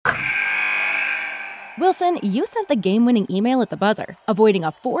Wilson, you sent the game-winning email at the buzzer, avoiding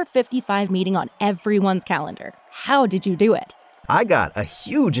a 4:55 meeting on everyone's calendar. How did you do it? I got a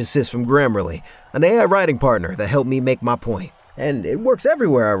huge assist from Grammarly, an AI writing partner that helped me make my point. And it works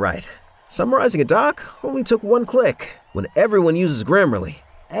everywhere I write. Summarizing a doc only took one click. When everyone uses Grammarly,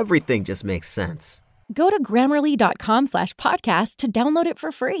 everything just makes sense. Go to Grammarly.com/podcast to download it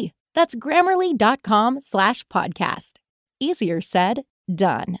for free. That's Grammarly.com/podcast. Easier said,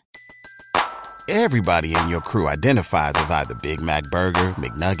 done. Everybody in your crew identifies as either Big Mac Burger,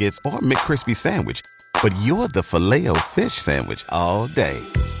 McNuggets, or McCrispy Sandwich. But you're the Filet-O-Fish Sandwich all day.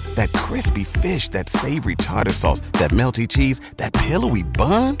 That crispy fish, that savory tartar sauce, that melty cheese, that pillowy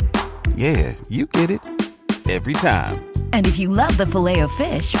bun. Yeah, you get it. Every time. And if you love the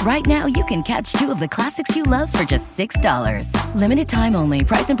Filet-O-Fish, right now you can catch two of the classics you love for just $6. Limited time only.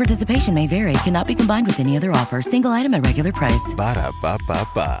 Price and participation may vary. Cannot be combined with any other offer. Single item at regular price.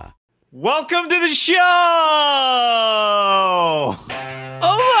 Ba-da-ba-ba-ba. Welcome to the show!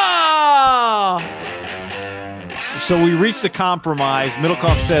 Hola! So we reached a compromise.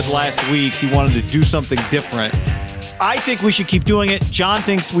 Middlecoff said last week he wanted to do something different. I think we should keep doing it. John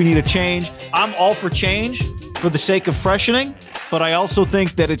thinks we need a change. I'm all for change for the sake of freshening, but I also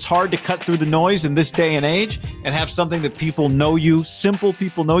think that it's hard to cut through the noise in this day and age and have something that people know you, simple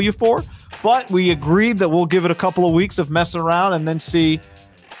people know you for. But we agreed that we'll give it a couple of weeks of messing around and then see,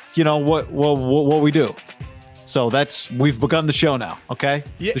 what we do. So we've begun the show now. Okay,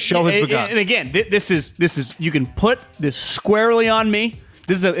 the show has begun. And again, this is you can put this squarely on me.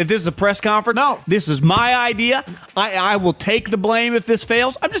 If this is a press conference, no, this is my idea. I will take the blame if this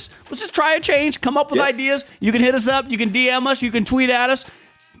fails. Let's just try a change. Come up with ideas. You can hit us up. You can DM us. You can tweet at us.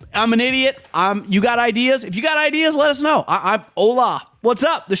 I'm an idiot. You got ideas? If you got ideas, let us know. Hola. What's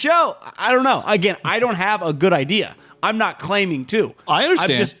up? The show. I don't know. Again, I don't have a good idea. I'm not claiming to. I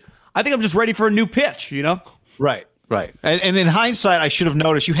understand. I think I'm just ready for a new pitch, Right. And in hindsight, I should have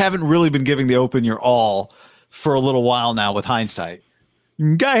noticed you haven't really been giving the Open your all for a little while now with hindsight.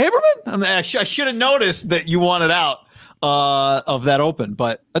 Guy Haberman? I should have noticed that you wanted out of that Open,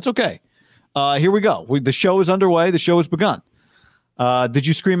 but that's okay. Here we go. The show is underway. The show has begun. Did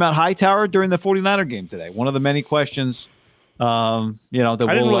you scream out Hightower during the 49er game today? One of the many questions that we'll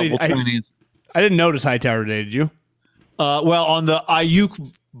try and answer. I didn't notice Hightower today, did you? Well, on the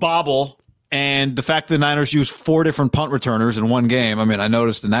Ayuk bobble and the fact that the Niners used 4 different punt returners in one game, I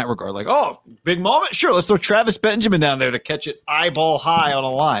noticed in that regard, like, oh, big moment? Sure, let's throw Travis Benjamin down there to catch it eyeball high on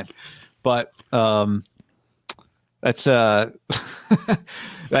a line. But that's that's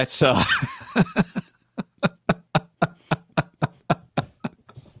that's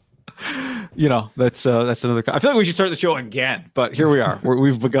another. I feel like we should start the show again, but here we are.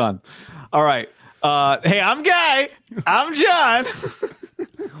 We've begun. All right. Hey, I'm Guy. I'm John.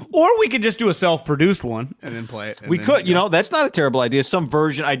 Or we could just do a self-produced one and then play it. We could. That's not a terrible idea. Some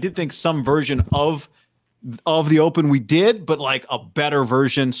version. I did think some version of the Open we did, but like a better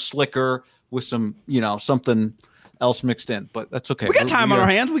version, slicker with some, something else mixed in. But that's okay. We got time on our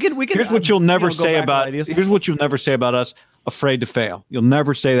hands. We could. Here's what you'll never say about. Here's what you'll never say about us. Afraid to fail. You'll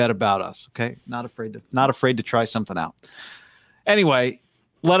never say that about us. Okay. Not afraid to try something out. Anyway.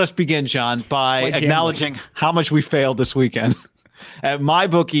 Let us begin, John, by acknowledging how much we failed this weekend. At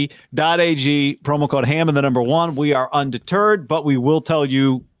mybookie.ag, promo code HAM and the number 1. We are undeterred, but we will tell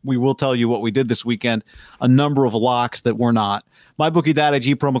you what we did this weekend. A number of locks that were not.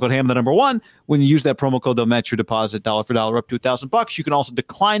 Mybookie.ag, promo code HAM and the number 1. When you use that promo code, they'll match your deposit dollar for dollar up to $1,000. You can also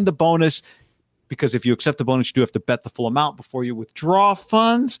decline the bonus because if you accept the bonus, you do have to bet the full amount before you withdraw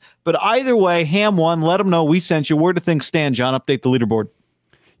funds. But either way, Ham won. Let them know we sent you. Where do things stand, John? Update the leaderboard.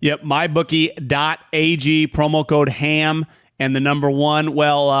 Yep, mybookie.ag, promo code HAM and the number 1.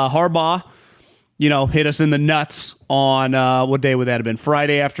 Well, Harbaugh, hit us in the nuts on, what day would that have been?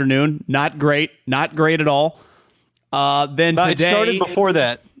 Friday afternoon. Not great at all. Then today. It started before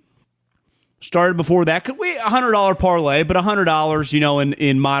that. Could we $100 parlay, but $100,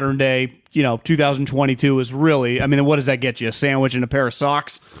 in modern day, 2022 is really, what does that get you? A sandwich and a pair of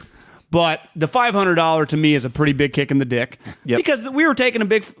socks? But the $500 to me is a pretty big kick in the dick because we were taking a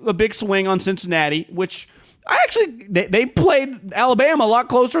big swing on Cincinnati, which they played Alabama a lot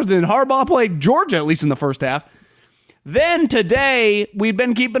closer than Harbaugh played Georgia, at least in the first half. Then today, we've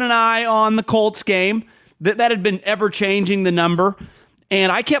been keeping an eye on the Colts game. That had been ever changing the number. And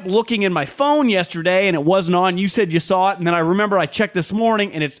I kept looking in my phone yesterday, and it wasn't on. You said you saw it, and then I remember I checked this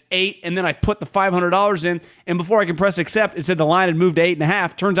morning, and it's 8, and then I put the $500 in, and before I could press accept, it said the line had moved to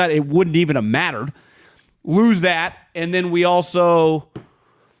 8.5. Turns out it wouldn't even have mattered. Lose that, and then we also,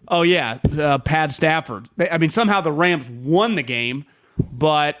 Pat Stafford. Somehow the Rams won the game,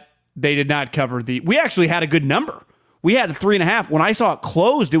 but they did not cover we actually had a good number. We had a 3.5. When I saw it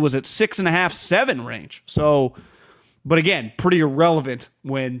closed, it was at 6.5, 7 range. So, but again, pretty irrelevant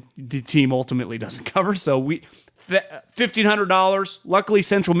when the team ultimately doesn't cover. So $1,500. Luckily,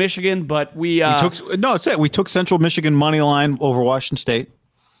 Central Michigan, but we took Central Michigan money line over Washington State.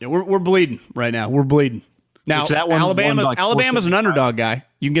 Yeah, we're bleeding right now. We're bleeding. Now, Alabama's an underdog guy.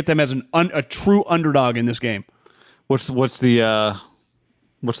 You can get them as a true underdog in this game. What's the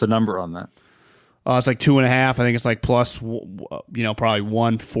number on that? It's like 2.5. I think it's like plus, probably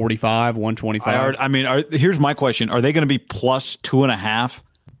 145, 125. Here's my question: are they going to be plus 2.5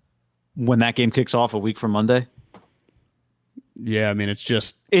 when that game kicks off a week from Monday? Yeah,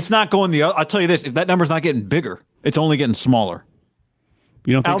 it's not going the. I'll tell you this: that number's not getting bigger. It's only getting smaller.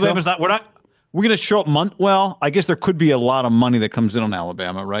 You don't think Alabama's so? We're going to show up. Well, I guess there could be a lot of money that comes in on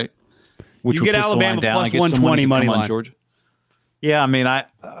Alabama, right? Which you get Alabama plus 120 money line. Georgia. Yeah, I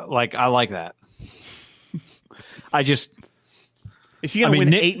like that. Is he going to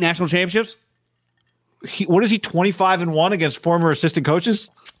win 8 national championships? What is he, 25-1 against former assistant coaches?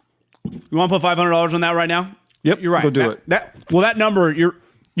 You want to put $500 on that right now? Yep, you're right. Go do it. That number, you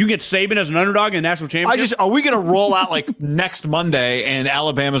get Saban as an underdog in the national championship. Are we going to roll out like next Monday and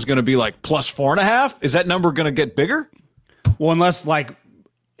Alabama's going to be like plus 4.5? Is that number going to get bigger? Well, unless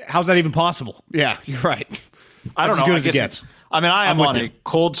how's that even possible? Yeah, you're right. I don't know. As good as it gets. I am on a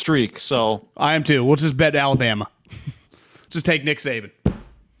cold streak, so I am too. We'll just bet Alabama. Just take Nick Saban.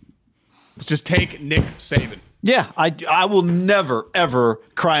 Let's just take Nick Saban. Yeah, I will never, ever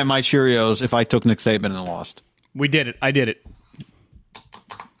cry in my Cheerios if I took Nick Saban and lost. We did it. I did it.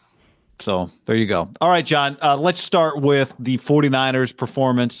 So there you go. All right, John, let's start with the 49ers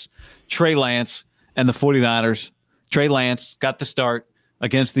performance. Trey Lance and the 49ers. Trey Lance got the start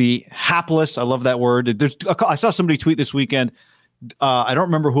against the hapless. I love that word. I saw somebody tweet this weekend. I don't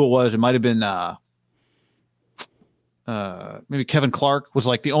remember who it was. It might have been maybe Kevin Clark was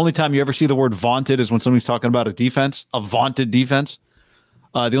like, the only time you ever see the word vaunted is when somebody's talking about a vaunted defense.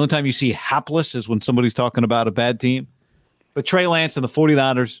 The only time you see hapless is when somebody's talking about a bad team. But Trey Lance and the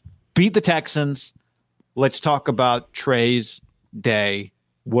 49ers beat the Texans. Let's talk about Trey's day.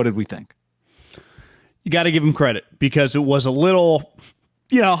 What did we think? You got to give him credit because it was a little,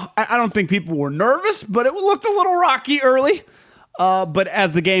 I don't think people were nervous, but it looked a little rocky early. But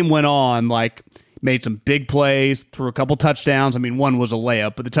as the game went on, made some big plays, threw a couple touchdowns. One was a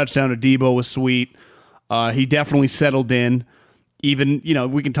layup, but the touchdown to Debo was sweet. He definitely settled in. Even,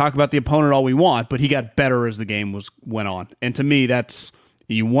 we can talk about the opponent all we want, but he got better as the game went on. And to me,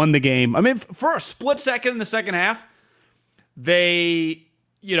 you won the game. For a split second in the second half, it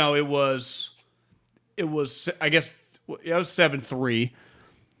was 7-3.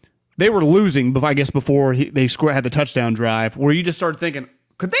 They were losing, I guess, before they had the touchdown drive, where you just started thinking,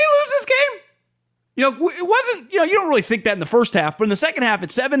 could they lose this game? It wasn't, you don't really think that in the first half, but in the second half,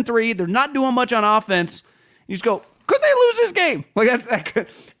 it's 7-3. They're not doing much on offense. You just go, could they lose this game?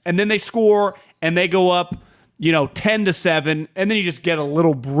 And then they score, and they go up, 10-7, and then you just get a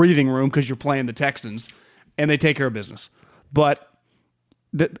little breathing room because you're playing the Texans, and they take care of business. But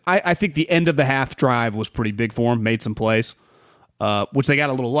I think the end of the half drive was pretty big for them, made some plays, which they got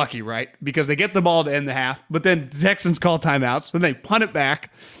a little lucky, right? Because they get the ball to end the half, but then the Texans call timeouts, then they punt it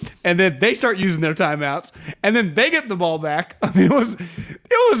back, and then they start using their timeouts, and then they get the ball back. It was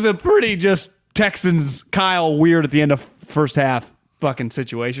a pretty just Texans Kyle weird at the end of first half fucking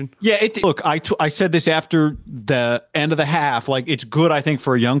situation. Yeah, look, I said this after the end of the half. It's good, I think,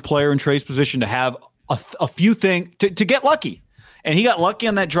 for a young player in Trey's position to have a few things to get lucky. And he got lucky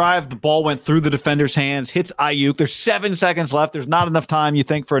on that drive. The ball went through the defender's hands, hits Ayuk. There's 7 seconds left. There's not enough time, you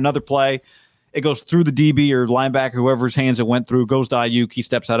think, for another play. It goes through the DB or linebacker, whoever's hands it went through, goes to Ayuk. He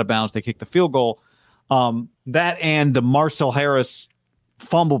steps out of bounds. They kick the field goal. That and the Marcel Harris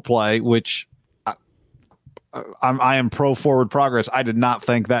fumble play, which I am pro forward progress. I did not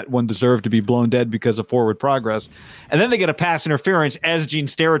think that one deserved to be blown dead because of forward progress. And then they get a pass interference as Gene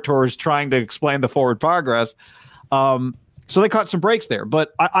Steratore is trying to explain the forward progress. So they caught some breaks there.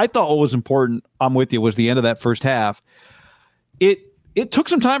 But I thought what was important, I'm with you, was the end of that first half. It took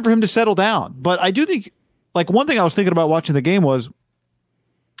some time for him to settle down. But I do think, one thing I was thinking about watching the game was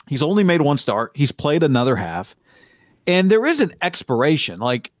he's only made one start. He's played another half. And there is an expiration.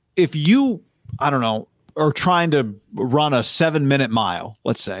 If you, I don't know, are trying to run a 7-minute mile,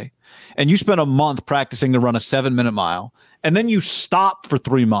 let's say, and you spend a month practicing to run a 7-minute mile, and then you stop for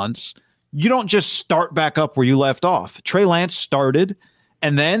 3 months, you don't just start back up where you left off. Trey Lance started,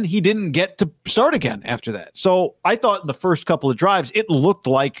 and then he didn't get to start again after that. So I thought in the first couple of drives, it looked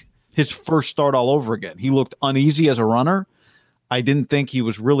like his first start all over again. He looked uneasy as a runner. I didn't think he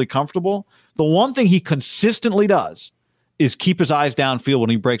was really comfortable. The one thing he consistently does is keep his eyes downfield when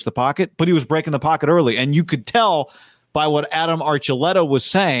he breaks the pocket, but he was breaking the pocket early. And you could tell by what Adam Archuleta was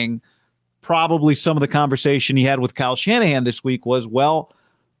saying, probably some of the conversation he had with Kyle Shanahan this week was, well,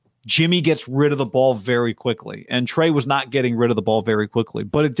 Jimmy gets rid of the ball very quickly. And Trey was not getting rid of the ball very quickly.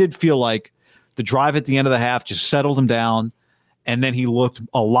 But it did feel like the drive at the end of the half just settled him down. And then he looked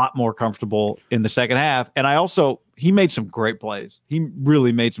a lot more comfortable in the second half. And he made some great plays. He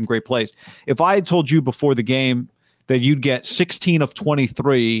really made some great plays. If I had told you before the game that you'd get 16 of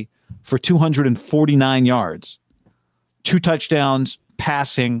 23 for 249 yards, 2 touchdowns,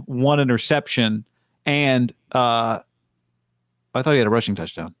 passing, 1 interception, and I thought he had a rushing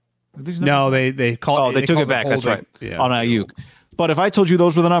touchdown. No, they called. They took it back. That's right, on Ayuk. But if I told you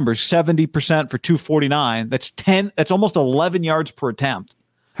those were the numbers, 70% for 249, that's 10. That's almost 11 yards per attempt.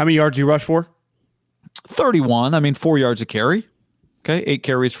 How many yards you rush for? 31. 4 yards a carry. Okay, 8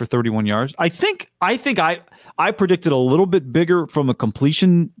 carries for 31 yards. I think I predicted a little bit bigger from a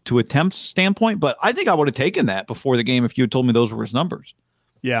completion to attempts standpoint, but I think I would have taken that before the game if you had told me those were his numbers.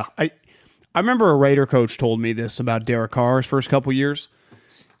 Yeah, I remember a Raider coach told me this about Derek Carr's first couple years,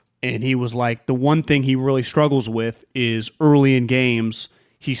 and he was like, the one thing he really struggles with is early in games,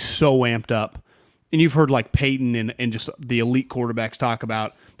 he's so amped up. And you've heard like Peyton and just the elite quarterbacks talk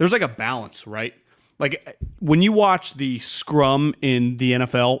about, there's like a balance, right? Like when you watch the scrum in the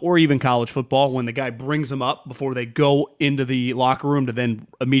NFL or even college football, when the guy brings them up before they go into the locker room to then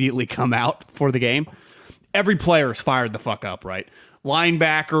immediately come out for the game, every player is fired the fuck up, right?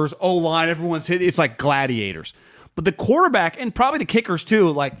 Linebackers, O-line, everyone's hit. It's like gladiators. But the quarterback, and probably the kickers too,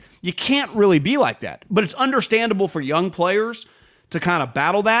 like you can't really be like that. But it's understandable for young players to kind of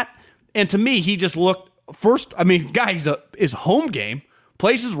battle that. And to me, he just looked first. His home game,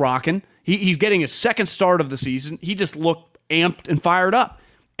 place is rocking. He's getting his second start of the season. He just looked amped and fired up.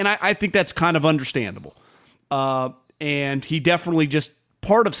 And I think that's kind of understandable. And he definitely just,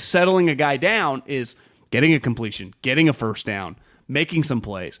 part of settling a guy down is getting a completion, getting a first down, making some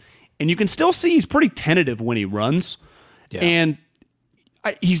plays. And you can still see he's pretty tentative when he runs. Yeah. And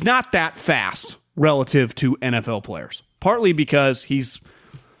he's not that fast relative to NFL players. Partly because he's,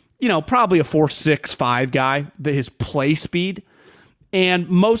 probably a 4.65 guy, his play speed. And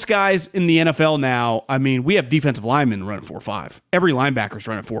most guys in the NFL now, we have defensive linemen running 4.5. Every linebacker's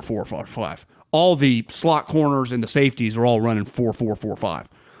running 4.4, 4.5. All the slot corners and the safeties are all running 4.4, 4.5.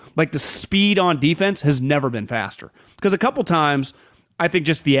 Like the speed on defense has never been faster. Because a couple times, I think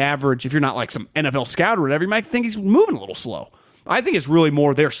just the average, if you're not like some NFL scout or whatever, you might think he's moving a little slow. I think it's really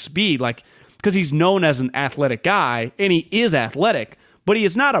more their speed, like because he's known as an athletic guy, and he is athletic, but he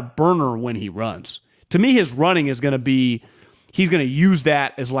is not a burner when he runs. To me, his running is going to be, he's going to use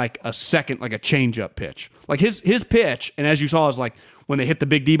that as like a second, like a change-up pitch. Like his pitch, and as you saw, is like when they hit the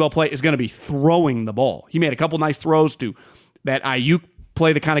big Debo play, is going to be throwing the ball. He made a couple nice throws to that Ayuk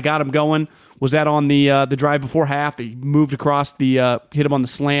play that kind of got him going. Was that on the drive before half? They moved across the hit him on the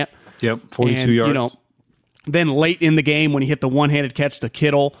slant. Yep, 42 yards. Then late in the game when he hit the one-handed catch to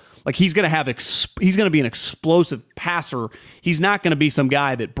Kittle, like he's going to be an explosive passer. He's not going to be some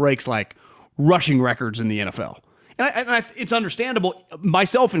guy that breaks like rushing records in the NFL. And it's understandable,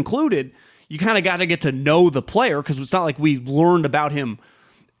 myself included. You kind of got to get to know the player because it's not like we learned about him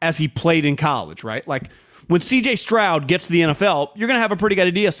as he played in college, right? Like when C.J. Stroud gets to the NFL, you're going to have a pretty good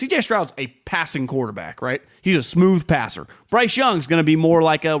idea. C.J. Stroud's a passing quarterback, right? He's a smooth passer. Bryce Young's going to be more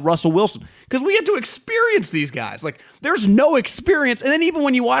like a Russell Wilson because we get to experience these guys. Like there's no experience. And then even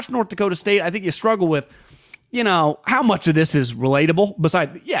when you watch North Dakota State, I think you struggle with, how much of this is relatable?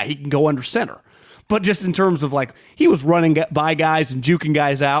 Besides, yeah, he can go under center. But just in terms of like, he was running by guys and juking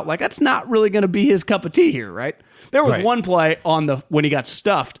guys out. Like that's not really going to be his cup of tea here, right? There was one play when he got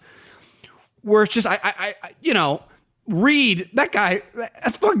stuffed where it's just, Reed,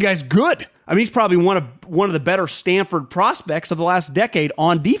 that fucking guy's good. He's probably one of the better Stanford prospects of the last decade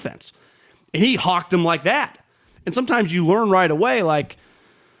on defense. And he hawked him like that. And sometimes you learn right away, like,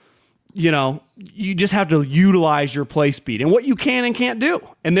 you just have to utilize your play speed and what you can and can't do.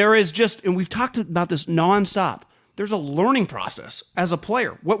 And there is and we've talked about this nonstop. There's a learning process as a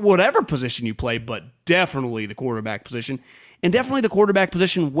player, whatever position you play, but definitely the quarterback position, and definitely the quarterback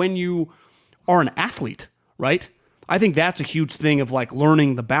position when you are an athlete, right? I think that's a huge thing of like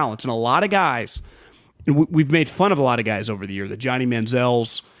learning the balance. And a lot of guys, and we've made fun of a lot of guys over the year, the Johnny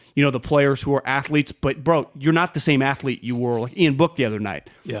Manziels, the players who are athletes, but bro, you're not the same athlete you were, like Ian Book the other night.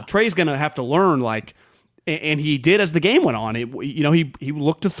 Yeah. Trey's going to have to learn, like, and he did as the game went on. He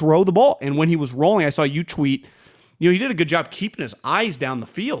looked to throw the ball. And when he was rolling, I saw you tweet he did a good job keeping his eyes down the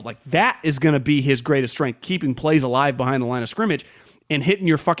field. Like, that is going to be his greatest strength, keeping plays alive behind the line of scrimmage and hitting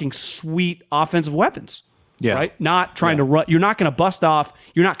your fucking sweet offensive weapons. Yeah. Right? Not trying to run. You're not going to bust off.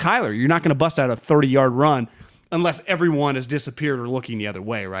 You're not Kyler. You're not going to bust out a 30-yard run unless everyone has disappeared or looking the other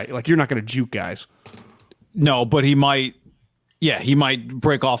way, right? Like, you're not going to juke guys. No, but he might. Yeah, he might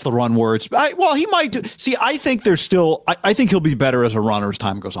break off the run words. He might do. See, I think there's still. I think he'll be better as a runner as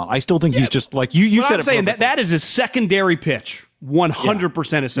time goes on. I still think he's just like you said. I'm saying that is his secondary pitch.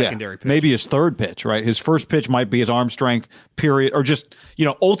 100% his secondary pitch. Maybe his third pitch, right? His first pitch might be his arm strength, period. Or just,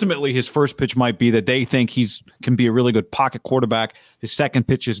 ultimately his first pitch might be that they think can be a really good pocket quarterback. His second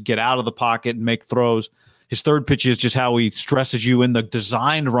pitch is get out of the pocket and make throws. His third pitch is just how he stresses you in the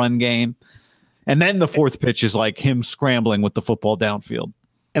designed run game. And then the fourth pitch is like him scrambling with the football downfield.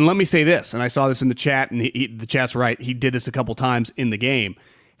 And let me say this, and I saw this in the chat, and the chat's right. He did this a couple times in the game.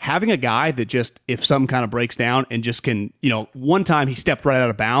 Having a guy that just, if something kind of breaks down and just can, one time he stepped right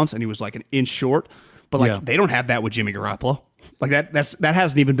out of bounds and he was like an inch short, but they don't have that with Jimmy Garoppolo. Like that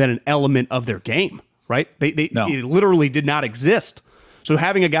hasn't even been an element of their game, right? It literally did not exist. So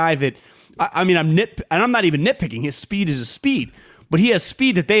having a guy that, I'm not even nitpicking. His speed is his speed, but he has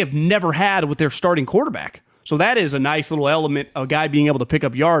speed that they have never had with their starting quarterback. So that is a nice little element of a guy being able to pick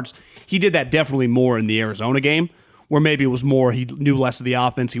up yards. He did that definitely more in the Arizona game, where maybe it was more he knew less of the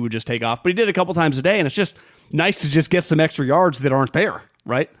offense, he would just take off. But he did it a couple times a day, and it's just nice to just get some extra yards that aren't there,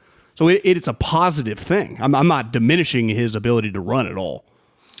 right? So it's a positive thing. I'm not diminishing his ability to run at all.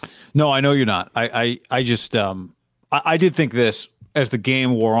 No, I know you're not. I just I did think this as the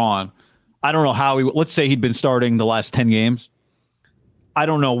game wore on. I don't know how let's say he'd been starting the last 10 games. I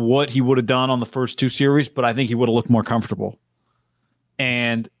don't know what he would have done on the first two series, but I think he would have looked more comfortable.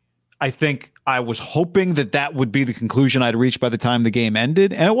 And I think I was hoping that would be the conclusion I'd reach by the time the game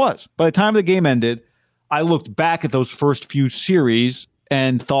ended, and it was. By the time the game ended, I looked back at those first few series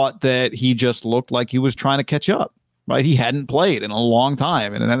and thought that he just looked like he was trying to catch up, right? He hadn't played in a long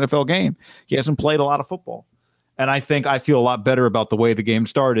time in an NFL game. He hasn't played a lot of football. And I think I feel a lot better about the way the game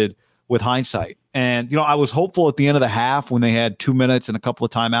started with hindsight. And, I was hopeful at the end of the half when they had 2 minutes and a couple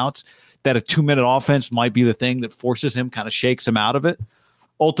of timeouts that a 2-minute offense might be the thing that forces him, kind of shakes him out of it.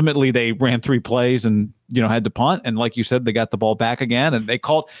 Ultimately, they ran 3 plays and, had to punt. And like you said, they got the ball back again and they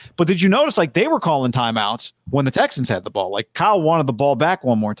called. But did you notice, like, they were calling timeouts when the Texans had the ball? Like, Kyle wanted the ball back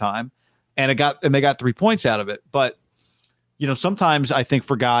one more time and they got 3 points out of it. But, sometimes I think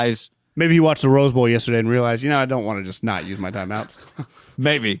for guys. Maybe he watched the Rose Bowl yesterday and realized, I don't want to just not use my timeouts.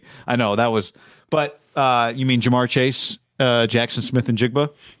 Maybe. I know that was. But you mean Jamar Chase, Jackson Smith, and Jigba?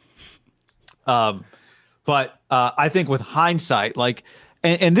 But I think with hindsight, like,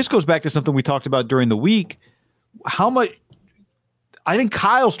 and this goes back to something we talked about during the week, how much I think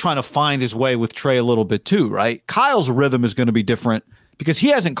Kyle's trying to find his way with Trey a little bit too, right? Kyle's rhythm is going to be different because he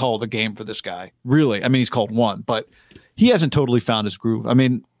hasn't called a game for this guy, really. I mean, he's called one, but he hasn't totally found his groove. I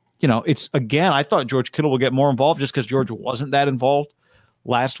mean, it's, again, I thought George Kittle would get more involved just because George wasn't that involved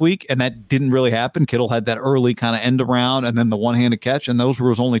last week, and that didn't really happen. Kittle had that early kind of end around and then the one-handed catch, and those were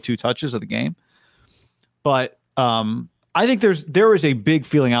his only 2 touches of the game. But I think there is a big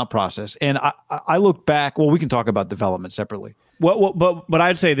feeling out process, and I look back. Well, we can talk about development separately. But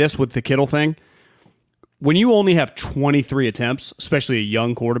I'd say this with the Kittle thing: when you only have 23 attempts, especially a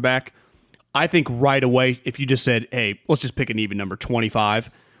young quarterback, I think right away, if you just said, "Hey, let's just pick an even number,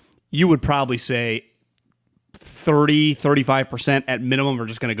 25," you would probably say 35% at minimum are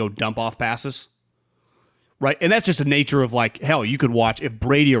just going to go dump off passes. Right. And that's just the nature of, like, hell, you could watch if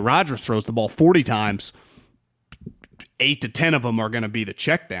Brady or Rodgers throws the ball 40 times, 8 to 10 of them are going to be the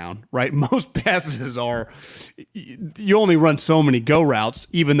check down, right? Most passes are, you only run so many go routes,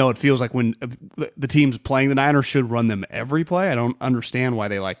 even though it feels like when the teams playing the Niners should run them every play. I don't understand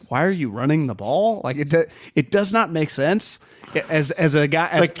why why are you running the ball? Like, it does not make sense. As a guy,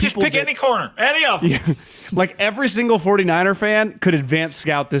 as like, just pick any corner, any of them. Yeah, like every single 49er fan could advance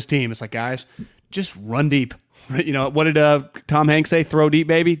scout this team. It's like, guys, just run deep. What did Tom Hanks say? Throw deep,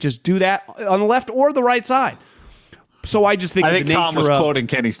 baby. Just do that on the left or the right side. So I just think Tom was quoting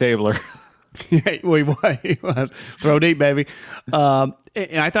Kenny Stabler. Yeah, he was. Throw deep, baby. And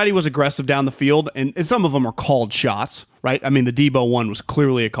I thought he was aggressive down the field, and some of them are called shots, right? I mean, the Debo one was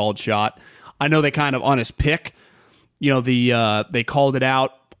clearly a called shot. I know they kind of, on his pick, they called it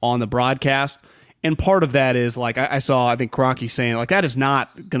out on the broadcast, and part of that is, like, I think Kroenke saying, like, that is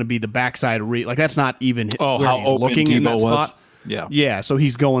not going to be the backside read. Like, that's not even how he's looking Debo in that was. spot. Yeah. So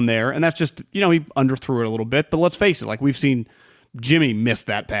he's going there, and that's just, he underthrew it a little bit. But let's face it, like, we've seen Jimmy miss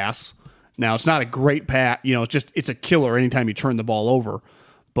that pass. Now, it's not a great pass. It's a killer anytime you turn the ball over.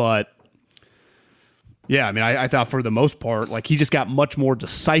 But Yeah, I mean, I thought for the most part, like he just got much more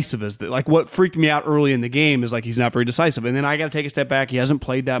decisive like what freaked me out early in the game is like he's not very decisive. And then I got to take a step back. He hasn't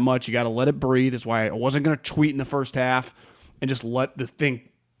played that much. You got to let it breathe. That's why I wasn't going to tweet in the first half and just let the thing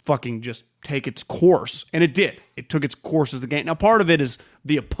fucking just take its course. And it did. It took its course as the game. Now, part of it is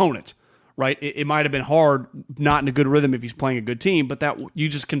the opponent, right? It might have been hard, not in a good rhythm if he's playing a good team, but that you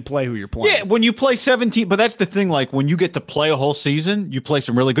just can play who you're playing. Yeah, when you play 17, but that's the thing, like when you get to play a whole season, you play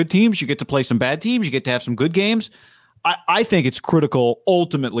some really good teams, you get to play some bad teams, you get to have some good games. I think it's critical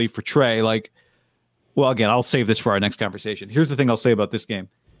ultimately for Trey. Like, well, again, I'll save this for our next conversation. Here's the thing I'll say about this game.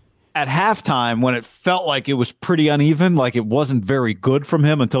 At halftime, when it felt like it was pretty uneven, like it wasn't very good from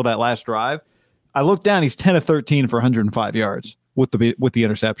him until that last drive, I looked down, he's 10 of 13 for 105 yards with the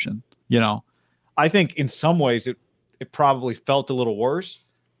interception. You know, I think in some ways it probably felt a little worse.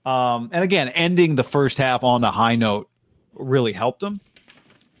 And again, ending the first half on a high note really helped him.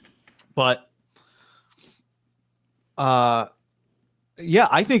 But yeah,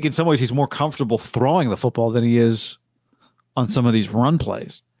 I think in some ways he's more comfortable throwing the football than he is on some of these run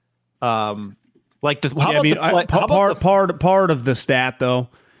plays. Part of the stat though.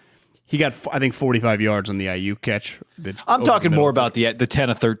 He got, I think, 45 yards on the IU catch. I'm talking more about the 10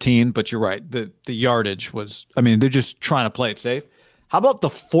 of 13, but you're right. The yardage was, I mean, they're just trying to play it safe. How about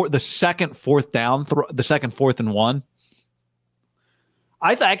the second fourth down, the second 4th and 1?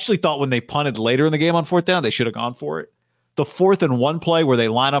 I actually thought when they punted later in the game on 4th down, they should have gone for it. The 4th and 1 play where they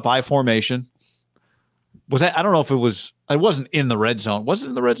line up I formation. I don't know if it wasn't in the red zone. Was it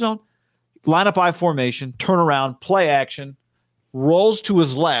in the red zone? Line up I formation, turn around, play action. Rolls to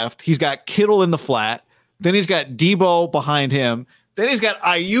his left. He's got Kittle in the flat. Then he's got Debo behind him. Then he's got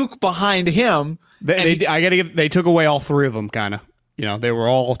Ayuk behind him. They took away all three of them, kind of. You know, they were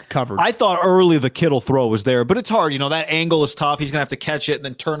all covered. I thought early the Kittle throw was there, but it's hard. You know, that angle is tough. He's going to have to catch it and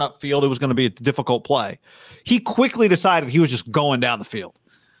then turn upfield. It was going to be a difficult play. He quickly decided he was just going down the field.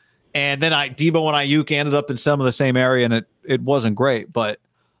 And then Debo and Ayuk ended up in some of the same area, and it wasn't great, but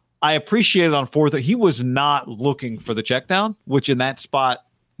I appreciated on 4th that he was not looking for the check down, which in that spot,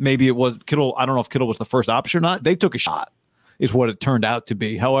 maybe it was Kittle. I don't know if Kittle was the first option or not. They took a shot is what it turned out to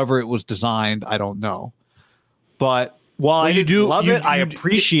be. However it was designed, I don't know. But while I didn't love it, I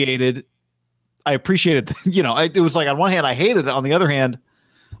appreciated, you know, it was like on one hand, I hated it. On the other hand,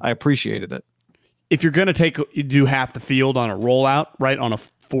 I appreciated it. If you're going to do half the field on a rollout, right, on a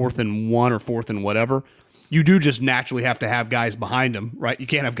 4th and 1 or 4th and whatever, you do just naturally have to have guys behind him, right? You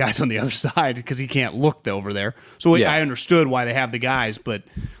can't have guys on the other side because he can't look over there. So yeah. I understood why they have the guys, but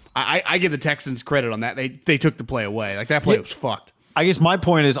I give the Texans credit on that. They took the play away. Like that play was fucked. I guess my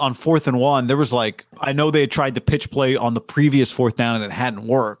point is on 4th and 1, there was I know they had tried the pitch play on the previous 4th down and it hadn't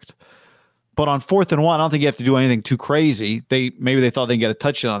worked. But on 4th and 1, I don't think you have to do anything too crazy. Maybe they thought they'd get a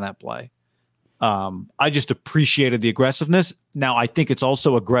touchdown on that play. I just appreciated the aggressiveness. Now, I think it's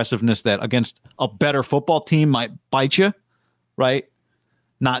also aggressiveness that against a better football team might bite you, right?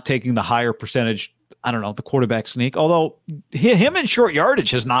 Not taking the higher percentage, I don't know, the quarterback sneak. Although him in short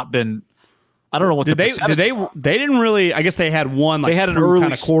yardage has not been, I don't know what they didn't really, I guess they had one, they had an early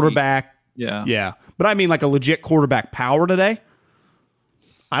kind of quarterback. Yeah. Yeah. But I mean like a legit quarterback power today.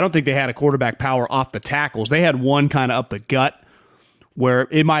 I don't think they had a quarterback power off the tackles. They had one kind of up the gut where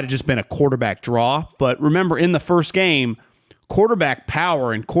it might have just been a quarterback draw. But remember, in the first game, quarterback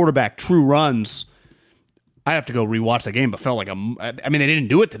power and quarterback true runs, I have to go rewatch the game, but felt like they didn't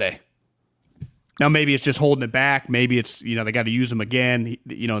do it today. Now, maybe it's just holding it back. Maybe it's, they got to use them again.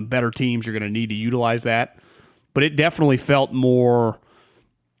 Better teams, you're going to need to utilize that. But it definitely felt more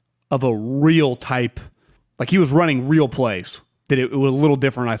of a real type, like he was running real plays. That it was a little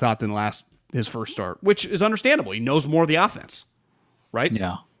different, I thought, than his first start, which is understandable. He knows more of the offense. Right?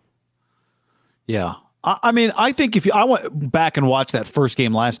 Yeah. Yeah. I think I went back and watched that first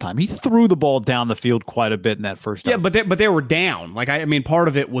game last time. He threw the ball down the field quite a bit in that first time. Yeah, but they were down. Part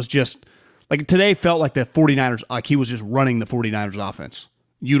of it was just, today felt like the 49ers, he was just running the 49ers offense,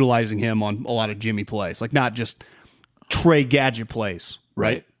 utilizing him on a lot of Jimmy plays, not just Trey gadget plays,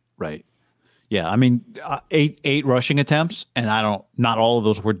 right? Right. Yeah, 8 rushing attempts, and not all of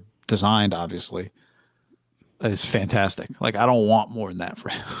those were designed, obviously. It's fantastic. I don't want more than that for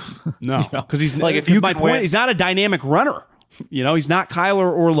him. No, because he's he's not a dynamic runner. He's not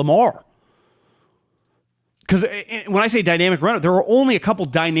Kyler or Lamar. Because when I say dynamic runner, there are only a couple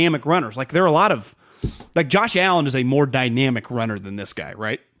dynamic runners. There are a lot of Josh Allen is a more dynamic runner than this guy,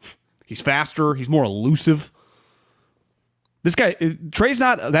 right? He's faster. He's more elusive. This guy Trey's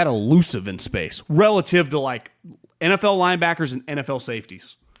not that elusive in space relative to NFL linebackers and NFL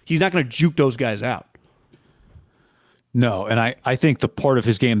safeties. He's not going to juke those guys out. No, and I think the part of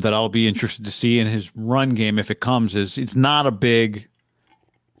his game that I'll be interested to see in his run game, if it comes, is it's not a big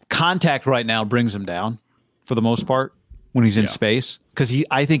contact right now brings him down for the most part when he's in space, because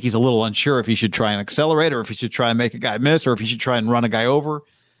I think he's a little unsure if he should try and accelerate or if he should try and make a guy miss or if he should try and run a guy over.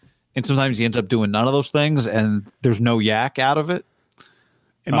 And sometimes he ends up doing none of those things and there's no yak out of it.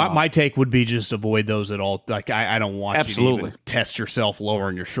 And my take would be just avoid those at all. Like, I don't want you to even test yourself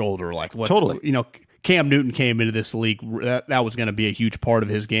lowering your shoulder. Like, totally. You know, Cam Newton came into this league. That was going to be a huge part of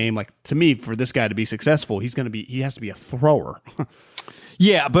his game. Like, to me, for this guy to be successful, he has to be a thrower.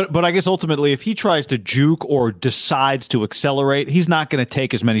 Yeah, but I guess ultimately, if he tries to juke or decides to accelerate, he's not going to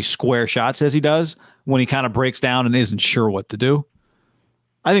take as many square shots as he does when he kind of breaks down and isn't sure what to do.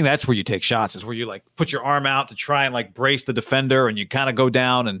 I think that's where you take shots, is where you like put your arm out to try and like brace the defender and you kind of go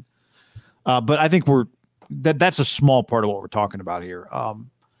down. And but I think that's a small part of what we're talking about here.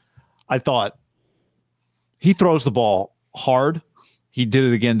 I thought he throws the ball hard. He did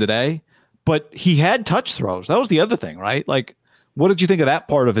it again today, but he had touch throws. That was the other thing, right? Like, what did you think of that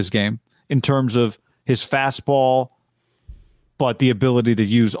part of his game in terms of his fastball, but the ability to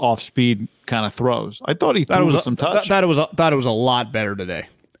use off-speed kind of throws? I thought he threw some touch. Thought it was a lot better today.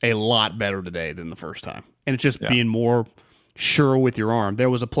 A lot better today than the first time. And it's just being more sure with your arm. There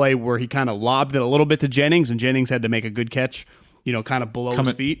was a play where he kind of lobbed it a little bit to Jennings, and Jennings had to make a good catch, you know, kind of below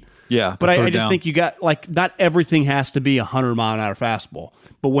his feet. Yeah. But I just think you got, like, not everything has to be a 100-mile-an-hour fastball.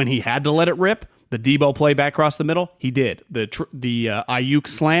 But when he had to let it rip, the Debo play back across the middle, he did. The Ayuk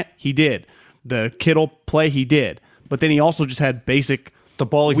slant, he did. The Kittle play, he did. But then he also just had basic the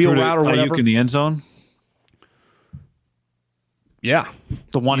ball he threw to Ayuk in the end zone. Yeah.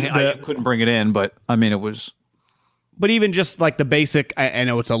 The one Ayuk couldn't bring it in, but I mean, it was. But even just like the basic, I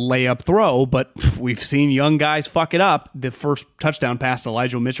know it's a layup throw, but we've seen young guys fuck it up. The first touchdown pass to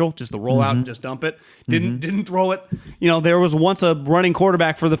Elijah Mitchell, just the roll out and just dump it. Didn't throw it. You know, there was once a running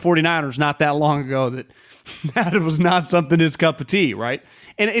quarterback for the 49ers not that long ago that was not something his cup of tea, right?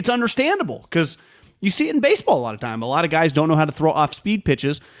 And it's understandable because you see it in baseball a lot of time. A lot of guys don't know how to throw off-speed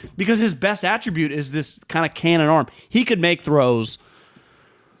pitches because his best attribute is this kind of cannon arm. He could make throws.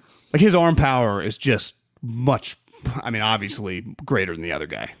 Like, his arm power is just much, I mean, obviously greater than the other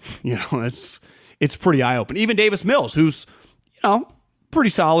guy. You know, it's pretty eye-opening. Even Davis Mills, who's, you know, pretty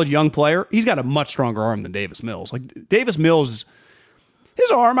solid young player, he's got a much stronger arm than Davis Mills. Like, Davis Mills,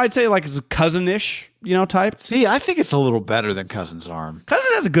 his arm, I'd say, like, is a Cousin-ish, you know, type. See, I think it's a little better than Cousins' arm.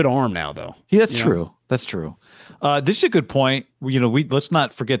 Cousins has a good arm now, though. Yeah, that's true. Know? That's true. This is a good point. You know, let's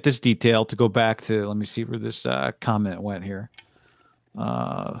not forget this detail to go back to. Let me see where this comment went here.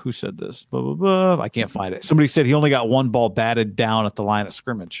 Who said this? Blah, blah, blah. I can't find it. Somebody said he only got one ball batted down at the line of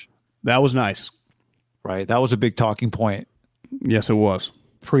scrimmage. That was nice. Right. That was a big talking point. Yes, it was.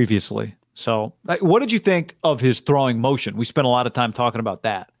 Previously. So what did you think of his throwing motion? We spent a lot of time talking about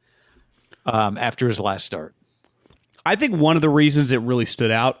that after his last start. I think one of the reasons it really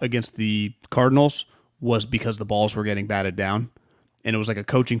stood out against the Cardinals was because the balls were getting batted down. And it was like a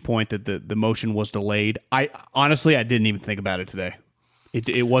coaching point that the motion was delayed. I didn't even think about it today.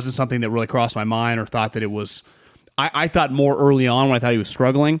 It wasn't something that really crossed my mind or thought that it was. I thought more early on when I thought he was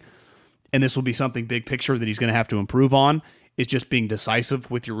struggling, and this will be something big picture that he's going to have to improve on, is just being decisive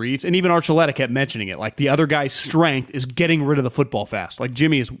with your reads. And even Archuleta kept mentioning it. Like, the other guy's strength is getting rid of the football fast. Like,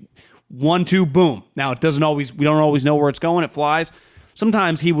 Jimmy is 1-2, boom. Now, we don't always know where it's going. It flies.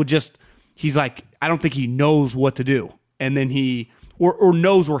 Sometimes he's like, I don't think he knows what to do. And then or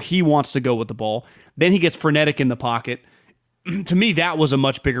knows where he wants to go with the ball. Then he gets frenetic in the pocket. To me, that was a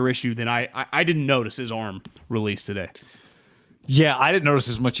much bigger issue than I didn't notice his arm release today. Yeah, I didn't notice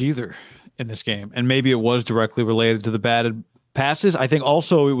as much either in this game. And maybe it was directly related to the batted passes. I think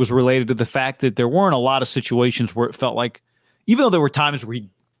also it was related to the fact that there weren't a lot of situations where it felt like, even though there were times where he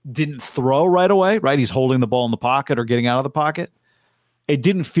didn't throw right away, right? He's holding the ball in the pocket or getting out of the pocket. It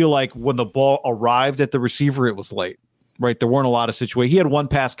didn't feel like when the ball arrived at the receiver, it was late. Right, there weren't a lot of situations. He had one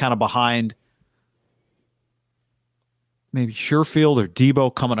pass kind of behind maybe Sherfield or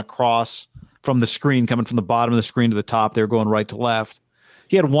Debo coming across from the screen, coming from the bottom of the screen to the top. They were going right to left.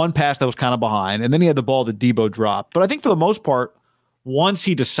 He had one pass that was kind of behind, and then he had the ball that Debo dropped. But I think for the most part, once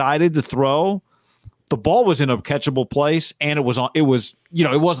he decided to throw, the ball was in a catchable place, and it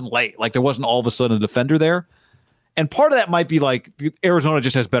wasn't late. Like, there wasn't all of a sudden a defender there. And part of that might be like Arizona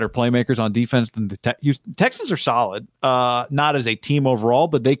just has better playmakers on defense than the Texans are solid, not as a team overall,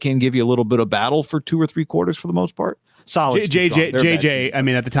 but they can give you a little bit of battle for 2 or 3 quarters for the most part. Solid. JJ, I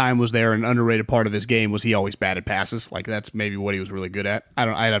mean, at the time was there. An underrated part of his game was he always batted passes. Like, that's maybe what he was really good at.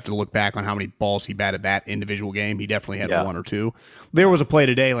 I'd have to look back on how many balls he batted that individual game. He definitely had 1 or 2. There was a play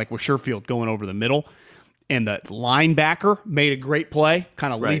today, like with Sherfield going over the middle, and the linebacker made a great play,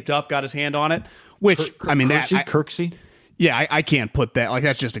 kind of leaped up, got his hand on it, which, Kirksey? Yeah, I can't put that. Like,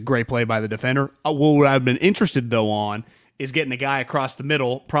 that's just a great play by the defender. What I've been interested, though, on is getting a guy across the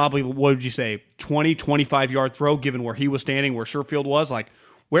middle, probably, what would you say, 20, 25-yard throw, given where he was standing, where Sherfield was, like,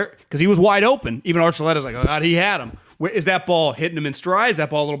 where, because he was wide open. Even Archuleta's like, oh, God, he had him. Where, is that ball hitting him in stride? Is that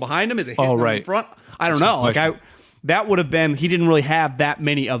ball a little behind him? Is it hitting him in front? I don't know. Like, that would have been, he didn't really have that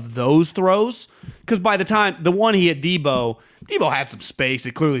many of those throws, because by the time, the one he hit Debo had some space.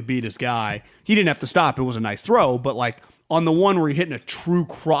 It clearly beat his guy. He didn't have to stop. It was a nice throw, but, like, on the one where you're hitting a true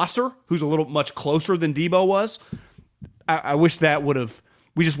crosser, who's a little much closer than Debo was, I wish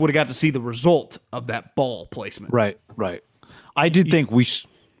we just would have got to see the result of that ball placement. Right. I did think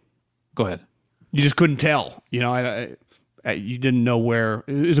go ahead. You just couldn't tell. You know, you didn't know where.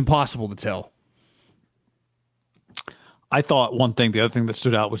 It was impossible to tell. I thought the other thing that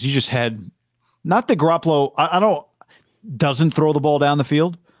stood out was you just had, not that Garoppolo, doesn't throw the ball down the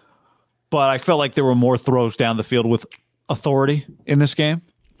field, but I felt like there were more throws down the field with authority in this game.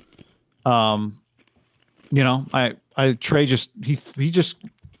 Trey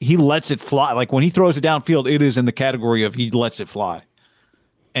he lets it fly. Like, when he throws it downfield, it is in the category of he lets it fly.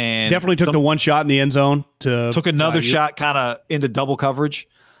 And definitely took the one shot in the end zone took another shot kind of into double coverage,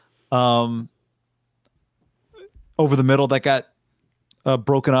 over the middle that got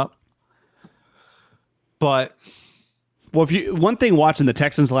broken up. But one thing watching the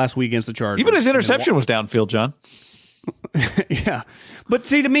Texans last week against the Chargers, even his interception was downfield, John. Yeah, but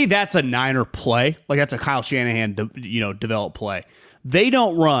see, to me, that's a Niner play. Like, that's a Kyle Shanahan, developed play. They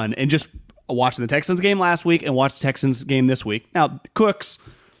don't run, and just watching the Texans game last week and watch the Texans game this week. Now, Cooks,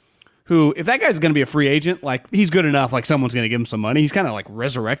 who, if that guy's going to be a free agent, like, he's good enough, like, someone's going to give him some money. He's kind of like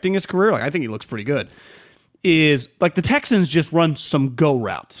resurrecting his career. Like, I think he looks pretty good. Is like the Texans just run some go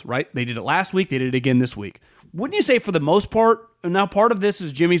routes, right? They did it last week. They did it again this week. Wouldn't you say, for the most part, now part of this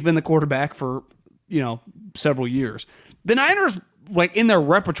is Jimmy's been the quarterback for, several years. The Niners, like, in their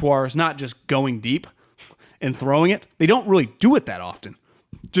repertoire is not just going deep and throwing it. They don't really do it that often.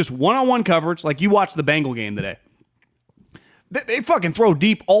 Just one-on-one coverage. Like, you watched the Bengal game today. They fucking throw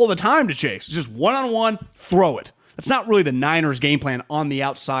deep all the time to Chase. Just one-on-one, throw it. That's not really the Niners' game plan on the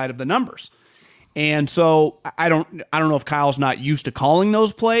outside of the numbers. And so I don't know if Kyle's not used to calling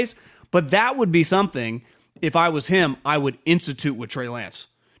those plays, but that would be something, if I was him, I would institute with Trey Lance.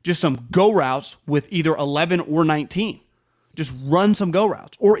 Just some go routes with either 11 or 19. Just run some go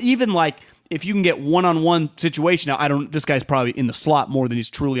routes. Or even, like, if you can get one-on-one situation. Now, this guy's probably in the slot more than he's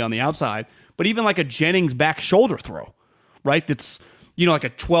truly on the outside, but even like a Jennings back shoulder throw, right? That's, like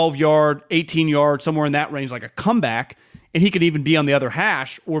a 12-yard, 18-yard, somewhere in that range, like a comeback, and he could even be on the other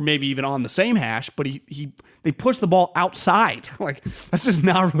hash, or maybe even on the same hash, but they push the ball outside. Like, that's just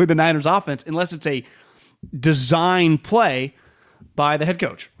not really the Niners offense, unless it's a design play by the head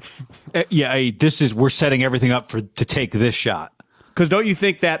coach. We're setting everything up to take this shot. Because don't you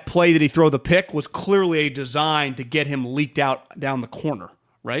think that play that he threw the pick was clearly a design to get him leaked out down the corner,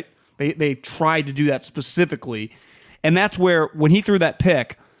 right? They tried to do that specifically. And that's where, when he threw that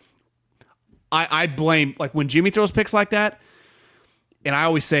pick, I blame, like, when Jimmy throws picks like that, and I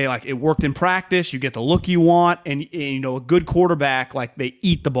always say, like, it worked in practice, you get the look you want, and a good quarterback, like, they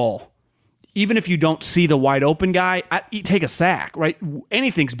eat the ball. Even if you don't see the wide open guy, take a sack, right?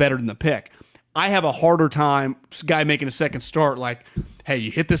 Anything's better than the pick. I have a harder time, guy making a second start, like, hey,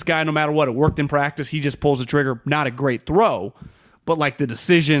 you hit this guy no matter what. It worked in practice. He just pulls the trigger. Not a great throw, but, like, the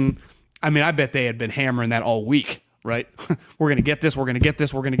decision, I bet they had been hammering that all week, right? We're going to get this. We're going to get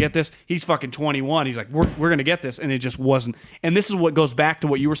this. We're going to get this. He's fucking 21. He's like, we're going to get this. And it just wasn't. And this is what goes back to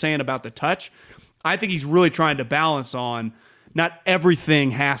what you were saying about the touch. I think he's really trying to balance on, not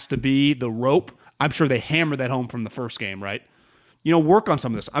everything has to be the rope. I'm sure they hammered that home from the first game, right? Work on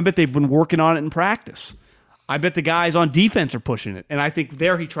some of this. I bet they've been working on it in practice. I bet the guys on defense are pushing it. And I think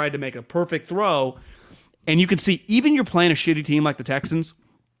there he tried to make a perfect throw. And you can see, even you're playing a shitty team like the Texans,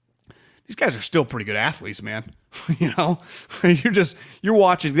 these guys are still pretty good athletes, man. You're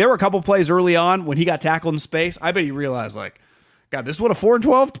watching. There were a couple plays early on when he got tackled in space. I bet he realized, like, God, this is what a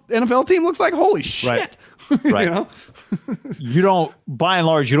 4-12 NFL team looks like? Holy shit. Right. You don't, by and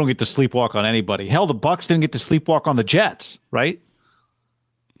large, you don't get to sleepwalk on anybody. Hell, the Bucs didn't get to sleepwalk on the Jets, right?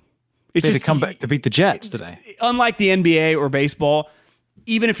 It's just to come back to beat the Jets today. Unlike the NBA or baseball,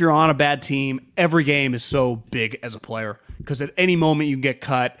 even if you're on a bad team, every game is so big as a player, because at any moment you can get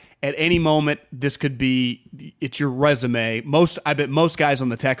cut. At any moment, this could be, it's your resume. I bet most guys on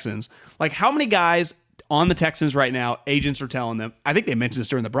the Texans, like, how many guys on the Texans right now, agents are telling them, I think they mentioned this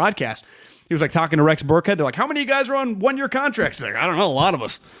during the broadcast, He was like talking to Rex Burkhead. They're like, how many of you guys are on 1-year contracts? He's like, I don't know, a lot of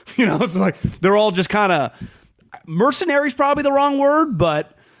us. It's like they're all just kind of mercenaries, probably the wrong word,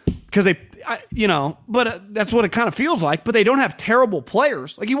 but because that's what it kind of feels like. But they don't have terrible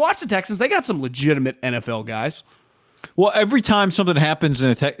players. Like you watch the Texans, they got some legitimate NFL guys. Well, every time something happens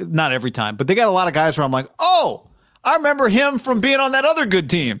in not every time, but they got a lot of guys where I'm like, oh, I remember him from being on that other good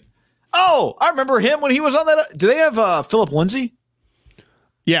team. Oh, I remember him when he was on that. Do they have Philip Lindsay?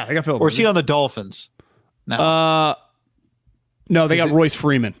 Yeah, they got Philip. Or is he on the Dolphins? No, they got Royce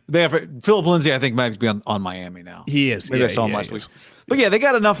Freeman. They have Philip Lindsay. I think might be on Miami now. He is. Maybe I saw him last week. But yeah, they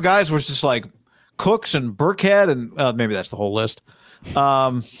got enough guys where it's just like Cooks and Burkhead, and maybe that's the whole list. I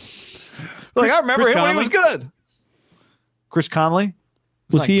remember him when he was good. Chris Conley?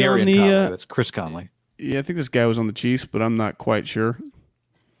 Was he Gary on the? Conley, that's Chris Conley. Yeah, I think this guy was on the Chiefs, but I'm not quite sure.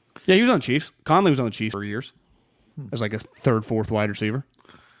 Yeah, he was on the Chiefs. Conley was on the Chiefs for years as like a third, fourth wide receiver.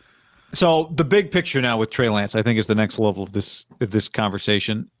 So the big picture now with Trey Lance, I think, is the next level of this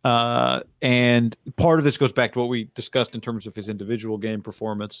conversation. And part of this goes back to what we discussed in terms of his individual game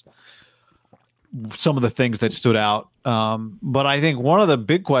performance, some of the things that stood out. But I think one of the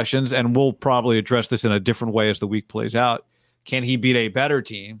big questions, and we'll probably address this in a different way as the week plays out, can he beat a better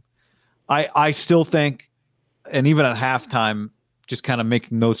team? I still think, and even at halftime, just kind of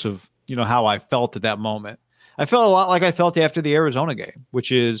making notes of how I felt at that moment. I felt a lot like I felt after the Arizona game,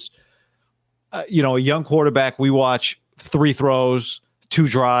 which is, a young quarterback. We watch 3 throws, 2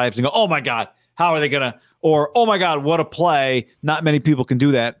 drives, and go, "Oh my God, how are they gonna?" Or, "Oh my God, what a play!" Not many people can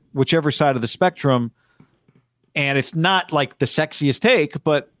do that, whichever side of the spectrum. And it's not like the sexiest take,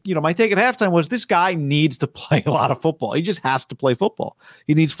 but my take at halftime was this guy needs to play a lot of football. He just has to play football.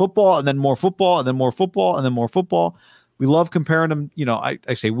 He needs football, and then more football, and then more football, and then more football. We love comparing him.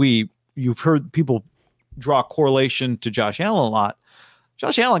 I say we. You've heard people draw correlation to Josh Allen a lot.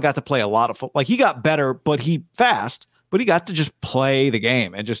 Josh Allen got to play a lot of football. Like he got better, but he got to just play the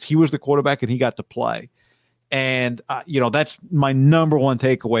game, and he was the quarterback and he got to play. And that's my number one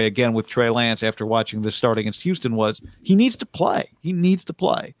takeaway again with Trey Lance after watching this start against Houston was he needs to play. He needs to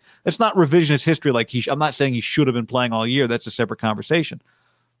play. That's not revisionist history. Like I'm not saying he should have been playing all year. That's a separate conversation.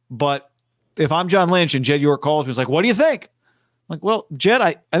 But if I'm John Lynch and Jed York calls me, he's like, "What do you think?" I'm like, well, Jed,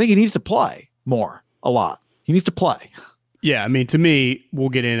 I think he needs to play more, a lot. He needs to play. Yeah, I mean, to me, we'll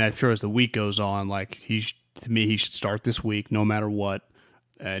get in, I'm sure, as the week goes on. Like, he should start this week no matter what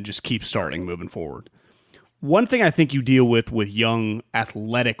and just keep starting moving forward. One thing I think you deal with young,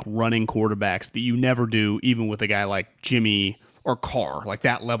 athletic, running quarterbacks that you never do, even with a guy like Jimmy or Carr, like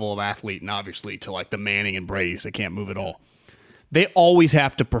that level of athlete, and obviously to like the Manning and Brady's that can't move at all. They always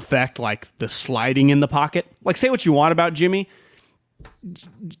have to perfect like the sliding in the pocket. Like, say what you want about Jimmy.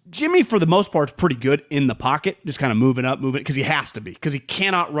 Jimmy, for the most part, is pretty good in the pocket, just kind of moving because he has to be, because he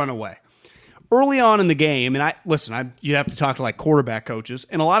cannot run away. Early on in the game, and you'd have to talk to like quarterback coaches,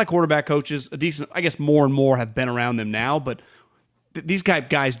 and a lot of quarterback coaches, I guess more and more have been around them now, but these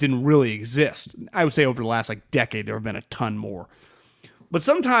guys didn't really exist. I would say over the last like decade, there have been a ton more. But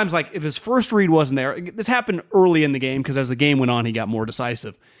sometimes, like if his first read wasn't there, this happened early in the game because as the game went on, he got more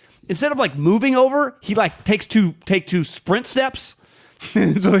decisive. Instead of like moving over, he like take two sprint steps. So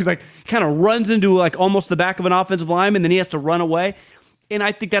he's like kind of runs into like almost the back of an offensive lineman, and then he has to run away. And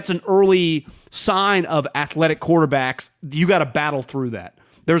I think that's an early sign of athletic quarterbacks. You got to battle through that.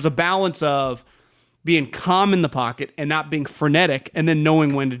 There's a balance of being calm in the pocket and not being frenetic, and then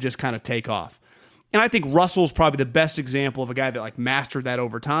knowing when to just kind of take off. And I think Russell's probably the best example of a guy that like mastered that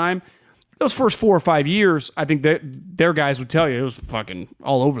over time. Those first 4 or 5 years, I think that their guys would tell you it was fucking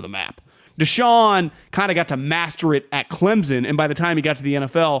all over the map. Deshaun kind of got to master it at Clemson, and by the time he got to the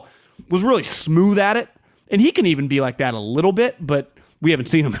NFL, was really smooth at it. And he can even be like that a little bit, but we haven't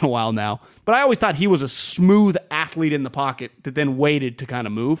seen him in a while now. But I always thought he was a smooth athlete in the pocket that then waited to kind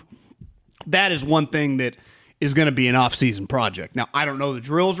of move. That is one thing that is going to be an off-season project. Now, I don't know the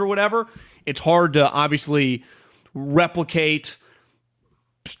drills or whatever. It's hard to obviously replicate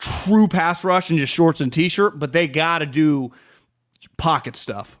true pass rush in just shorts and T-shirt, but they got to do pocket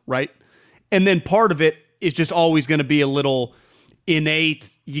stuff, right? And then part of it is just always going to be a little innate.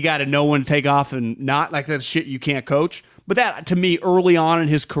 You got to know when to take off and not. Like, that's shit you can't coach. But that, to me, early on in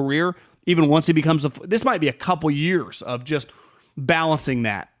his career, even once he becomes this might be a couple years of just balancing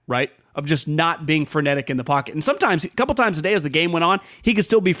that, right? Of just not being frenetic in the pocket. And sometimes, a couple times a day as the game went on, he could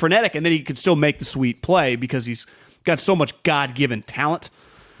still be frenetic, and then he could still make the sweet play because he's got so much God-given talent.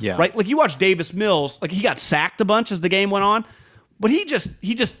 Yeah. Right? Like, you watch Davis Mills, like, he got sacked a bunch as the game went on. But he's just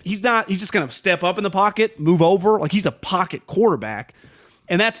going to step up in the pocket, move over. Like, he's a pocket quarterback.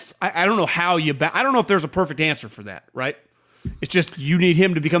 And that's, I don't know how I don't know if there's a perfect answer for that, right? It's just you need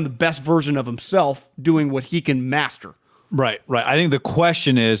him to become the best version of himself doing what he can master. Right. I think the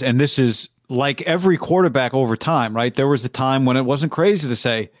question is, and this is like every quarterback over time, right? There was a time when it wasn't crazy to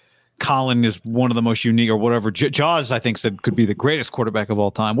say Colin is one of the most unique or whatever. Jaws, I think, said could be the greatest quarterback of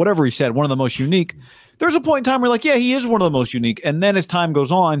all time. Whatever he said, one of the most unique. There's a point in time where like, yeah, he is one of the most unique. And then as time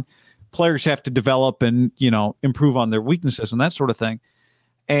goes on, players have to develop and, improve on their weaknesses and that sort of thing.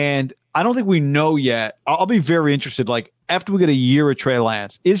 And I don't think we know yet. I'll be very interested. Like after we get a year of Trey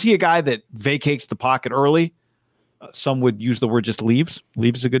Lance, is he a guy that vacates the pocket early? Some would use the word just leaves.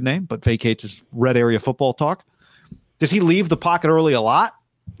 Leaves is a good name, but vacates is red area football talk. Does he leave the pocket early a lot?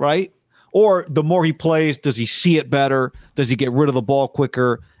 Right? Or the more he plays, does he see it better? Does he get rid of the ball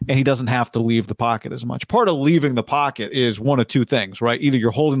quicker? And he doesn't have to leave the pocket as much. Part of leaving the pocket is one of two things, right? Either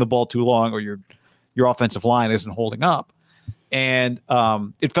you're holding the ball too long or your offensive line isn't holding up. And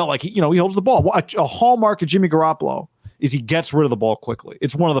it felt like he holds the ball. A hallmark of Jimmy Garoppolo is he gets rid of the ball quickly.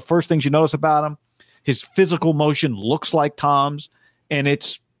 It's one of the first things you notice about him. His physical motion looks like Tom's, and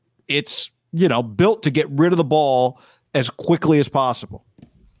it's built to get rid of the ball as quickly as possible.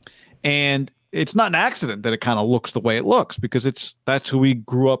 And it's not an accident that it kind of looks the way it looks, because that's who he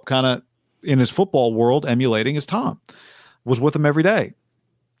grew up kind of in his football world emulating, as Tom was with him every day.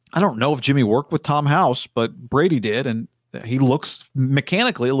 I don't know if Jimmy worked with Tom House, but Brady did, and he looks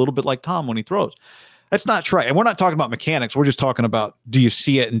mechanically a little bit like Tom when he throws. That's not Trey. And we're not talking about mechanics. We're just talking about, do you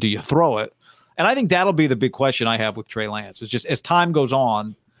see it and do you throw it? And I think that'll be the big question I have with Trey Lance. Is just as time goes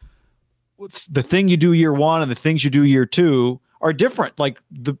on, the thing you do year one and the things you do year two are different. Like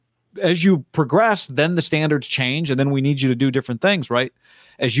as you progress, then the standards change, and then we need you to do different things, right?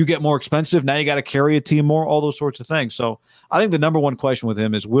 As you get more expensive, now you got to carry a team more, all those sorts of things. So I think the number one question with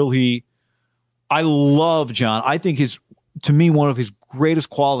him is, will he – I love John. I think to me, one of his greatest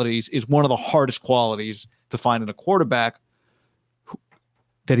qualities is one of the hardest qualities to find in a quarterback,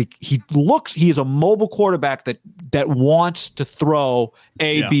 that he is a mobile quarterback that wants to throw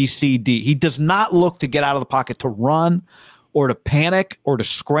A, B, C, D. He does not look to get out of the pocket to run or to panic or to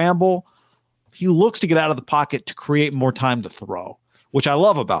scramble. He looks to get out of the pocket to create more time to throw, which I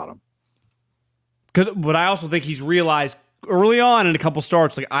love about him. But I also think he's realized early on in a couple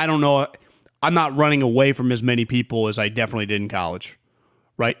starts, like, I don't know, I'm not running away from as many people as I definitely did in college,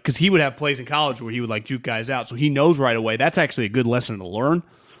 right? Because he would have plays in college where he would like juke guys out. So he knows right away. That's actually a good lesson to learn.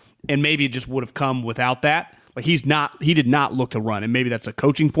 And maybe it just would have come without that. Like he did not look to run. And maybe that's a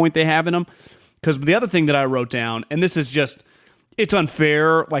coaching point they have in him. Because the other thing that I wrote down, and this is just, it's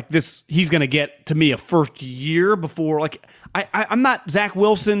unfair. Like this, he's going to get, to me, a first year before. Like I'm not Zach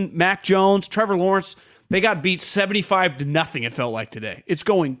Wilson, Mac Jones, Trevor Lawrence. They got beat 75-0, it felt like today. It's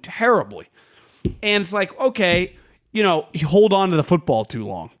going terribly. And it's like, okay, you hold on to the football too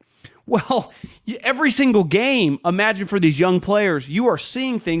long. Well, every single game, imagine for these young players, you are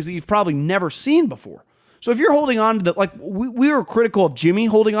seeing things that you've probably never seen before. So if you're holding on to we were critical of Jimmy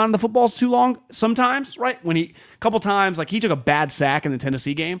holding on to the football too long sometimes, right? When a couple times, like he took a bad sack in the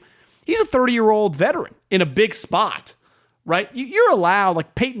Tennessee game. He's a 30-year-old veteran in a big spot, right? You're allowed,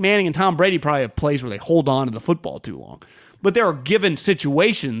 like Peyton Manning and Tom Brady probably have plays where they hold on to the football too long. But there are given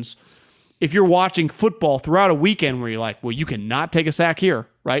situations, if you're watching football throughout a weekend where you're like, well, you cannot take a sack here,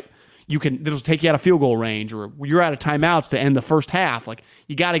 right? This will take you out of field goal range, or you're out of timeouts to end the first half. Like,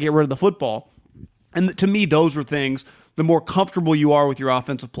 you got to get rid of the football. And to me, those are things, the more comfortable you are with your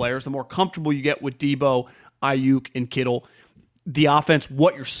offensive players, the more comfortable you get with Debo, Ayuk, and Kittle, the offense,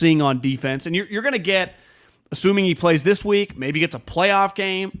 what you're seeing on defense. And you're going to get, assuming he plays this week, maybe gets a playoff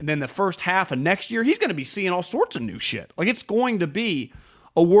game, and then the first half of next year, he's going to be seeing all sorts of new shit. Like, it's going to be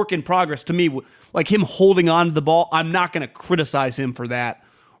a work in progress. To me, like him holding on to the ball, I'm not going to criticize him for that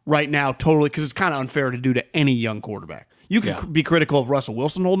right now totally, because it's kind of unfair to do to any young quarterback. You can be critical of Russell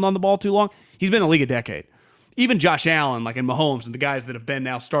Wilson holding on the ball too long. He's been in the league a decade. Even Josh Allen, like in Mahomes, and the guys that have been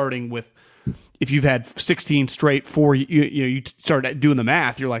now starting with, if you've had 16 straight, you start doing the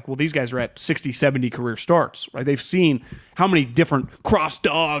math, you're like, well, these guys are at 60, 70 career starts, right? They've seen how many different cross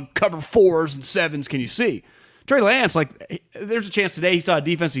dog, cover 4s and 7s can you see? Trey Lance, like, there's a chance today he saw a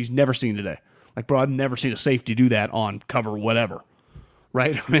defense he's never seen today. Like, bro, I've never seen a safety do that on cover whatever.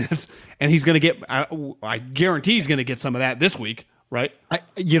 Right? I mean, and he's going to get, I guarantee he's going to get some of that this week, right?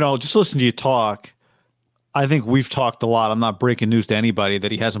 Just listen to you talk. I think we've talked a lot. I'm not breaking news to anybody that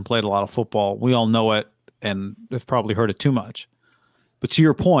he hasn't played a lot of football. We all know it and have probably heard it too much. But to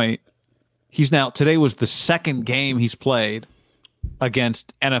your point, today was the second game he's played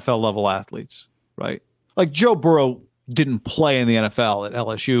against NFL level athletes, right? Like Joe Burrow didn't play in the NFL at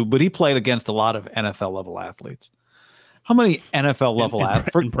LSU, but he played against a lot of NFL level athletes. How many NFL level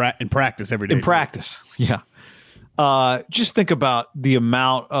athletes? In practice every day. In practice, yeah. just think about the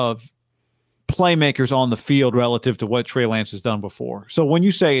amount of playmakers on the field relative to what Trey Lance has done before. So when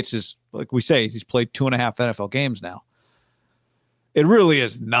you say it's his, like we say, he's played 2.5 NFL games now, it really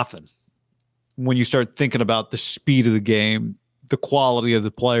is nothing when you start thinking about the speed of the game. The quality of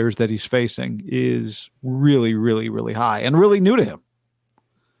the players that he's facing is really, really, really high and really new to him.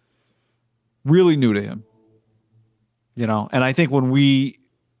 Really new to him. You know, and I think when we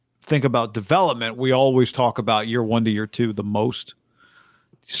think about development, we always talk about year 1 to year 2 the most.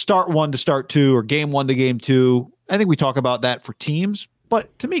 Start 1 to start 2 or game 1 to game 2. I think we talk about that for teams.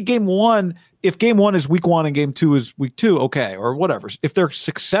 But to me, game 1, if game 1 is week 1 and game 2 is week 2, okay, or whatever. If they're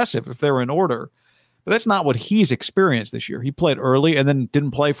successive, if they're in order. But that's not what he's experienced this year. He played early and then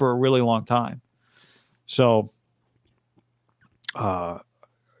didn't play for a really long time. So I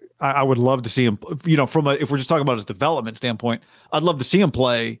would love to see him, you know, if we're just talking about his development standpoint, I'd love to see him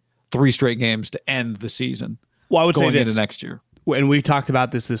play 3 straight games to end the season. Well, I would say this into next year. And we talked about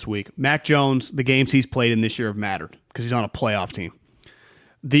this week. Mac Jones, the games he's played in this year have mattered because he's on a playoff team.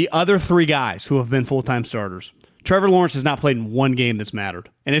 The other 3 guys who have been full-time starters, Trevor Lawrence has not played in 1 game that's mattered,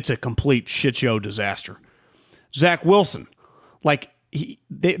 and it's a complete shit show disaster. Zach Wilson,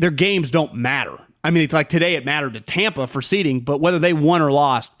 their games don't matter. I mean, like today it mattered to Tampa for seeding, but whether they won or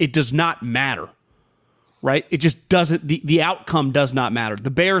lost, it does not matter, right? It just doesn't. The outcome does not matter.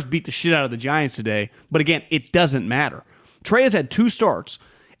 The Bears beat the shit out of the Giants today, but again, it doesn't matter. Trey has had 2 starts,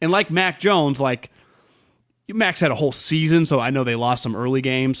 and like Mac Jones, Mac's had a whole season, so I know they lost some early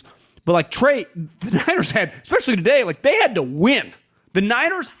games. But like Trey, the Niners had, especially today, they had to win. The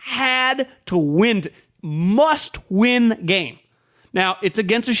Niners had to win, must-win game. Now, it's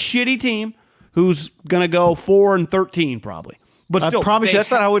against a shitty team who's going to go 4-13 probably. But still, I promise you,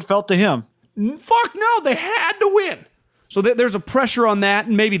 that's not how it felt to him. Fuck no, they had to win. So there's a pressure on that,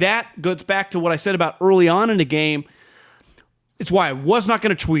 and maybe that goes back to what I said about early on in the game. It's why I was not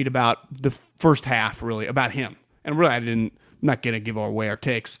going to tweet about the first half, really, about him. And really, I'm not going to give away our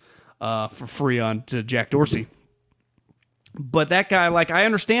takes for free to Jack Dorsey. But that guy, I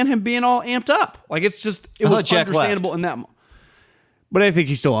understand him being all amped up. It was understandable in that. But I think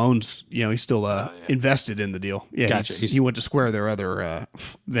he still owns, he's still invested in the deal. Yeah, gotcha. He went to Square, their other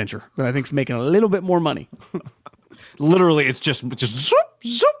venture, that I think is making a little bit more money. Literally, it's just zoop,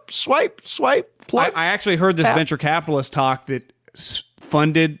 zoop, swipe, plug. I actually heard this venture capitalist talk that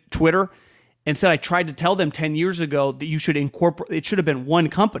funded Twitter and said, I tried to tell them 10 years ago that you should incorporate, it should have been one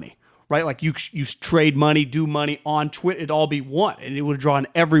company, right? Like you trade money, do money on Twitter, it'd all be one, and it would have drawn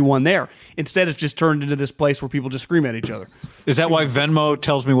everyone there. Instead, it's just turned into this place where people just scream at each other. Is that why Venmo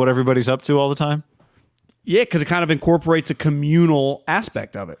tells me what everybody's up to all the time? Yeah, because it kind of incorporates a communal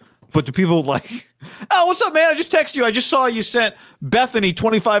aspect of it. But do people oh, what's up, man? I just texted you. I just saw you sent Bethany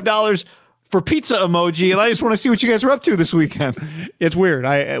 $25 for pizza emoji, and I just want to see what you guys are up to this weekend. It's weird.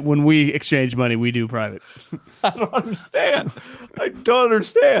 When we exchange money, we do private. I don't understand.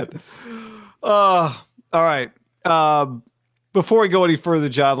 All right. Before we go any further,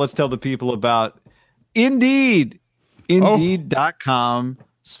 John, let's tell the people about Indeed.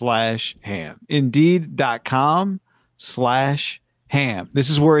 Indeed.com/ham. Indeed.com/ham. This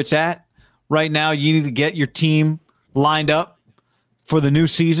is where it's at. Right now, you need to get your team lined up for the new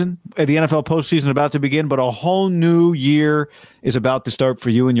season. The NFL postseason about to begin, but a whole new year is about to start for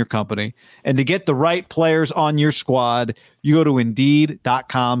you and your company. And to get the right players on your squad, you go to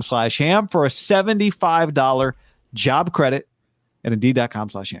Indeed.com/ham for a $75 job credit at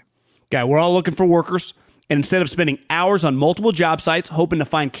Indeed.com/ham. Guy, we're all looking for workers, and instead of spending hours on multiple job sites hoping to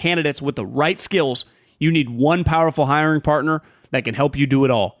find candidates with the right skills, you need one powerful hiring partner that can help you do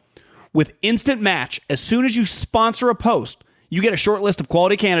it all. With Instant Match, as soon as you sponsor a post, you get a short list of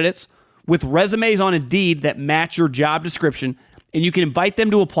quality candidates with resumes on Indeed that match your job description, and you can invite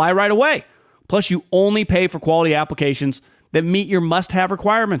them to apply right away. Plus, you only pay for quality applications that meet your must-have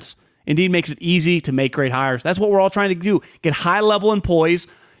requirements. Indeed makes it easy to make great hires. That's what we're all trying to do. Get high-level employees,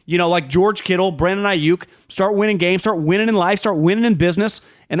 like George Kittle, Brandon Ayuk, start winning games, start winning in life, start winning in business,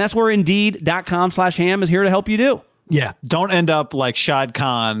 and that's where Indeed.com/ham is here to help you do. Yeah. Don't end up like Shad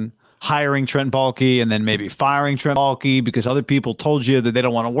Khan hiring Trent Baalke and then maybe firing Trent Baalke because other people told you that they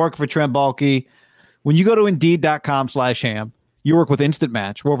don't want to work for Trent Baalke. When you go to Indeed.com/ham, you work with Instant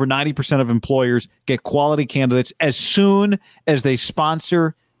Match, where over 90% of employers get quality candidates as soon as they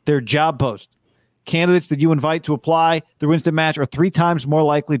sponsor their job post. Candidates that you invite to apply through Instant Match are 3 times more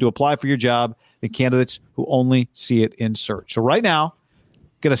likely to apply for your job than candidates who only see it in search. So right now,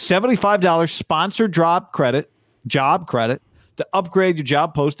 get a $75 sponsored job credit to upgrade your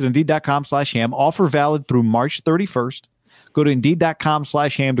job post at Indeed.com/ham. Offer valid through March 31st. Go to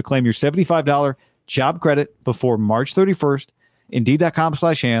Indeed.com/ham to claim your $75 job credit before March 31st.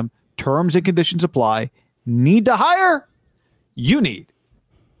 Indeed.com/ham. Terms and conditions apply. Need to hire? You need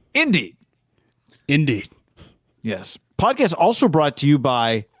Indeed. Indeed. Yes. Podcast also brought to you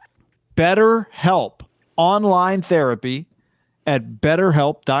by BetterHelp Online Therapy at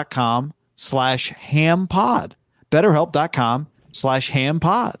betterhelp.com/hampod.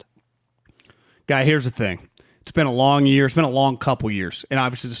 betterhelp.com/hampod. Guy, here's the thing. It's been a long year. It's been a long couple years, and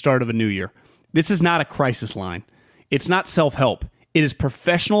obviously the start of a new year. This is not a crisis line. It's not self-help. It is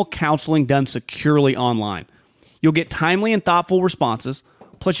professional counseling done securely online. You'll get timely and thoughtful responses,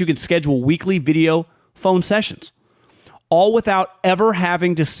 plus you can schedule weekly video phone sessions, all without ever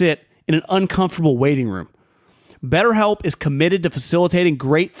having to sit in an uncomfortable waiting room. BetterHelp is committed to facilitating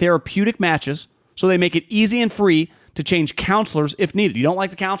great therapeutic matches, so they make it easy and free to change counselors if needed. You don't like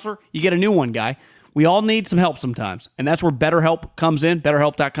the counselor? You get a new one, guy. We all need some help sometimes, and that's where BetterHelp comes in,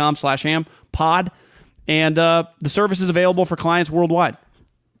 betterhelp.com/hampod, and the service is available for clients worldwide.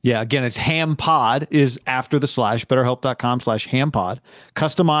 Yeah, again, it's HamPod is after the / betterhelp.com/hampod.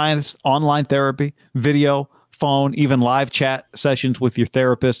 Customized online therapy, video, phone, even live chat sessions with your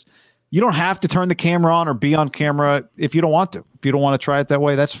therapist. You don't have to turn the camera on or be on camera if you don't want to. If you don't want to try it that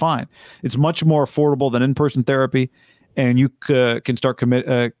way, that's fine. It's much more affordable than in-person therapy, and you can start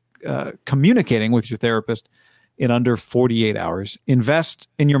communicating with your therapist in under 48 hours. Invest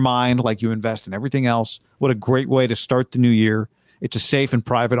in your mind like you invest in everything else. What a great way to start the new year. It's a safe and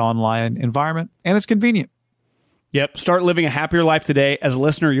private online environment, and it's convenient. Yep. Start living a happier life today. As a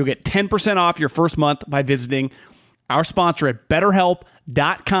listener, you'll get 10% off your first month by visiting our sponsor at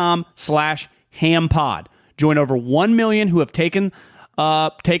betterhelp.com/hampod. Join over 1 million who have taken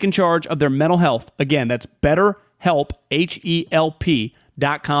charge of their mental health. Again, that's betterhelp,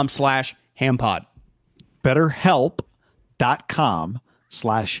 HELP.com/hampod.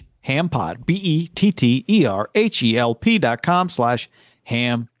 betterhelp.com/hampod.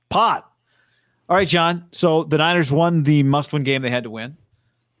 BETTERHELP.com/hampod. All right, John. So the Niners won the must-win game they had to win.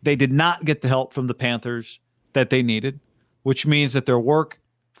 They did not get the help from the Panthers that they needed, which means that their work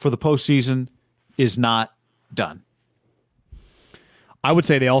for the postseason is not done. I would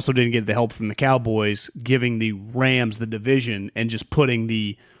say they also didn't get the help from the Cowboys, giving the Rams the division and just putting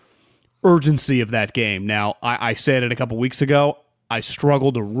the urgency of that game. Now, I said it a couple weeks ago. I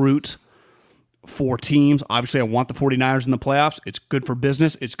struggle to root for teams. Obviously, I want the 49ers in the playoffs. It's good for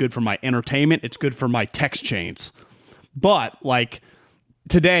business. It's good for my entertainment. It's good for my text chains. But, like,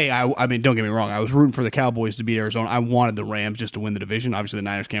 today, I mean, don't get me wrong. I was rooting for the Cowboys to beat Arizona. I wanted the Rams just to win the division. Obviously, the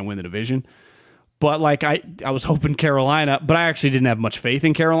Niners can't win the division. But, like, I was hoping Carolina, but I actually didn't have much faith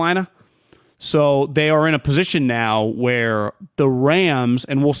in Carolina. So they are in a position now where the Rams,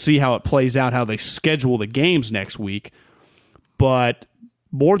 and we'll see how it plays out, how they schedule the games next week, but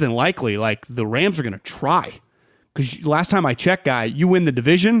more than likely, like, the Rams are going to try. Because last time I checked, guy, you win the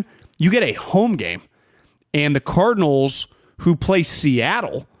division, you get a home game. And the Cardinals, who play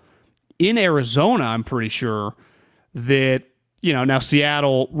Seattle in Arizona, I'm pretty sure that, you know, now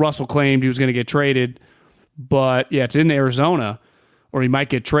Seattle, Russell claimed he was going to get traded. But, yeah, it's in Arizona, or he might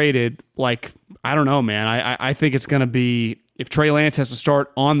get traded. Like, I don't know, man. I think it's going to be, if Trey Lance has to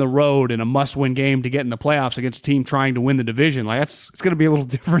start on the road in a must-win game to get in the playoffs against a team trying to win the division, like, it's going to be a little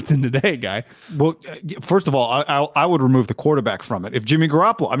different than today, guy. Well, first of all, I would remove the quarterback from it. If Jimmy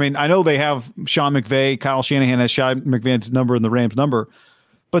Garoppolo, I mean, I know they have Sean McVay, Kyle Shanahan has Sean McVay's number and the Rams' number,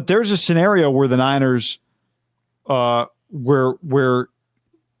 but there's a scenario where the Niners, where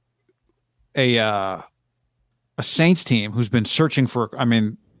a Saints team who's been searching for, I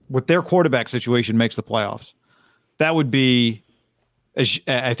mean, with their quarterback situation makes the playoffs. That would be,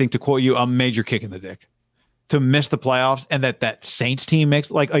 I think, to quote you, a major kick in the dick to miss the playoffs, and that Saints team makes,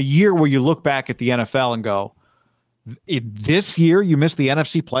 like, a year where you look back at the NFL and go, this year you missed the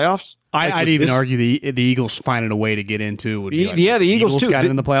NFC playoffs? Like, I'd even argue the Eagles finding a way to get into would be like, the Eagles too got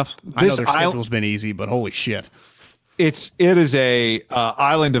in the playoffs. I know their schedule's been easy, but holy shit. It is a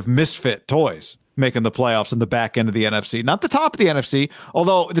island of misfit toys making the playoffs in the back end of the NFC. Not the top of the NFC,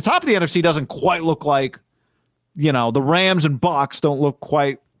 although the top of the NFC doesn't quite look like, you know, the Rams and Bucs don't look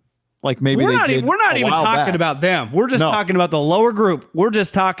quite like maybe they did. We're not even talking about them. We're just talking about the lower group. We're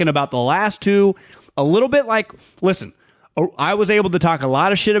just talking about the last two. A little bit like, listen, I was able to talk a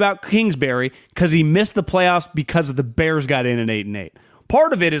lot of shit about Kingsbury because he missed the playoffs because the Bears got in at 8-8.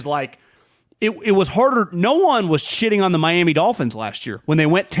 Part of it is like, it was harder. No one was shitting on the Miami Dolphins last year when they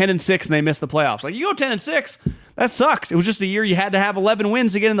went 10-6 and they missed the playoffs. Like, you go 10-6, that sucks. It was just a year you had to have 11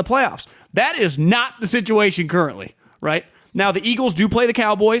 wins to get in the playoffs. That is not the situation currently, right? Now, the Eagles do play the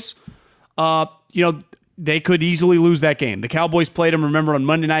Cowboys. You know, they could easily lose that game. The Cowboys played them, remember, on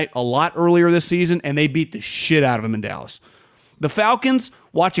Monday night a lot earlier this season, and they beat the shit out of them in Dallas. The Falcons,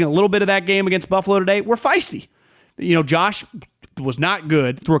 watching a little bit of that game against Buffalo today, were feisty. Josh was not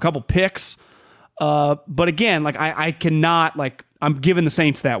good, threw a couple picks. But again, I cannot, I'm giving the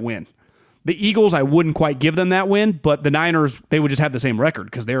Saints that win. The Eagles, I wouldn't quite give them that win, but the Niners, they would just have the same record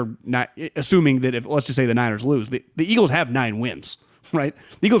because they're not, assuming that if, let's just say the Niners lose, the Eagles have 9 wins, right?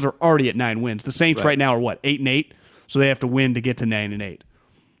 The Eagles are already at 9 wins. The Saints right now are what, 8-8? So they have to win to get to 9-8.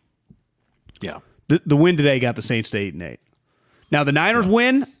 Yeah. The win today got the Saints to 8-8. Now the Niners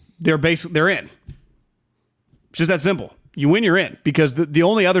win, they're in. It's just that simple. You win, you're in, because the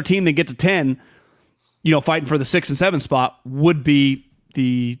only other team that get to 10, fighting for the 6 and 7 spot would be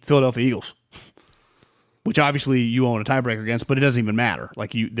the Philadelphia Eagles, which obviously you own a tiebreaker against, but it doesn't even matter.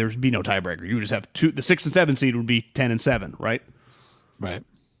 There's be no tiebreaker. You would just have the 6 and 7 seed would be 10 and 7, right? Right.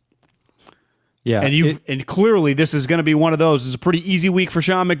 Yeah. And clearly this is going to be one of those. It's a pretty easy week for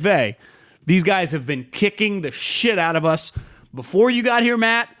Sean McVay. These guys have been kicking the shit out of us before you got here,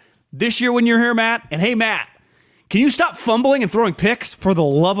 Matt. This year when you're here, Matt. And hey, Matt, can you stop fumbling and throwing picks for the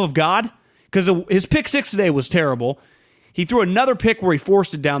love of God? Because his pick 6 today was terrible. He threw another pick where he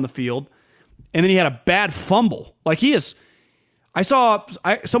forced it down the field, and then he had a bad fumble.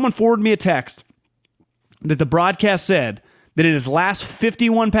 Someone forwarded me a text that the broadcast said that in his last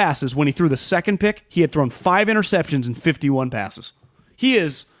 51 passes, when he threw the second pick, he had thrown 5 interceptions in 51 passes.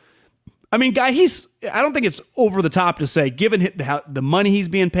 I don't think it's over the top to say, given the money he's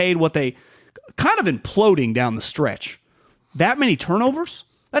being paid, what they kind of imploding down the stretch. That many turnovers?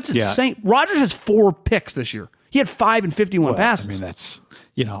 That's insane. Yeah. Rodgers has 4 picks this year. He had 5 in 51 passes. That's,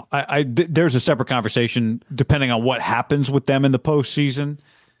 there's a separate conversation depending on what happens with them in the postseason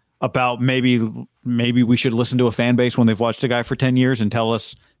about maybe we should listen to a fan base when they've watched a guy for 10 years and tell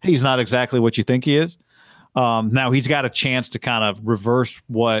us, hey, he's not exactly what you think he is. Now he's got a chance to kind of reverse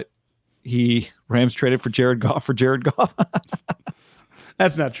what Rams traded for Jared Goff.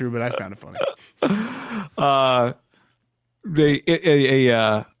 That's not true, but I found it funny.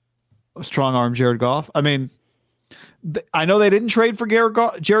 A strong arm Jared Goff. I know they didn't trade for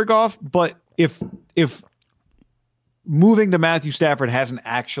Jared Goff, but if moving to Matthew Stafford hasn't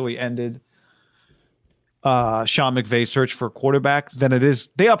actually ended Sean McVay's search for a quarterback, then it is.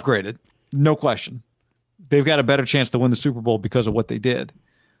 They upgraded, no question. They've got a better chance to win the Super Bowl because of what they did.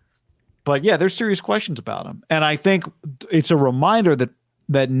 But yeah, there's serious questions about him, and I think it's a reminder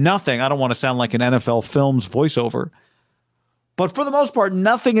that nothing. I don't want to sound like an NFL Films voiceover, but for the most part,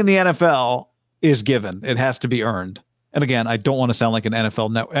 nothing in the NFL is given. It has to be earned. And again, I don't want to sound like an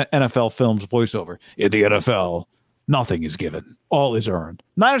NFL Films voiceover. In the NFL, nothing is given. All is earned.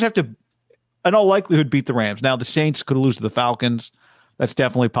 Niners have to, in all likelihood, beat the Rams. Now, the Saints could lose to the Falcons. That's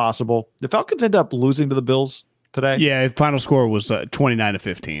definitely possible. The Falcons end up losing to the Bills today. Yeah, the final score was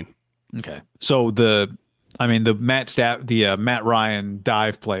 29-15. Okay. So the Matt Ryan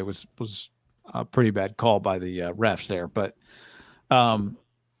dive play was a pretty bad call by the refs there, but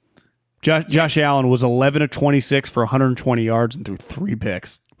Josh Allen was 11 of 26 for 120 yards and threw 3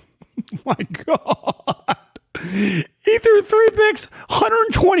 picks. My God. He threw 3 picks,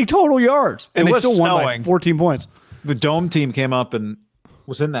 120 total yards. And they still won by 14 points. The Dome team came up and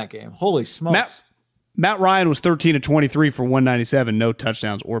was in that game. Holy smokes. Matt Ryan was 13 of 23 for 197, no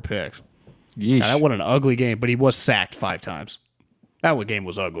touchdowns or picks. God, that wasn't an ugly game, but he was sacked 5 times. That game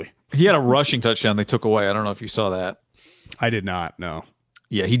was ugly. He had a rushing touchdown they took away. I don't know if you saw that. I did not, no.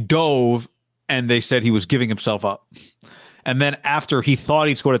 Yeah, he dove, and they said he was giving himself up. And then after he thought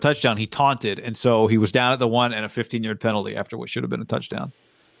he'd scored a touchdown, he taunted, and so he was down at the 1 and a 15-yard penalty after what should have been a touchdown.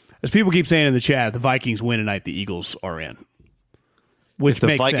 As people keep saying in the chat, the Vikings win tonight, the Eagles are in. Which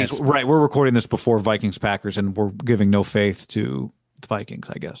makes sense. Right, we're recording this before Vikings-Packers, and we're giving no faith to the Vikings,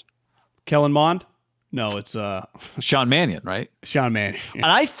 I guess. Kellen Mond? No, it's Sean Mannion, right? Sean Mannion. And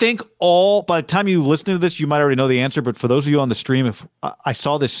I think by the time you listen to this, you might already know the answer. But for those of you on the stream, if I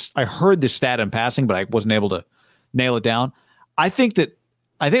saw this, I heard this stat in passing, but I wasn't able to nail it down. I think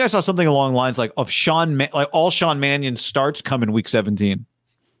I saw something along the lines like all Sean Mannion starts come in week 17.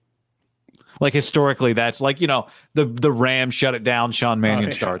 Like historically, that's like, the Rams shut it down. Sean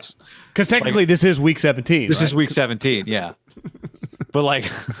Mannion starts because technically this is week 17. This is week 17, yeah.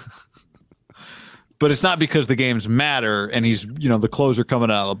 But but it's not because the games matter and he's, the closer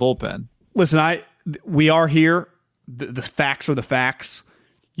coming out of the bullpen. Listen, we are here. The facts are the facts.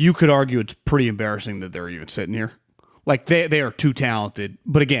 You could argue it's pretty embarrassing that they're even sitting here. Like they are too talented.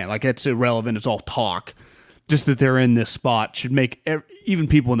 But again, it's irrelevant. It's all talk. Just that they're in this spot should make even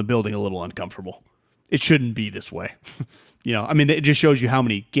people in the building a little uncomfortable. It shouldn't be this way. It just shows you how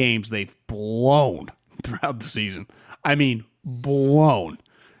many games they've blown. throughout the season. I mean, blown.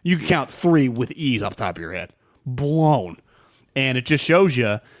 You can count 3 with ease off the top of your head. Blown. And it just shows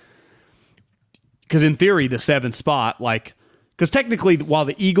you, because in theory, the 7th spot, because technically, while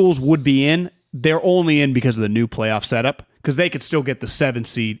the Eagles would be in, they're only in because of the new playoff setup, because they could still get the 7th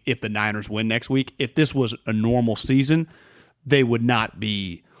seed if the Niners win next week. If this was a normal season, they would not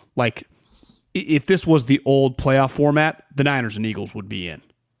be, if this was the old playoff format, the Niners and Eagles would be in.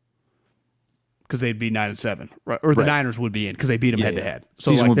 Because they'd be 9-7, right? Or the Niners would be in because they beat them head-to-head.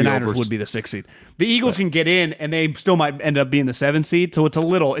 So the Niners would be the 6th seed. The Eagles can get in, and they still might end up being the 7th seed. So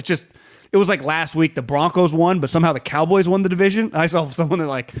it was like last week the Broncos won, but somehow the Cowboys won the division. I saw someone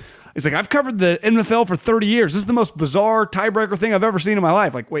that it's like, I've covered the NFL for 30 years. This is the most bizarre tiebreaker thing I've ever seen in my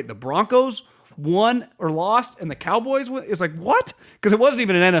life. Wait, the Broncos won or lost, and the Cowboys won? It's like, what? Because it wasn't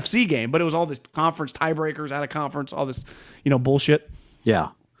even an NFC game, but it was all this conference tiebreakers out of conference, all this, bullshit. Yeah.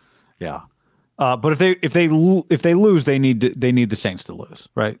 But if they lose, they need the Saints to lose,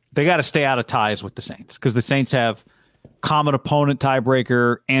 right? They got to stay out of ties with the Saints because the Saints have common opponent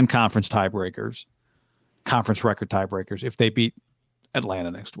tiebreaker and conference tiebreakers, conference record tiebreakers if they beat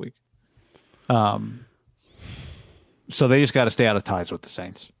Atlanta next week. So they just got to stay out of ties with the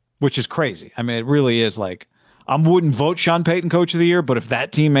Saints, which is crazy. I mean, it really is. I wouldn't vote Sean Payton Coach of the Year, but if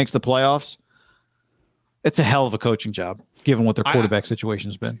that team makes the playoffs, it's a hell of a coaching job, given what their quarterback situation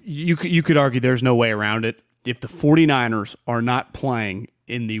has been. You could argue there's no way around it. If the 49ers are not playing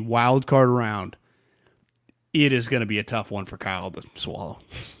in the wild card round, it is going to be a tough one for Kyle to swallow.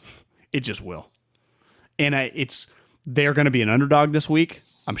 It just will. And they're going to be an underdog this week,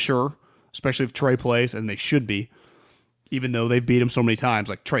 I'm sure, especially if Trey plays, and they should be, even though they've beat him so many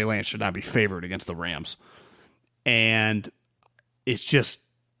times. Trey Lance should not be favored against the Rams. And it's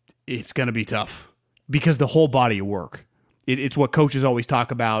going to be tough. Because the whole body of work. It's what coaches always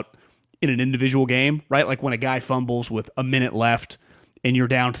talk about in an individual game, right? When a guy fumbles with a minute left and you're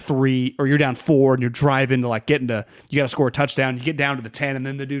down 3 or you're down 4 and you're driving to you got to score a touchdown, you get down to the 10 and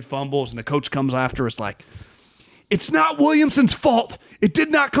then the dude fumbles and the coach comes after us it's not Williamson's fault. It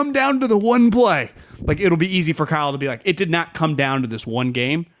did not come down to the one play. It'll be easy for Kyle to be it did not come down to this one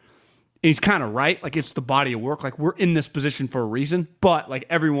game. And he's kind of right. It's the body of work. We're in this position for a reason. But,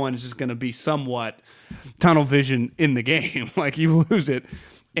 everyone is just going to be somewhat tunnel vision in the game. You lose it.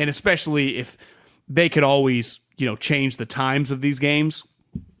 And especially if they could always, change the times of these games.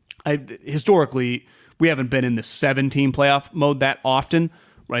 Historically, we haven't been in the 7-team playoff mode that often,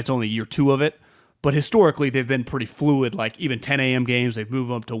 right? It's only year 2 of it. But historically, they've been pretty fluid. Even 10 a.m. games, they've moved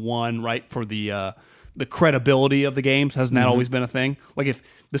up to 1, right, for the credibility of the games. Hasn't that always been a thing? If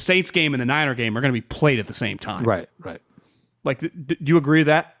the Saints game and the Niner game are going to be played at the same time. Right. Do you agree with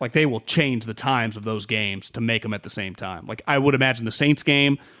that? They will change the times of those games to make them at the same time. I would imagine the Saints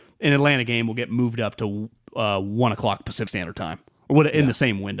game and Atlanta game will get moved up to 1 o'clock Pacific Standard Time or in the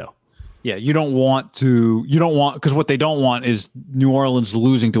same window. Yeah, because what they don't want is New Orleans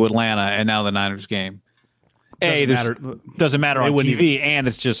losing to Atlanta and now the Niners game. Doesn't matter on TV, and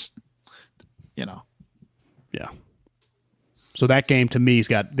it's just, Yeah. So that game to me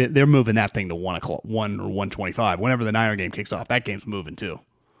they're moving that thing to 1 o'clock, 1 or 1:25. Whenever the Niner game kicks off, that game's moving too.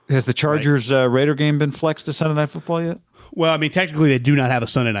 Has the Chargers Raider game been flexed to Sunday Night Football yet? Well, technically they do not have a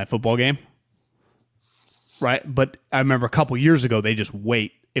Sunday Night Football game, right? But I remember a couple years ago they just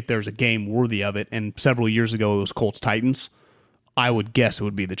wait if there's a game worthy of it, and several years ago it was Colts Titans. I would guess it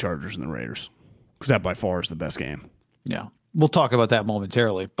would be the Chargers and the Raiders because that by far is the best game. Yeah, we'll talk about that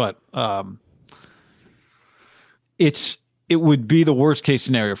momentarily, but it would be the worst case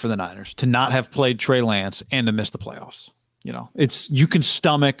scenario for the Niners to not have played Trey Lance and to miss the playoffs. You can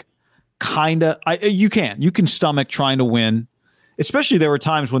stomach you can stomach trying to win, especially there were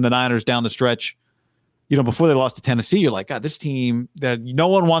times when the Niners down the stretch, before they lost to Tennessee, you're like, God, this team that no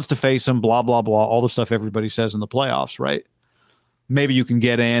one wants to face them, blah, blah, blah, all the stuff everybody says in the playoffs, right? Maybe you can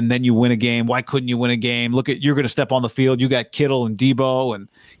get in, then you win a game. Why couldn't you win a game? You're going to step on the field. You got Kittle and Debo and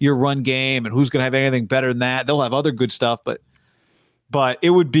your run game, and who's going to have anything better than that? They'll have other good stuff, but it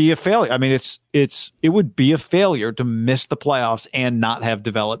would be a failure. It would be a failure to miss the playoffs and not have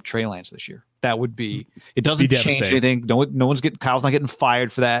developed Trey Lance this year. That would be. It doesn't change anything. No one's Kyle's not getting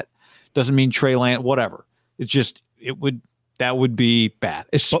fired for that. Doesn't mean Trey Lance, whatever. It's just that would be bad,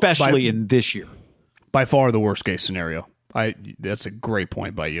 especially in this year. By far the worst case scenario. That's a great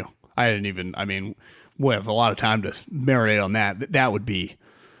point by you. We have a lot of time to marinate on that. That would be,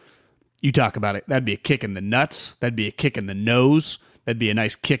 you talk about it, that'd be a kick in the nuts. That'd be a kick in the nose. That'd be a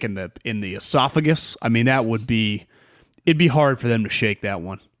nice kick in the esophagus. It'd be hard for them to shake that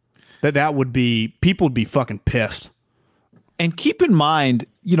one. That would be, people would be fucking pissed. And keep in mind,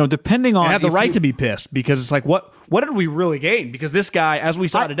 depending on... I have the right to be pissed because it's like, what did we really gain? Because this guy, as we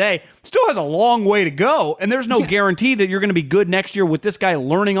saw today, still has a long way to go, and there's no guarantee that you're going to be good next year with this guy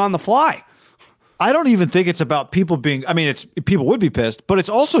learning on the fly. I don't even think it's about people being... I mean, people would be pissed, but it's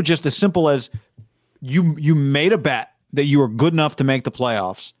also just as simple as you made a bet that you were good enough to make the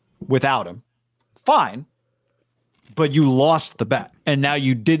playoffs without him. Fine. But you lost the bet, and now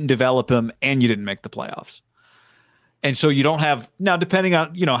you didn't develop him, and you didn't make the playoffs. And so you don't have now, depending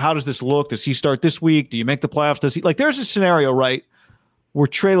on, how does this look? Does he start this week? Do you make the playoffs? Does he there's a scenario, right, where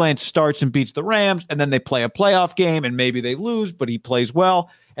Trey Lance starts and beats the Rams and then they play a playoff game and maybe they lose, but he plays well.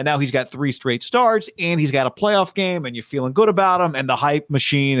 And now he's got 3 straight starts and he's got a playoff game and you're feeling good about him and the hype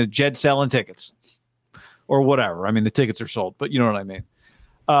machine and Jed selling tickets or whatever. I mean, the tickets are sold, but you know what I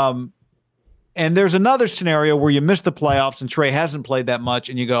mean? And there's another scenario where you miss the playoffs and Trey hasn't played that much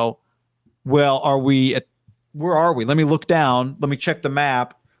and you go, well, where are we? Let me look down. Let me check the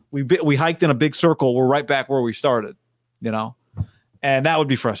map. We hiked in a big circle. We're right back where we started, and that would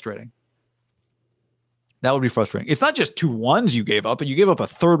be frustrating. That would be frustrating. It's not just 2 1s you gave up, and you gave up a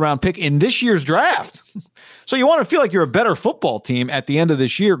 3rd-round pick in this year's draft. So you want to feel like you're a better football team at the end of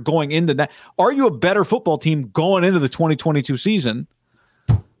this year going into that. Are you a better football team going into the 2022 season,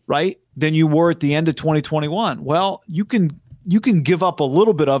 right, than you were at the end of 2021? Well, you can give up a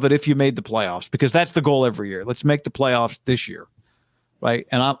little bit of it if you made the playoffs, because that's the goal every year. Let's make the playoffs this year, right?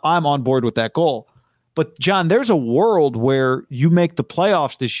 And I'm on board with that goal. But, John, there's a world where you make the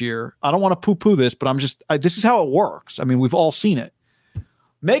playoffs this year. I don't want to poo-poo this, but this is how it works. I mean, we've all seen it.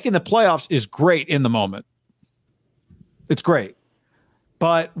 Making the playoffs is great in the moment. It's great.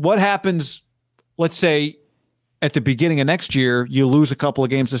 But what happens, let's say, at the beginning of next year, you lose a couple of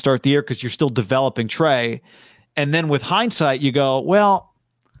games to start the year because you're still developing Trey. And then with hindsight, you go, well,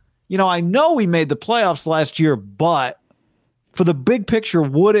 I know we made the playoffs last year, but for the big picture,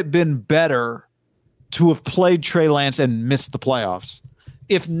 would it have been better to have played Trey Lance and missed the playoffs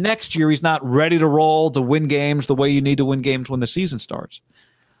if next year he's not ready to roll to win games the way you need to win games when the season starts?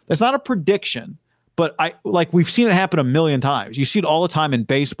 That's not a prediction, but we've seen it happen a million times. You see it all the time in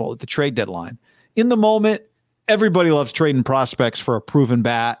baseball at the trade deadline. In the moment, everybody loves trading prospects for a proven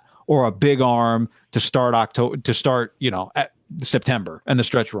bat or a big arm to start at September and the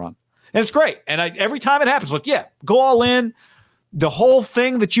stretch run. And it's great. And every time it happens, go all in. The whole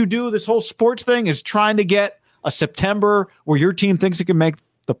thing that you do, this whole sports thing, is trying to get a September where your team thinks it can make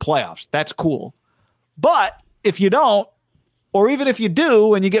the playoffs. That's cool. But if you don't, or even if you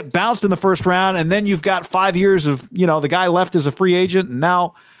do and you get bounced in the first round and then you've got 5 years of, the guy left as a free agent and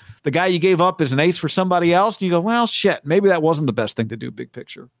now the guy you gave up is an ace for somebody else, and you go, well, shit, maybe that wasn't the best thing to do big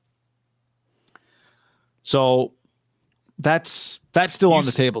picture. So that's still on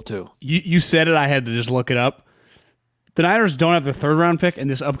the table too. You said it. I had to just look it up. The Niners don't have their 3rd-round pick in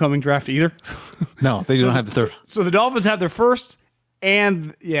this upcoming draft either. No, they don't have the 3rd. So the Dolphins have their 1st,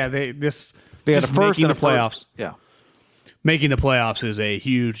 and they had a 1st in the playoffs. Yeah, making the playoffs is a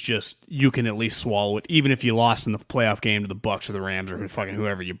huge. You can at least swallow it, even if you lost in the playoff game to the Bucs or the Rams or fucking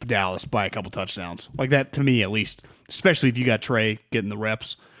whoever, you Dallas by a couple touchdowns like that. To me, at least, especially if you got Trey getting the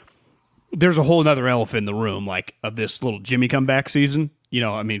reps. There's a whole other elephant in the room, of this little Jimmy comeback season.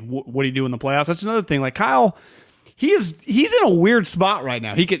 What do you do in the playoffs? That's another thing. Kyle, he's in a weird spot right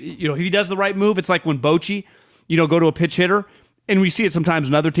now. He could, if he does the right move, it's like when Bochy, go to a pitch hitter, and we see it sometimes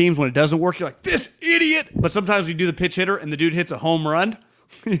in other teams when it doesn't work. You're like, this idiot. But sometimes we do the pitch hitter and the dude hits a home run.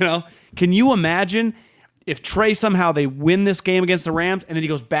 Can you imagine if Trey somehow they win this game against the Rams and then he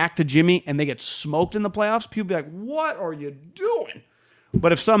goes back to Jimmy and they get smoked in the playoffs? People be like, what are you doing?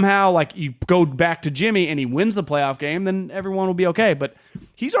 But if somehow you go back to Jimmy and he wins the playoff game, then everyone will be okay. But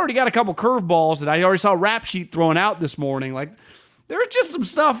he's already got a couple curveballs that I already saw Rap Sheet throwing out this morning. There's just some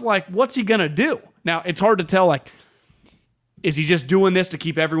stuff what's he going to do? Now, it's hard to tell, is he just doing this to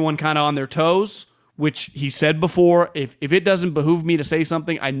keep everyone kind of on their toes? Which he said before, if it doesn't behoove me to say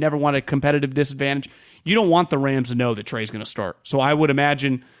something, I never want a competitive disadvantage. You don't want the Rams to know that Trey's going to start. So I would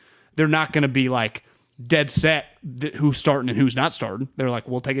imagine they're not going to be dead set who's starting and who's not starting. They're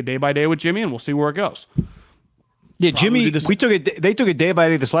we'll take it day by day with Jimmy and we'll see where it goes. Yeah, Jimmy, they took it day by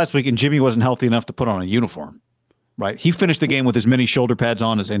day this last week, and Jimmy wasn't healthy enough to put on a uniform, right? He finished the game with as many shoulder pads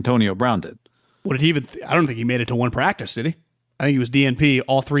on as Antonio Brown did. What did he even I don't think he made it to one practice, did he? I think he was DNP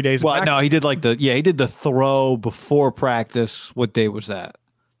all 3 days of practice. No, he did he did the throw before practice. What day was that?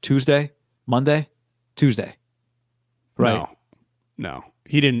 Tuesday? Monday? Tuesday. Right? No.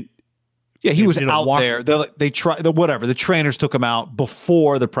 He didn't. Yeah, he was out there. They tried whatever. The trainers took him out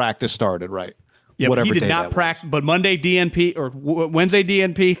before the practice started, right? Yeah, but he did not practice. But Monday DNP or Wednesday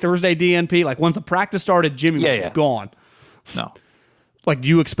DNP, Thursday DNP. Once the practice started, Jimmy was gone. No. Like, do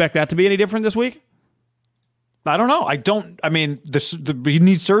you expect that to be any different this week? I don't know. I mean, he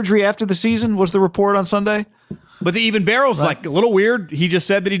needs surgery after the season was the report on Sunday. But even Barrow's like a little weird. He just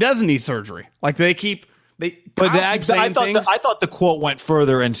said that he doesn't need surgery. Like I thought the quote went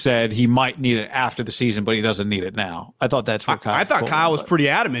further and said he might need it after the season, but he doesn't need it now. I thought that's what Kyle. I thought Kyle was pretty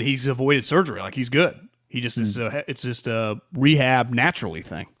adamant. He's avoided surgery. Like he's good. He just is. It's just a rehab naturally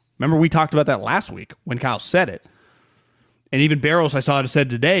thing. Remember we talked about that last week when Kyle said it. And even Barrows, I saw it said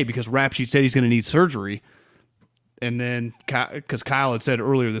today because Rap Sheet said he's going to need surgery. And then because Kyle had said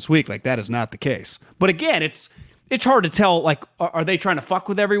earlier this week, like that is not the case. But again, it's hard to tell. Like, are they trying to fuck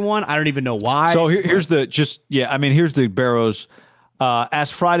with everyone? I don't even know why. So here's the Barrows.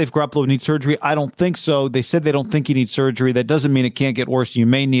 Asked Friday if Garoppolo needs surgery. I don't think so. They said they don't think he needs surgery. That doesn't mean it can't get worse. You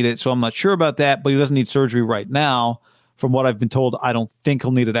may need it. So I'm not sure about that, but he doesn't need surgery right now. From what I've been told, I don't think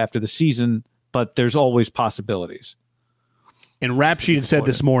he'll need it after the season, but there's always possibilities. And Rap Sheet had said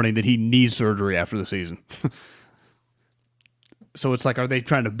this morning that he needs surgery after the season. So it's like, are they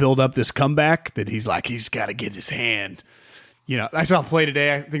trying to build up this comeback that he's got to get his hand? You know, I saw him play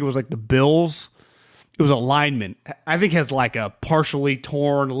today. I think it was like the Bills. It was a lineman. I think has like a partially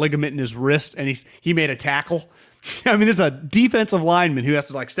torn ligament in his wrist, and he made a tackle. I mean, there's a defensive lineman who has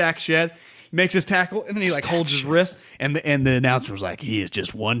to like stack shed. He makes his tackle, and then he like holds his wrist, and the announcer was like, he is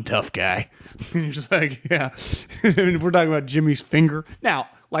just one tough guy. And you're just like, yeah. And we're talking about Jimmy's finger. Now,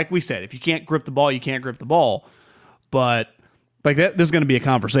 like we said, if you can't grip the ball, you can't grip the ball. But like that, this is going to be a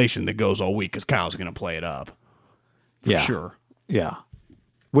conversation that goes all week because Kyle's going to play it up. For sure. Yeah.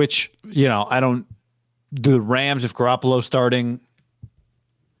 Which, I don't. Do the Rams, if Garoppolo's starting,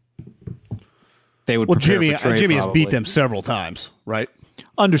 they would prepare for Trey, Jimmy has beat them several times, right?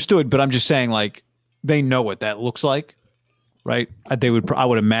 Understood, but I'm just saying, like, they know what that looks like, right? I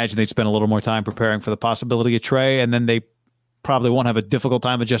would imagine they'd spend a little more time preparing for the possibility of Trey, and then they probably won't have a difficult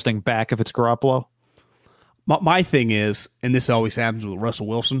time adjusting back if it's Garoppolo. My thing is, and this always happens with Russell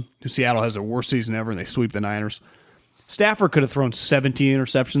Wilson, who Seattle has their worst season ever, and they sweep the Niners. Stafford could have thrown 17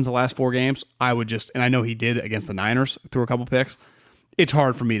 interceptions the last 4 games. And I know he did against the Niners, threw a couple picks. It's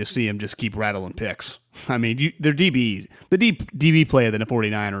hard for me to see him just keep rattling picks. I mean, their DB, the DB play of the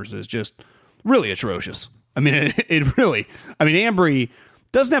 49ers is just really atrocious. I mean, Ambry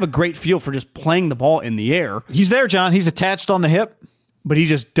doesn't have a great feel for just playing the ball in the air. He's there, John. He's attached on the hip. But he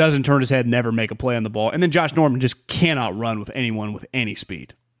just doesn't turn his head and never make a play on the ball. And then Josh Norman just cannot run with anyone with any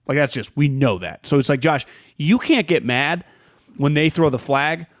speed. Like, that's just, we know that. So it's like, Josh, you can't get mad when they throw the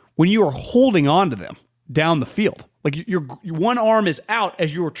flag when you are holding on to them down the field. Like, your one arm is out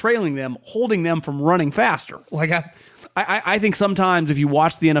as you are trailing them, holding them from running faster. Like, I think sometimes if you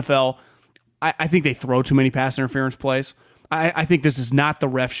watch the NFL, I think they throw too many pass interference plays. I think this is not the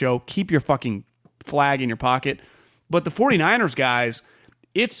ref show. Keep your fucking flag in your pocket. But the 49ers guys,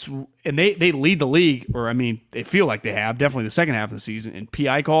 and they lead the league, or I mean, they feel like they have, definitely the second half of the season, in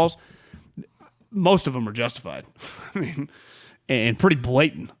PI calls. Most of them are justified. I mean, and pretty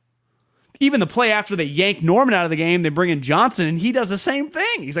blatant. Even the play after they yank Norman out of the game, they bring in Johnson, and he does the same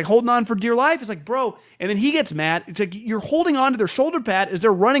thing. He's like holding on for dear life. It's like, bro, and then he gets mad. It's like you're holding on to their shoulder pad as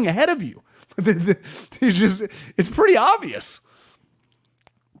they're running ahead of you. It's pretty obvious.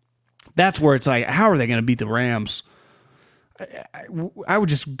 That's where it's like, how are they going to beat the Rams? I would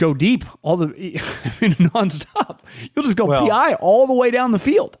just go deep nonstop. You'll just go PI all the way down the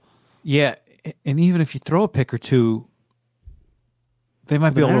field. Yeah, and even if you throw a pick or two, they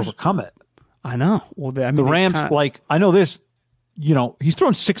might be able to overcome it. I know. Well, the Rams, I know this. He's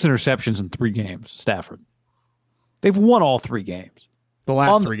thrown 6 interceptions in 3 games. Stafford. They've won all 3 games. The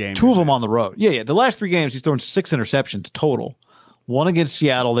last 3 games, 2 of them on the road. Yeah. The last 3 games, he's thrown 6 interceptions total. 1 against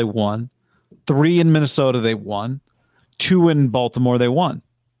Seattle, they won. 3 in Minnesota, they won. 2 in Baltimore, they won.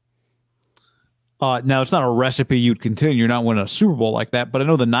 Now, it's not a recipe you'd continue. You're not winning a Super Bowl like that, but I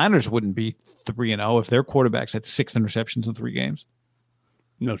know the Niners wouldn't be 3-0 if their quarterbacks had 6 interceptions in 3 games.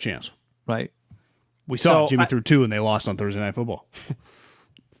 No chance. Right? We saw Jimmy threw 2 and they lost on Thursday Night Football.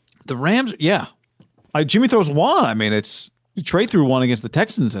 The Rams, yeah. Jimmy throws 1. I mean, Trey threw 1 against the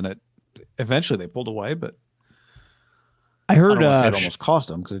Texans, and eventually they pulled away, but I heard it almost cost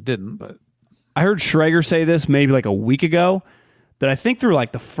them because it didn't, but I heard Schrager say this maybe like a week ago that I think through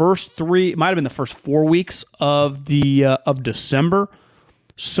like the first 3, it might have been the first 4 weeks of December,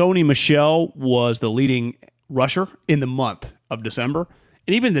 Sony Michel was the leading rusher in the month of December.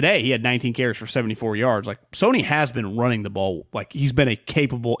 And even today, he had 19 carries for 74 yards. Like, Sony has been running the ball. Like, he's been a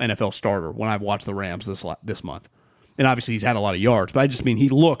capable NFL starter when I've watched the Rams this month. And obviously, he's had a lot of yards. But I just mean he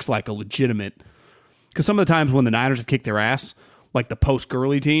looks like a legitimate. Because some of the times when the Niners have kicked their ass, like the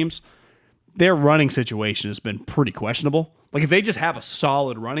post-Gurley teams, their running situation has been pretty questionable. Like, if they just have a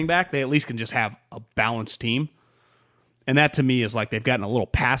solid running back, they at least can just have a balanced team. And that, to me, is like they've gotten a little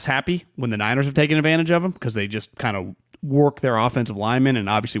pass happy when the Niners have taken advantage of them because they just kind of work their offensive linemen. And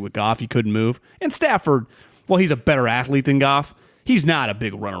obviously with Goff, he couldn't move. And Stafford, well, he's a better athlete than Goff. He's not a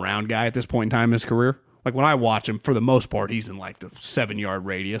big runaround guy at this point in time in his career. Like, when I watch him, for the most part, he's in like the 7-yard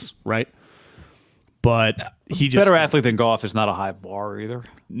radius, right? But he just... Better athlete than Goff is not a high bar either.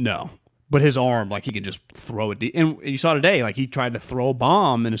 No. But his arm, like, he can just throw it deep. And you saw today, like, he tried to throw a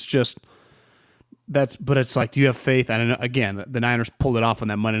bomb, and it's just... But it's like, do you have faith? I don't know. Again, the Niners pulled it off on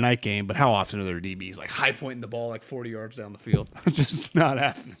that Monday night game, but how often are their DBs like high pointing the ball like 40 yards down the field? It's just not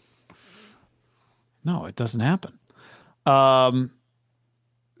happening. No, it doesn't happen.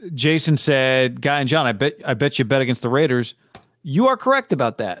 Jason said, Guy and John, I bet you bet against the Raiders. You are correct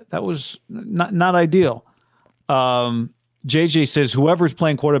about that. That was not ideal. JJ says, whoever's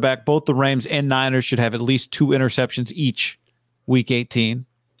playing quarterback, both the Rams and Niners should have at least 2 interceptions each week 18.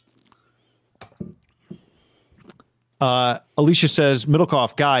 Alicia says,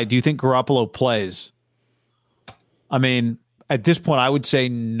 Middlecoff, Guy, do you think Garoppolo plays? I mean, at this point, I would say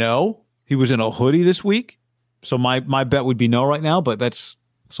no. He was in a hoodie this week. So my bet would be no right now, but that's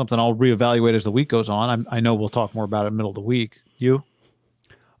something I'll reevaluate as the week goes on. I know we'll talk more about it in the middle of the week. You?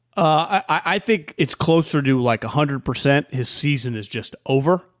 I think it's closer to like 100% his season is just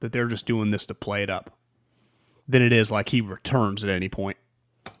over, that they're just doing this to play it up, than it is like he returns at any point.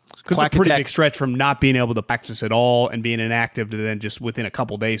 Because it's a pretty big stretch from not being able to practice at all and being inactive to then just within a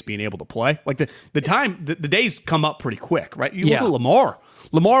couple days being able to play. Like the days come up pretty quick, right? You look at Lamar.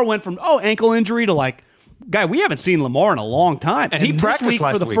 Lamar went from ankle injury to like, guy, we haven't seen Lamar in a long time. And he practiced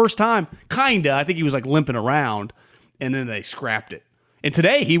last week for the first time. Kinda. I think he was like limping around, and then they scrapped it. And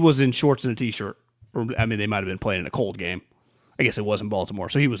today he was in shorts and a t-shirt. Or, I mean, they might have been playing in a cold game. I guess it was in Baltimore,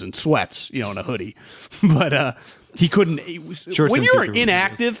 so he was in sweats, in a hoodie. But he couldn't. When you're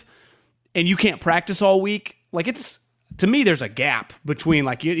inactive and you can't practice all week, like to me, there's a gap between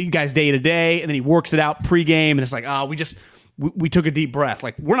like you guys day to day, and then he works it out pregame, and it's like, we took a deep breath.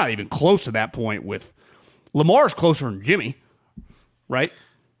 Like, we're not even close to that point with Lamar's closer than Jimmy, right?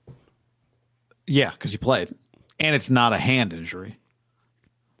 Yeah, because he played, and it's not a hand injury.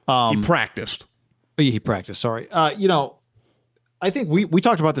 He practiced. He practiced. Sorry. I think we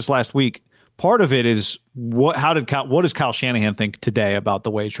talked about this last week. Part of it is what does Kyle Shanahan think today about the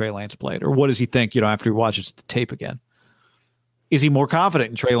way Trey Lance played, or what does he think? After he watches the tape again, is he more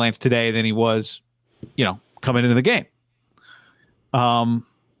confident in Trey Lance today than he was, coming into the game?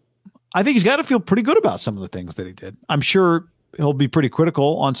 I think he's got to feel pretty good about some of the things that he did. I'm sure he'll be pretty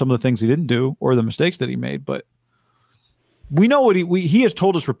critical on some of the things he didn't do or the mistakes that he made, but we know what he has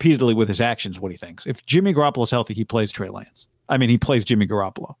told us repeatedly with his actions what he thinks. If Jimmy Garoppolo's healthy, he plays Trey Lance. I mean, he plays Jimmy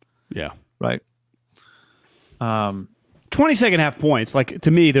Garoppolo. Yeah. Right. 20 second half points. Like,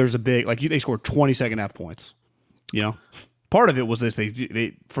 to me, there's a big, like, they scored 20 second half points. Part of it was this,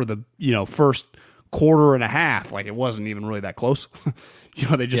 they for the, first quarter and a half, like, it wasn't even really that close.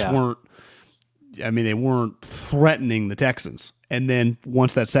 They just weren't, they weren't threatening the Texans. And then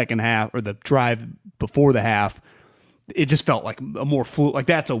once that second half, or the drive before the half, it just felt like a more like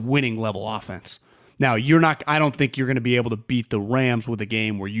that's a winning level offense. Now, I don't think you're going to be able to beat the Rams with a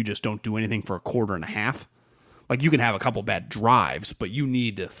game where you just don't do anything for a quarter and a half. Like, you can have a couple bad drives, but you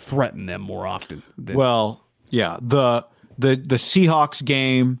need to threaten them more often. The Seahawks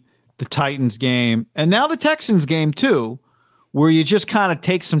game, the Titans game, and now the Texans game too, where you just kind of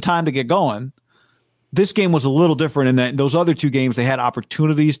take some time to get going. This game was a little different in that those other two games, they had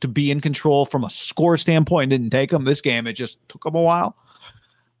opportunities to be in control from a score standpoint and didn't take them. This game, it just took them a while.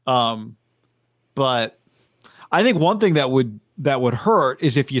 But I think one thing that would hurt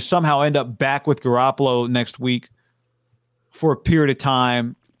is if you somehow end up back with Garoppolo next week for a period of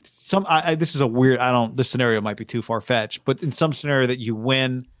time. This is a weird, this scenario might be too far-fetched, but in some scenario that you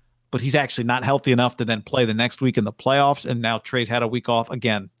win, but he's actually not healthy enough to then play the next week in the playoffs, and now Trey's had a week off.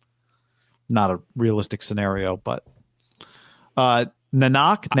 Again, not a realistic scenario, but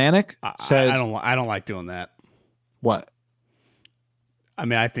Nanak says, I don't like doing that. What?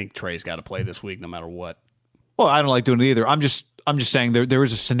 I think Trey's got to play this week no matter what. Well, I don't like doing it either. I'm just saying there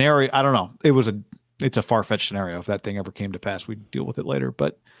is a scenario. I don't know. It's a far-fetched scenario. If that thing ever came to pass, we'd deal with it later.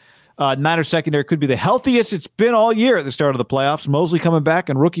 But Niners secondary could be the healthiest it's been all year at the start of the playoffs. Mosley coming back,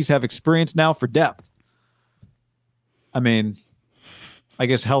 and rookies have experience now for depth. I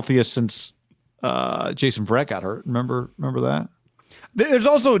guess healthiest since Jason Verrett got hurt. Remember that? There's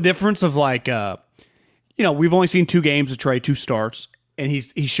also a difference of like, we've only seen 2 games of Trey, 2 starts, and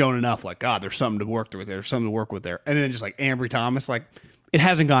he's shown enough. Like, God, there's something to work with there. There's something to work with there. And then just like Ambry Thomas, like, it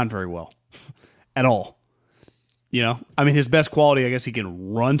hasn't gone very well. at all. I mean, his best quality, I guess he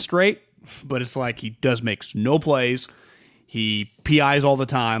can run straight, but it's like he makes no plays. He PIs all the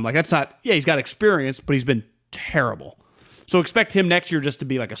time. Like, that's not, he's got experience, but he's been terrible. So expect him next year just to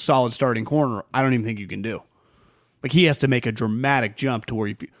be like a solid starting corner. I don't even think you can do. Like, he has to make a dramatic jump to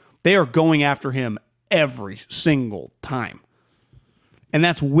where they are going after him every single time. And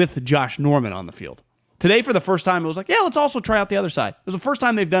that's with Josh Norman on the field. Today, for the first time, it was like, let's also try out the other side. It was the first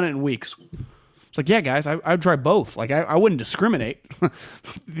time they've done it in weeks. It's like, guys, I would try both. Like, I wouldn't discriminate.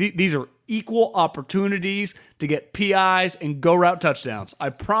 These are equal opportunities to get PIs and go route touchdowns. I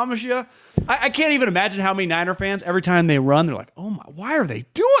promise you. I can't even imagine how many Niner fans, every time they run, they're like, oh my, why are they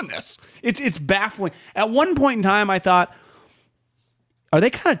doing this? It's baffling. At one point in time, I thought, are they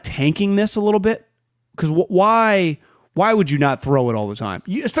kind of tanking this a little bit? Because why would you not throw it all the time?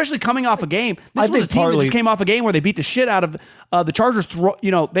 Especially coming off a game. This was a team that just came off a game where they beat the shit out of the Chargers.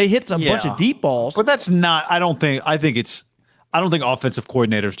 They hit a bunch of deep balls. But that's not. I don't think offensive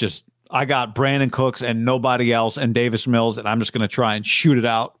coordinators just. I got Brandon Cooks and nobody else and Davis Mills, and I'm just going to try and shoot it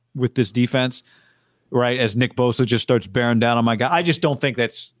out with this defense, right? As Nick Bosa just starts bearing down on my guy. I just don't think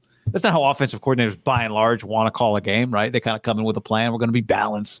that's not how offensive coordinators, by and large, want to call a game, right? They kind of come in with a plan. We're going to be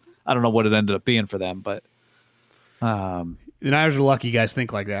balanced. I don't know what it ended up being for them, but. The Niners are lucky you guys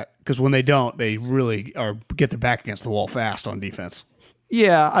think like that, because when they don't, they really get their back against the wall fast on defense.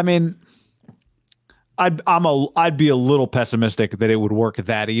 Yeah, I mean, I'd be a little pessimistic that it would work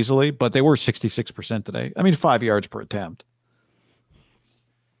that easily, but they were 66% today. I mean, 5 yards per attempt.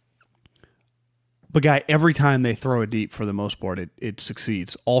 But guy, every time they throw it deep, for the most part, it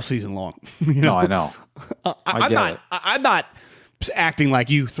succeeds all season long. No, I know. I'm not acting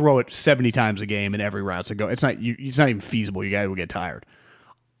like you throw it 70 times a game and every route's a go. It's not even feasible. You guys will get tired.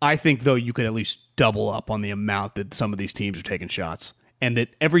 I think, though, you could at least double up on the amount that some of these teams are taking shots. And that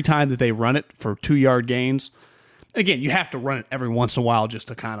every time that they run it for 2-yard gains, again, you have to run it every once in a while just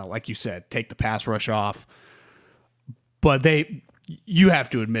to kind of, like you said, take the pass rush off. But you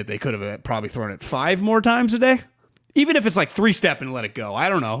have to admit they could have probably thrown it 5 more times a day. Even if it's like 3-step and let it go. I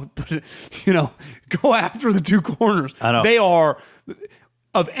don't know. But, go after the two corners. I know. They are,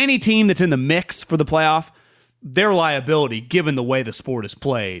 of any team that's in the mix for the playoff, their liability, given the way the sport is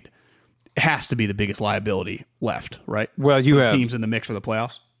played, has to be the biggest liability left, right? Well, you have teams in the mix for the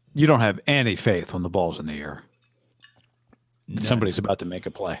playoffs. You don't have any faith when the ball's in the air. No. Somebody's about to make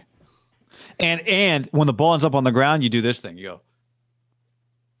a play. And when the ball ends up on the ground, you do this thing. You go,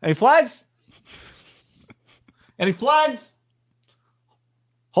 any flags? Any flags?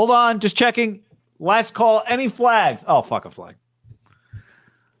 Hold on, just checking. Last call, any flags? Oh, fuck, a flag.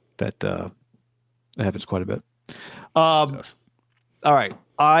 That happens quite a bit. All right.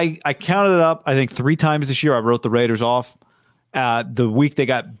 I counted it up, I think, 3 times this year. I wrote the Raiders off. The week they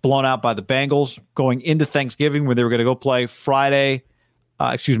got blown out by the Bengals going into Thanksgiving, where they were going to go play Thursday,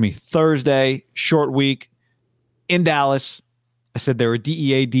 short week in Dallas. I said they were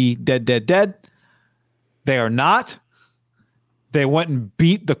DEAD, dead. They are not. They went and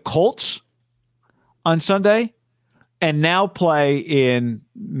beat the Colts on Sunday and now play in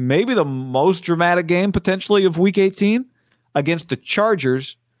maybe the most dramatic game potentially of Week 18 against the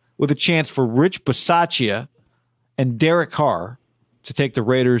Chargers, with a chance for Rich Bisaccia and Derek Carr to take the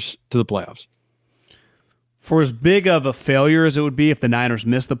Raiders to the playoffs. For as big of a failure as it would be if the Niners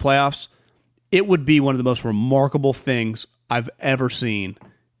missed the playoffs, it would be one of the most remarkable things I've ever seen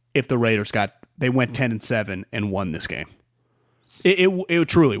if the Raiders they went 10-7 and won this game. It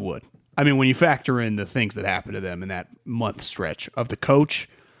truly would. I mean, when you factor in the things that happened to them in that month stretch of the coach,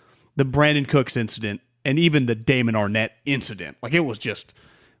 the Brandon Cooks incident, and even the Damon Arnett incident, like, it was just,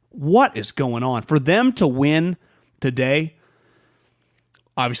 what is going on? For them to win today,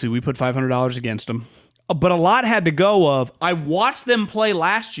 obviously we put $500 against them, but a lot had to go of, I watched them play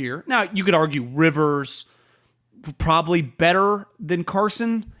last year. Now, you could argue Rivers probably better than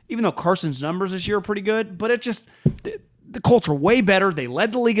Carson, even though Carson's numbers this year are pretty good, but it just, the Colts are way better. They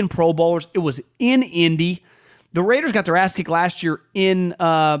led the league in Pro Bowlers. It was in Indy. The Raiders got their ass kicked last year in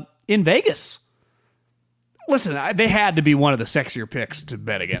Vegas. Listen, they had to be one of the sexier picks to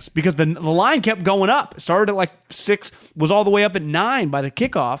bet against because the line kept going up. It started at like 6, was all the way up at 9 by the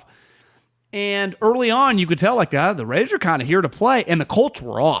kickoff. And early on, you could tell like the Raiders are kind of here to play, and the Colts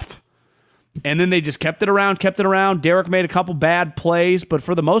were off. And then they just kept it around. Derek made a couple bad plays, but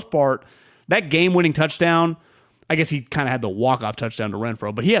for the most part, that game-winning touchdown, I guess he kind of had the walk-off touchdown to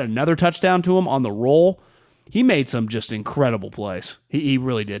Renfro, but he had another touchdown to him on the roll. He made some just incredible plays. He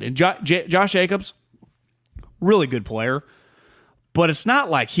really did. And Josh Jacobs, really good player, but it's not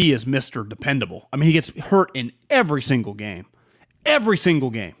like he is Mr. Dependable. I mean, he gets hurt in every single game. Every single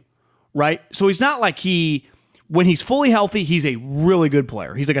game. right? So he's not like when he's fully healthy, he's a really good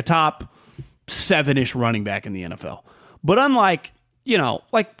player. He's like a top 7-ish running back in the NFL. But unlike,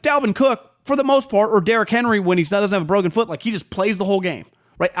 like Dalvin Cook, for the most part, or Derrick Henry when he doesn't have a broken foot, like he just plays the whole game,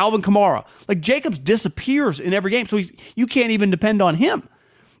 right? Alvin Kamara. Like Jacobs disappears in every game, so you can't even depend on him.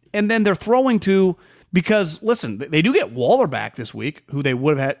 And then they're throwing to, because, listen, they do get Waller back this week, who they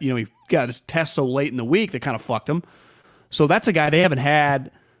would have had, he got his test so late in the week that kind of fucked him. So that's a guy they haven't had.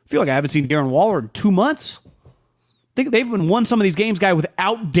 I feel like I haven't seen Darren Waller in 2 months. I think they've been won some of these games, guy,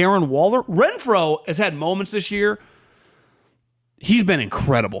 without Darren Waller. Renfro has had moments this year. He's been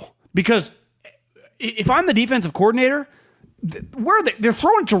incredible. Because if I'm the defensive coordinator, they're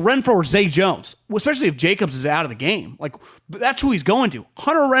throwing to Renfro or Zay Jones, especially if Jacobs is out of the game. Like, that's who he's going to,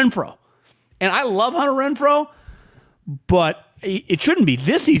 Hunter Renfro. And I love Hunter Renfro, but it shouldn't be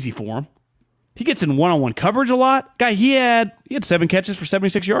this easy for him. He gets in one-on-one coverage a lot. Guy, he had 7 catches for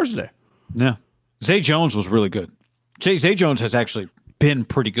 76 yards today. Yeah. Zay Jones was really good. Zay Jones has actually been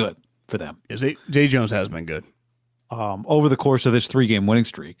pretty good for them. Yeah, Zay Jones has been good. Over the course of this 3-game winning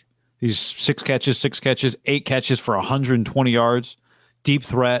streak. He's 6 catches, 8 catches for 120 yards, deep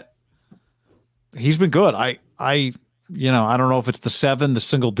threat. He's been good. I don't know if it's the 7, the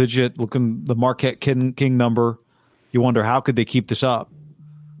single digit, looking the Marquette King number. You wonder how could they keep this up?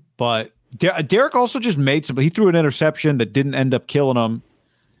 But Derek also just he threw an interception that didn't end up killing him,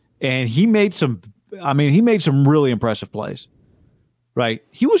 and he made some really impressive plays. Right,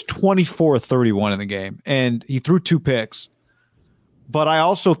 he was 24-31 in the game, and he threw 2 picks. But I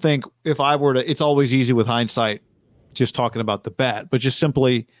also think if I were to, it's always easy with hindsight, just talking about the bet, but just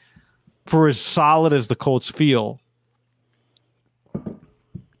simply for as solid as the Colts feel,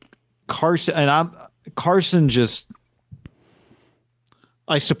 Carson just,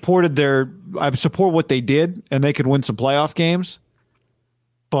 I support what they did, and they could win some playoff games,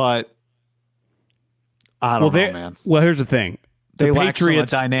 but I don't know, man. Well, here's the thing. They lack a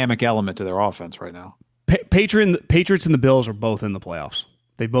dynamic element to their offense right now. Patriots and the Bills are both in the playoffs.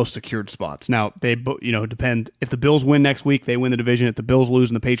 They both secured spots. Now, they depend. If the Bills win next week, they win the division. If the Bills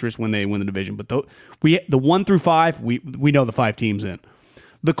lose and the Patriots win, they win the division. But the 1 through 5, we know the 5 teams in.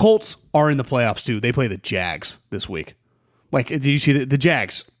 The Colts are in the playoffs too. They play the Jags this week. Like, did you see the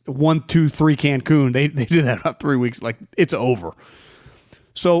Jags 1, 2, 3 Cancun? They did that about 3 weeks. Like, it's over.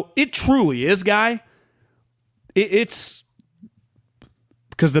 So it truly is, guy. It's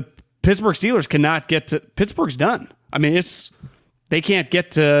because the Pittsburgh Steelers cannot get to Pittsburgh's done. I mean, they can't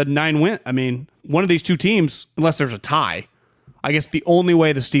get to 9 win. I mean, one of these 2 teams, unless there's a tie, I guess the only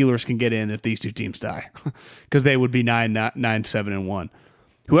way the Steelers can get in if these 2 teams tie, because they would be 9-7-1.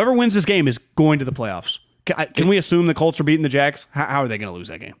 Whoever wins this game is going to the playoffs. Can we assume the Colts are beating the Jags? How are they going to lose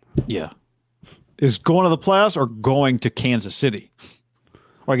that game? Yeah, is going to the playoffs or going to Kansas City,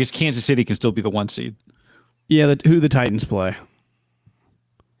 or I guess Kansas City can still be the 1 seed. Yeah, who the Titans play?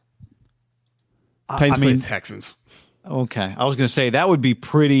 Titans play the Texans. Okay, I was going to say that would be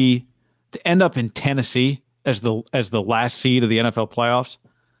pretty to end up in Tennessee as the last seed of the NFL playoffs.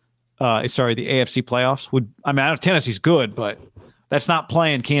 The AFC playoffs I know Tennessee's good, but that's not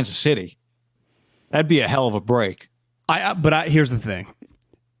playing Kansas City. That'd be a hell of a break. Here's the thing: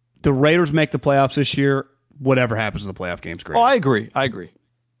 the Raiders make the playoffs this year. Whatever happens in the playoff game's great. Oh, I agree.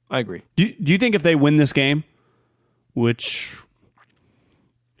 Do you think if they win this game, which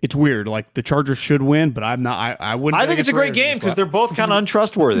it's weird, like the Chargers should win, but I'm not. I wouldn't. I think it's a great game because they're both kind of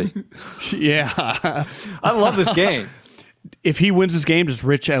untrustworthy. Yeah, I love this game. If he wins this game, does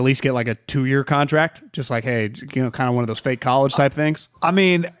Rich at least get like a 2-year contract? Just like, hey, kind of one of those fake college type things? I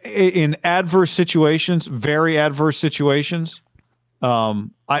mean, in adverse situations, very adverse situations,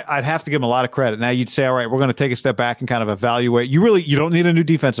 I'd have to give him a lot of credit. Now you'd say, all right, we're going to take a step back and kind of evaluate. You don't need a new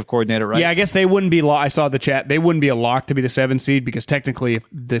defensive coordinator, right? Yeah, I guess they wouldn't be. I saw the chat. They wouldn't be a lock to be the 7 seed because technically, if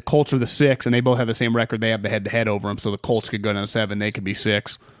the Colts are the 6 and they both have the same record, they have the head-to-head over them. So the Colts could go down to 7, they could be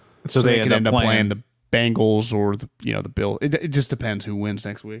 6. So they could end up playing the Bengals or the Bills. It just depends who wins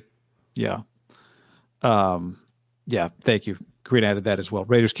next week. Yeah. Yeah. Thank you. Green added that as well.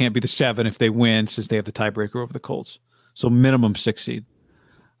 Raiders can't be the 7 if they win, since they have the tiebreaker over the Colts. So minimum 6 seed.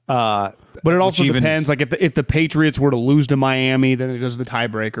 But it also depends. Like if the Patriots were to lose to Miami, then it does the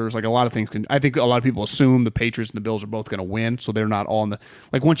tiebreakers. Like a lot of things can. I think a lot of people assume the Patriots and the Bills are both going to win, so they're not all in the.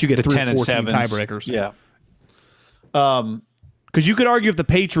 Like once you get the 3 or 4 team tiebreakers. Yeah. Because you could argue if the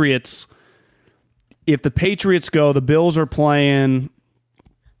Patriots go, the Bills are playing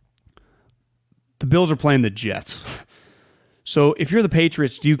the Jets. So if you're the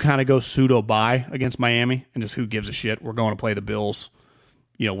Patriots, do you kind of go pseudo bye against Miami and just who gives a shit? We're going to play the Bills.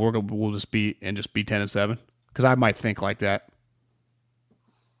 We'll just be 10-7, because I might think like that.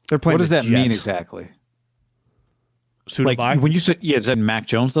 They're playing. What does that Jets. mean exactly? Like when you say, does that mean Mac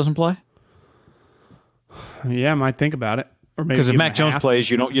Jones doesn't play? Yeah, I might think about it. Because if Mac Jones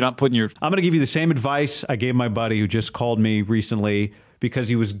plays, you're not putting your. I'm going to give you the same advice I gave my buddy who just called me recently because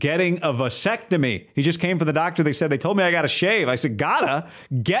he was getting a vasectomy. He just came from the doctor. They told me I got to shave. I said, gotta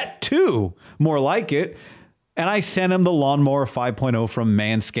get two, more like it. And I sent him the Lawnmower 5.0 from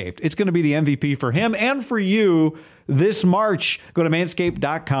Manscaped. It's going to be the MVP for him and for you this March. Go to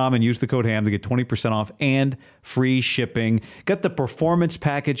manscaped.com and use the code HAM to get 20% off and free shipping. Get the Performance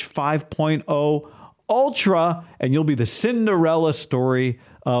Package 5.0 Ultra, and you'll be the Cinderella story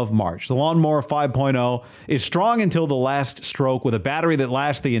of March. The Lawnmower 5.0 is strong until the last stroke with a battery that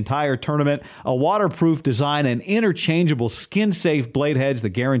lasts the entire tournament, a waterproof design, and interchangeable skin-safe blade heads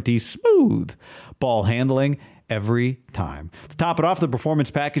that guarantee smooth ball handling every time. To top it off, the Performance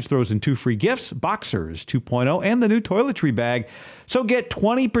Package throws in 2 free gifts, Boxers 2.0, and the new toiletry bag. So get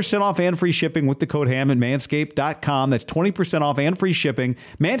 20% off and free shipping with the code HAM at manscaped.com. That's 20% off and free shipping.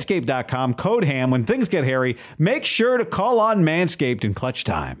 Manscaped.com, code HAM. When things get hairy, make sure to call on Manscaped in clutch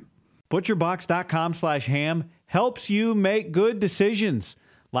time. ButcherBox.com/ham helps you make good decisions.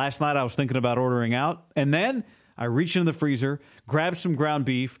 Last night I was thinking about ordering out, and then I reached into the freezer, grabbed some ground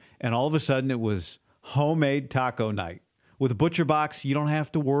beef, and all of a sudden it was homemade taco night. With ButcherBox, you don't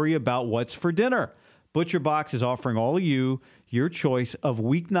have to worry about what's for dinner. ButcherBox is offering all of you your choice of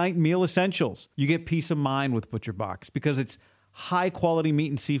weeknight meal essentials. You get peace of mind with ButcherBox because it's high-quality meat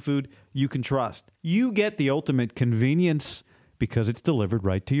and seafood you can trust. You get the ultimate convenience because it's delivered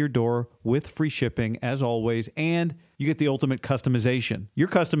right to your door with free shipping, as always, and you get the ultimate customization. Your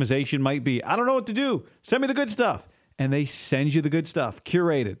customization might be, I don't know what to do. Send me the good stuff. And they send you the good stuff,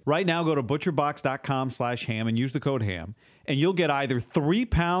 curated. Right now, go to butcherbox.com/ham and use the code HAM, and you'll get either 3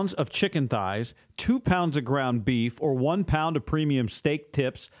 pounds of chicken thighs, 2 pounds of ground beef, or 1 pound of premium steak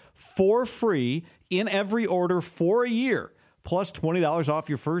tips for free in every order for a year, plus $20 off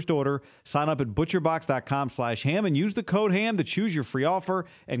your first order. Sign up at butcherbox.com/ham and use the code HAM to choose your free offer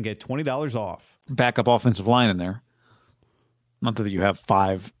and get $20 off. Backup offensive line in there. Not that you have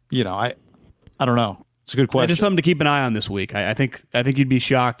 5. I don't know. It's a good question. Just something to keep an eye on this week. I think you'd be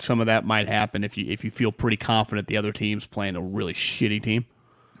shocked some of that might happen if you feel pretty confident the other team's playing a really shitty team,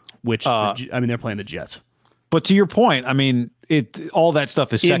 which they're playing the Jets. But to your point, all that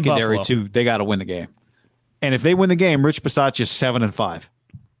stuff is secondary to they got to win the game. And if they win the game, Rich Bisaccia is 7-5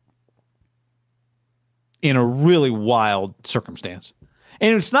 in a really wild circumstance.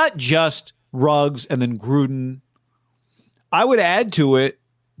 And it's not just Ruggs and then Gruden. I would add to it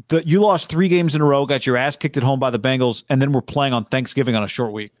that you lost 3 games in a row, got your ass kicked at home by the Bengals, and then we're playing on Thanksgiving on a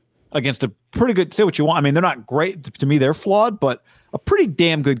short week against a pretty good, say what you want. They're not great. To me, they're flawed, but a pretty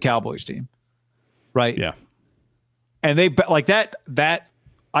damn good Cowboys team. Right? Yeah. And they, like that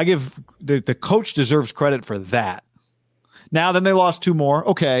I give the coach deserves credit for that. Now, then they lost 2 more.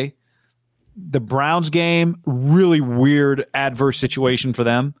 Okay. The Browns game, really weird, adverse situation for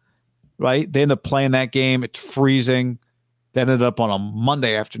them. Right? They end up playing that game. It's freezing. That ended up on a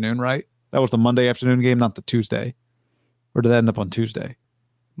Monday afternoon, right? That was the Monday afternoon game, not the Tuesday. Or did that end up on Tuesday?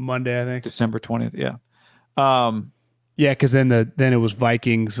 Monday, I think. December 20th, yeah. Yeah, because then it was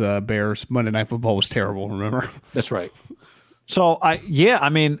Vikings, Bears. Monday Night Football was terrible, remember? That's right. So, I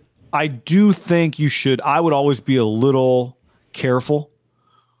do think you should. I would always be a little careful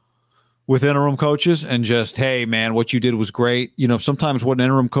with interim coaches and just, hey, man, what you did was great. Sometimes what an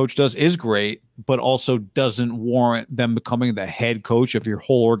interim coach does is great, but also doesn't warrant them becoming the head coach of your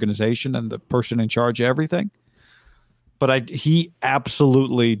whole organization and the person in charge of everything. But he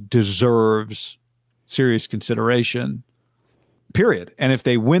absolutely deserves serious consideration, period. And if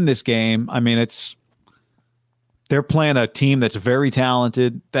they win this game, they're playing a team that's very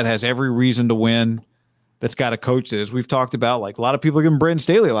talented, that has every reason to win, that's got a coach that, as we've talked about, like a lot of people are giving Brandon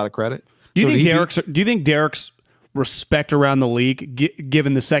Staley a lot of credit. Do you think Derek's respect around the league,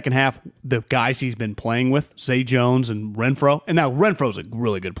 given the second half, the guys he's been playing with, Zay Jones and Renfro? And now Renfro's a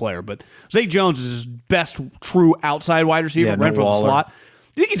really good player, but Zay Jones is his best true outside wide receiver. Yeah, Renfro's a slot.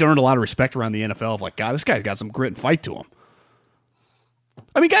 Do you think he's earned a lot of respect around the NFL of like, God, this guy's got some grit and fight to him?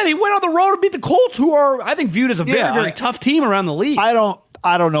 Guys, he went on the road to beat the Colts, who are, I think, viewed as a very tough team around the league. I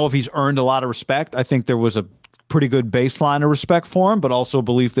don't know if he's earned a lot of respect. I think there was a pretty good baseline of respect for him, but also a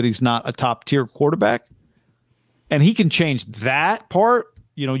belief that he's not a top-tier quarterback. And he can change that part.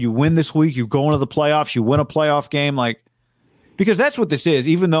 You win this week, you go into the playoffs, you win a playoff game, because that's what this is.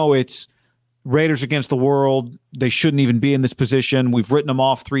 Even though it's Raiders against the world, they shouldn't even be in this position. We've written them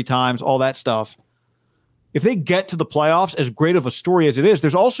off 3 times, all that stuff. If they get to the playoffs, as great of a story as it is,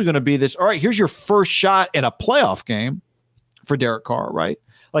 there's also going to be this, all right, here's your first shot at a playoff game for Derek Carr, right?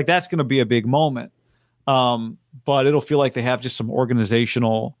 Like that's going to be a big moment. But it'll feel like they have just some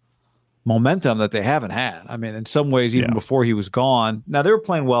organizational momentum that they haven't had. I mean, in some ways, even before he was gone. Now, they were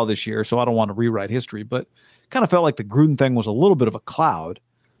playing well this year, so I don't want to rewrite history, but kind of felt like the Gruden thing was a little bit of a cloud.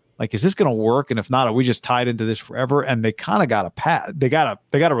 Like, is this going to work? And if not, are we just tied into this forever? And they kind of got they got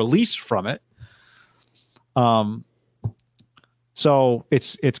a release from it. So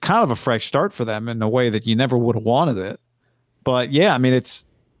it's kind of a fresh start for them in a way that you never would have wanted it. But yeah, I mean, it's,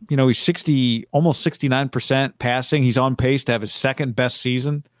 he's almost 69% passing. He's on pace to have his second best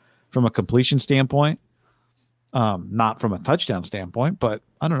season from a completion standpoint. Not from a touchdown standpoint, but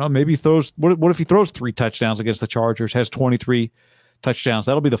I don't know. Maybe he throws. What if he throws 3 touchdowns against the Chargers? Has 23 touchdowns.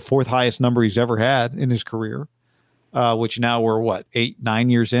 That'll be the 4th highest number he's ever had in his career. Which now we're 9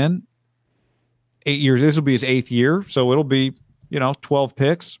 years in. 8 years. This will be his 8th year, so it'll be 12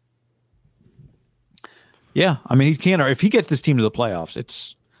 picks. Yeah, I mean, he can't. If he gets this team to the playoffs,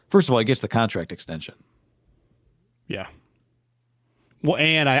 it's first of all he gets the contract extension. Yeah. Well,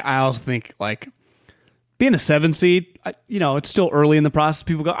 and I also think being the 7 seed, it's still early in the process.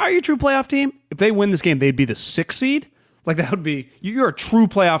 People go, "Are you a true playoff team?" If they win this game, they'd be the 6 seed. Like that would be you're a true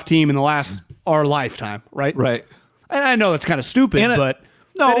playoff team in our lifetime, right? Right. And I know it's kind of stupid, but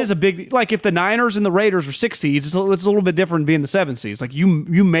that is a big. Like if the Niners and the Raiders are 6 seeds, it's a little bit different being the 7 seeds. Like you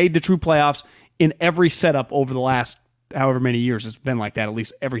made the true playoffs in every setup over the last however many years. It's been like that at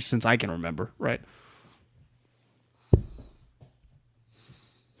least ever since I can remember, right?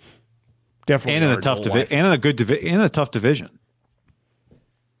 Definitely, and in a tough division, and in a good in a tough division.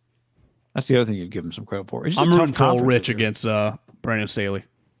 That's the other thing you'd give him some credit for. I'm rooting for Rich against Brandon Staley.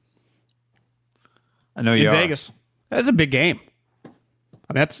 I know you in are. Vegas. That's a big game.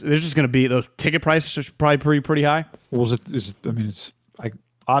 I mean, there's just going to be those ticket prices are probably pretty high. Well, it's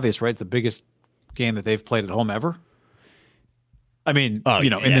obvious, right? The biggest game that they've played at home ever. I mean,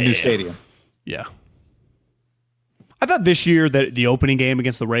 in the new stadium. Yeah. I thought this year that the opening game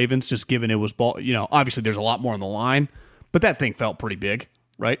against the Ravens, just given it was ball, obviously there's a lot more on the line, but that thing felt pretty big,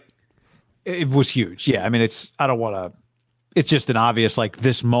 right? It was huge. Yeah. I mean, it's just an obvious,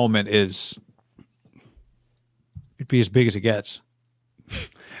 this moment it'd be as big as it gets.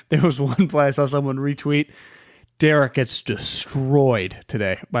 There was one play I saw someone retweet. Derek gets destroyed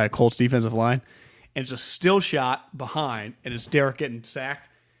today by a Colts defensive line. And it's a still shot behind, and it's Derek getting sacked.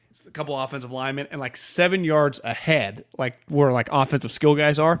 It's a couple offensive linemen, and 7 yards ahead, where offensive skill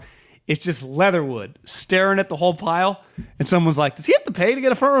guys are, it's just Leatherwood staring at the whole pile. And someone's like, "Does he have to pay to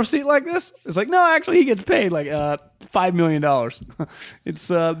get a front row seat like this?" It's like, no, actually, he gets paid $5 million. It's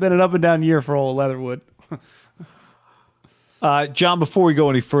been an up and down year for old Leatherwood. John, before we go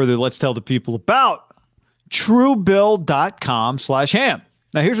any further, let's tell the people about Truebill.com/ham.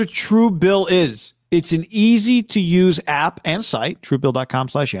 Now, here's what Truebill is. It's an easy-to-use app and site,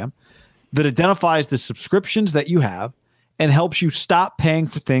 Truebill.com/ham, that identifies the subscriptions that you have and helps you stop paying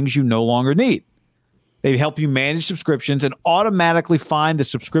for things you no longer need. They help you manage subscriptions and automatically find the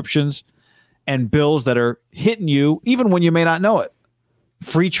subscriptions and bills that are hitting you, even when you may not know it.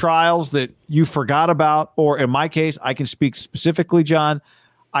 Free trials that you forgot about, or in my case, I can speak specifically, John.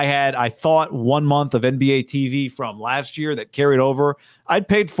 I thought 1 month of NBA TV from last year that carried over. I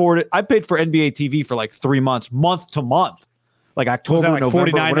paid for NBA TV for 3 months, month to month, October, was that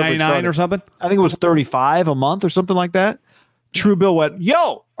November, $49.99 or something. I think it was $35 a month or something like that. Truebill went,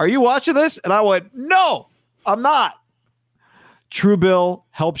 "Yo, are you watching this?" And I went, "No, I'm not." Truebill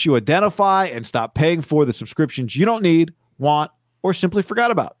helps you identify and stop paying for the subscriptions you don't need, want, or simply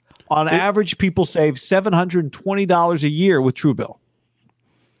forgot about. On average, people save $720 a year with Truebill.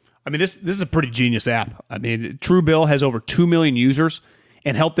 I mean, this is a pretty genius app. I mean, Truebill has over 2 million users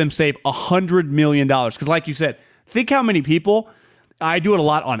and helped them save $100 million. Because like you said, think how many people, I do it a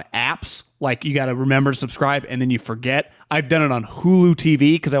lot on apps. You got to remember to subscribe and then you forget. I've done it on Hulu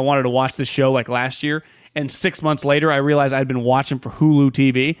TV because I wanted to watch this show last year. And 6 months later, I realized I'd been watching for Hulu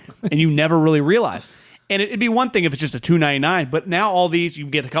TV and you never really realize. And it'd be one thing if it's just a $2.99, but now all these, you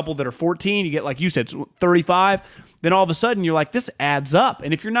get a couple that are 14, you get, like you said, 35, then all of a sudden you're like, this adds up.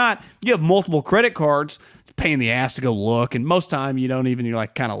 And if you're not, you have multiple credit cards, it's a pain in the ass to go look, and most time you don't even, you're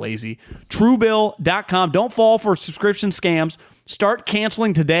kind of lazy. Truebill.com. Don't fall for subscription scams. Start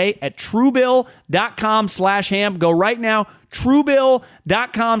canceling today at Truebill.com/ham. Go right now,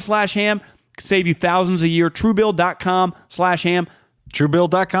 Truebill.com/ham. Save you thousands a year. Truebill.com/ham.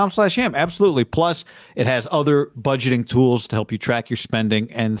 Truebill.com/ham. Absolutely. Plus, it has other budgeting tools to help you track your spending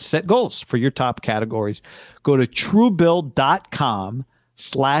and set goals for your top categories. Go to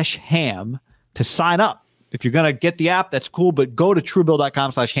Truebill.com/ham to sign up. If you're going to get the app, that's cool, but go to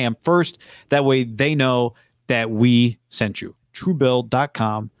Truebill.com/ham first. That way they know that we sent you.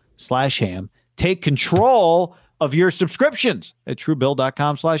 truebill.com/ham. Take control of your subscriptions at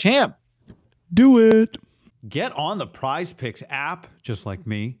truebill.com/ham. Do it. Get on the Prize Picks app, just like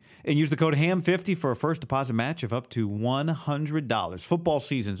me, and use the code HAM50 for a first deposit match of up to $100. Football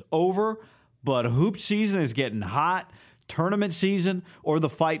season's over, but hoop season is getting hot. Tournament season or the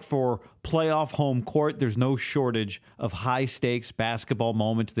fight for playoff home court, there's no shortage of high-stakes basketball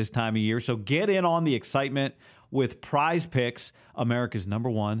moments this time of year. So get in on the excitement with Prize Picks, America's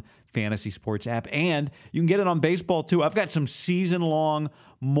 #1 fantasy sports app. And you can get it on baseball, too. I've got some season-long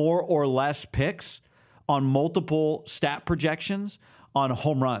more or less picks on multiple stat projections on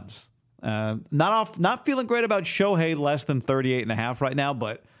home runs. Not feeling great about Shohei less than 38.5 right now,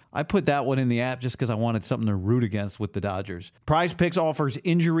 but I put that one in the app just because I wanted something to root against with the Dodgers. Prize Picks offers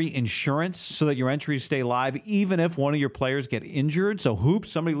injury insurance so that your entries stay live even if one of your players get injured. So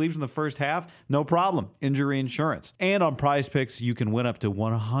hoops, somebody leaves in the first half, no problem, injury insurance. And on Prize Picks, you can win up to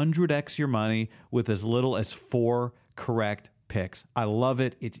 100x your money with as little as 4 correct picks. I love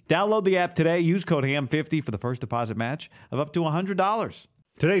it. Download the app today. Use code HAM50 for the first deposit match of up to $100.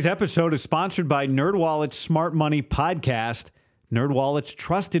 Today's episode is sponsored by NerdWallet's Smart Money Podcast. NerdWallet's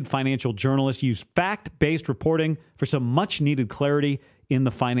trusted financial journalists use fact-based reporting for some much-needed clarity in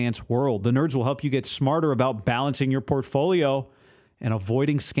the finance world. The nerds will help you get smarter about balancing your portfolio and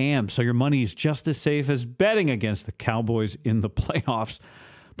avoiding scams so your money is just as safe as betting against the Cowboys in the playoffs.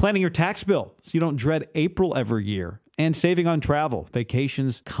 Planning your tax bill so you don't dread April every year. And saving on travel.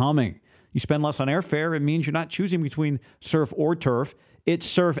 Vacations coming. You spend less on airfare. It means you're not choosing between surf or turf. It's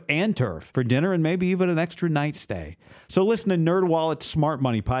surf and turf for dinner and maybe even an extra night stay. So listen to NerdWallet's Smart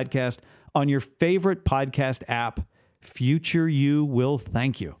Money Podcast on your favorite podcast app. Future you will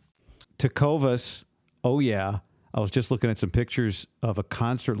thank you. Tecovas, oh yeah. I was just looking at some pictures of a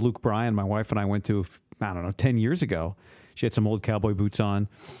concert Luke Bryan, my wife and I went to, 10 years ago. She had some old cowboy boots on.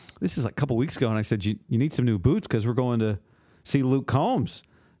 This is like a couple weeks ago, and I said, you need some new boots because we're going to see Luke Combs.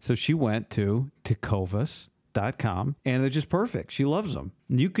 So she went to Tecovas.com, and they're just perfect. She loves them.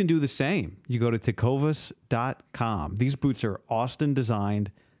 You can do the same. You go to Tecovas.com. These boots are Austin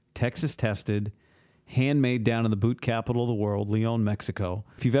designed, Texas tested, handmade down in the boot capital of the world, Leon, Mexico.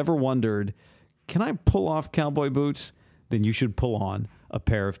 If you've ever wondered, can I pull off cowboy boots? Then you should pull on a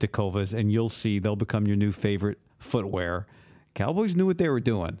pair of Tecovas, and you'll see they'll become your new favorite footwear. Cowboys knew what they were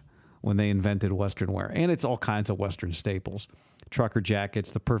doing when they invented Western wear, and it's all kinds of Western staples. Trucker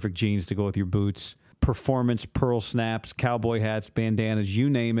jackets, the perfect jeans to go with your boots, performance pearl snaps, cowboy hats, bandanas, you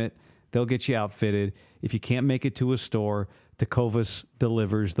name it, they'll get you outfitted. If you can't make it to a store, Tecovas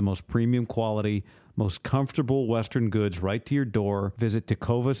delivers the most premium quality, most comfortable Western goods right to your door. Visit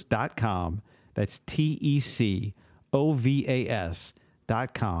Tecovas.com. That's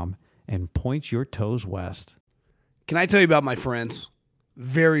Tecovas.com and point your toes west. Can I tell you about my friends?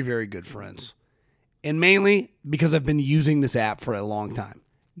 Very, very good friends. And mainly because I've been using this app for a long time.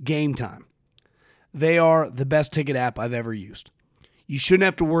 Game Time. They are the best ticket app I've ever used. You shouldn't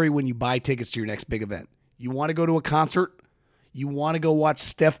have to worry when you buy tickets to your next big event. You want to go to a concert? You want to go watch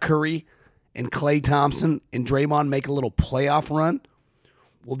Steph Curry and Klay Thompson and Draymond make a little playoff run?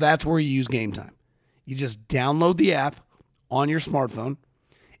 Well, that's where you use Game Time. You just download the app on your smartphone,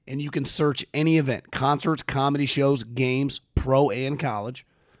 and you can search any event, concerts, comedy shows, games, pro and college.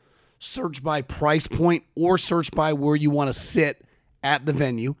 Search by price point or search by where you want to sit at the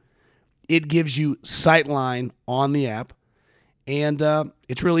venue. It gives you sightline on the app, and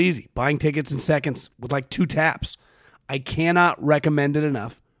it's really easy. Buying tickets in seconds with like 2 taps. I cannot recommend it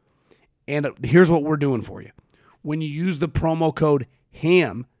enough. And here's what we're doing for you. When you use the promo code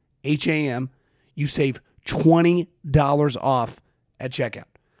HAM, H-A-M, you save $20 off at checkout.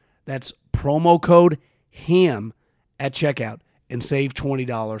 That's promo code HAM at checkout and save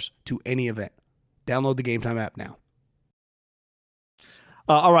 $20 to any event. Download the Game Time app now.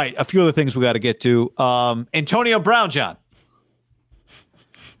 All right, a few other things we got to get to. Antonio Brown, John.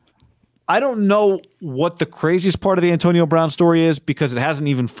 I don't know what the craziest part of the Antonio Brown story is because it hasn't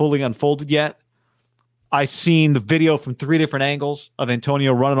even fully unfolded yet. I've seen the video from 3 different angles of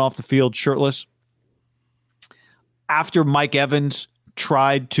Antonio running off the field shirtless after Mike Evans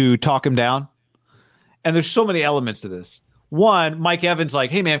tried to talk him down. And there's so many elements to this. One, Mike Evans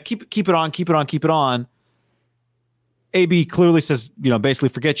like, hey, man, keep it on. AB clearly says, basically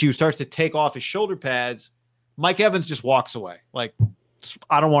forget you, starts to take off his shoulder pads. Mike Evans just walks away. Like,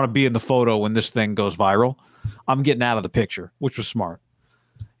 I don't want to be in the photo when this thing goes viral. I'm getting out of the picture, which was smart.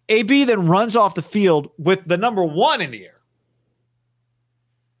 AB then runs off the field with the number 1 in the air.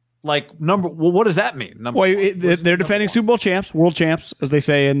 What does that mean? They're defending Super Bowl champs, world champs, as they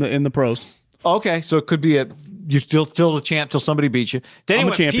say in the pros. Okay, so it could be You still a champ till somebody beats you. Then he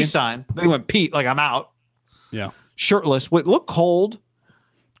went champion. peace sign. Then he went Pete, like I'm out. Yeah. Shirtless. Wait, look cold.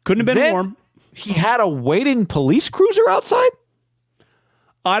 Couldn't have been Then warm. He had a waiting police cruiser outside?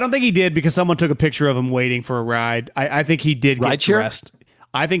 I don't think he did because someone took a picture of him waiting for a ride. I think he did get dressed.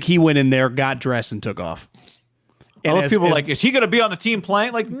 I think he went in there, got dressed, and took off. And I love people like, is he going to be on the team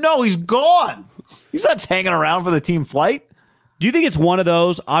plane? Like, no, he's gone. He's not hanging around for the team flight. Do you think it's one of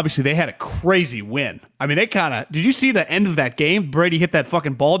those? Obviously, they had a crazy win. I mean, they kind of... Did you see the end of that game? Brady hit that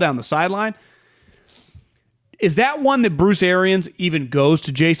fucking ball down the sideline. Is that one that Bruce Arians even goes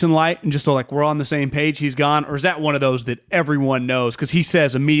to Jason Light and just so like, we're on the same page, he's gone? Or is that one of those that everyone knows? Because he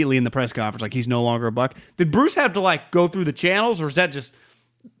says immediately in the press conference, like, he's no longer a Buck. Did Bruce have to, like, go through the channels? Or is that just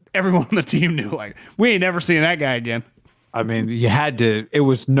everyone on the team knew? Like, we ain't never seeing that guy again. I mean, you had to. It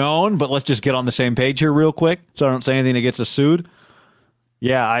was known, but let's just get on the same page here real quick so I don't say anything that gets us sued.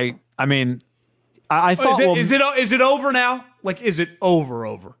 Yeah, I mean, I thought... Is it over now? Like, is it over?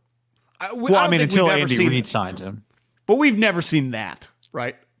 I mean, until Andy Reid signs him. But we've never seen that,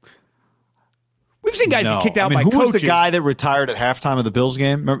 right? We've seen guys get kicked out by who coaches. was the guy that retired at halftime of the Bills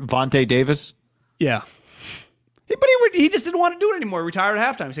game? Remember Vontae Davis? Yeah. But he just didn't want to do it anymore. He retired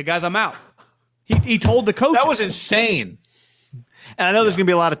at halftime. He said, guys, I'm out. He told the coaches. That was insane. And I know there's going to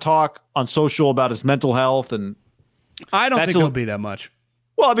be a lot of talk on social about his mental health. And I don't think there'll be that much.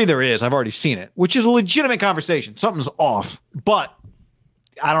 Well, I mean, there is. I've already seen it, which is a legitimate conversation. Something's off. But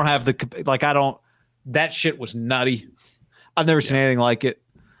I don't have that shit was nutty. I've never seen anything like it.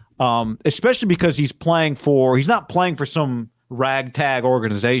 Especially because he's not playing for some ragtag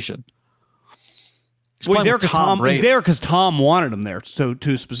organization. He's there because Tom wanted him there, so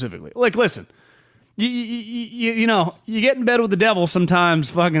too specifically. Like, listen, you know, you get in bed with the devil,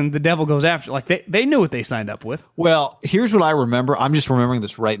 sometimes fucking the devil goes after you. Like, they knew what they signed up with. Well, here's what I remember. I'm just remembering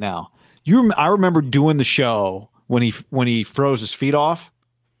this right now. I remember doing the show when he froze his feet off.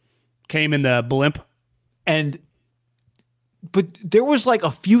 Came in the blimp. But there was like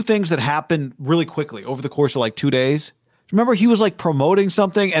a few things that happened really quickly over the course of like 2 days. Remember, he was like promoting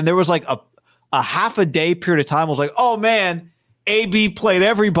something, and there was like a half a day period of time. I was like, oh man, AB played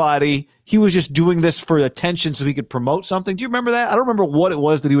everybody. He was just doing this for attention so he could promote something. Do you remember that? I don't remember what it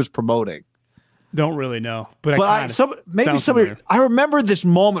was that he was promoting. Don't really know, somebody. I remember this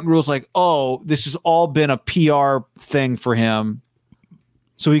moment where it was like, oh, this has all been a PR thing for him,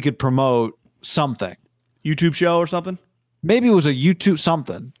 so he could promote something. YouTube show or something. Maybe it was a YouTube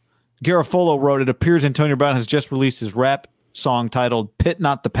something. Garofalo wrote, it appears Antonio Brown has just released his rap song titled Pit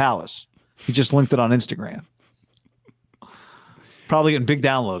Not the Palace. He just linked it on Instagram. Probably getting big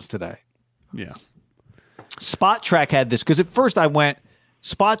downloads today. Yeah. Spot Track had this because at first I went,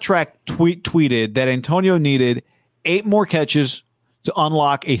 Spot Track tweeted that Antonio needed 8 more catches to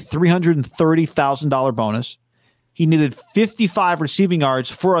unlock a $330,000 bonus. He needed 55 receiving yards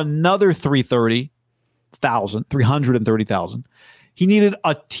for another $330,000. He needed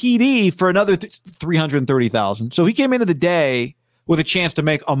a TD for another $330,000. So he came into the day with a chance to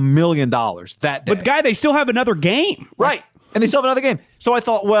make $1 million that day. But guy, they still have another game. Right. And they still have another game. So I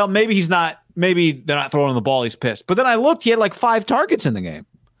thought, well, maybe they're not throwing him the ball. He's pissed. But then I looked, he had like 5 targets in the game.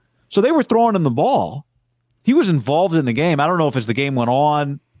 So they were throwing him the ball. He was involved in the game. I don't know if as the game went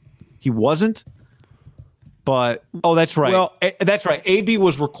on, he wasn't. But, oh, that's right. Well, that's right. AB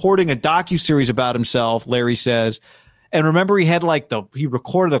was recording a docuseries about himself, Larry says. And remember, he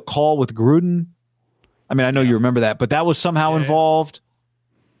recorded a call with Gruden. I mean, I know you remember that, but that was somehow involved.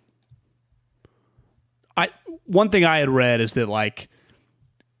 One thing I had read is that, like,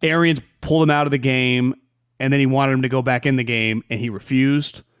 Arians pulled him out of the game, and then he wanted him to go back in the game, and he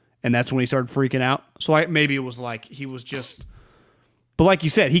refused, and that's when he started freaking out. So maybe it was like he was just... But like you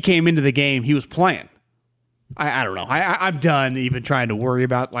said, he came into the game, he was playing. I don't know. I'm done even trying to worry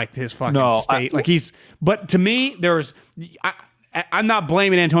about like his fucking state. But to me, I'm not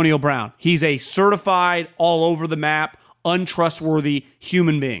blaming Antonio Brown. He's a certified, all over the map, untrustworthy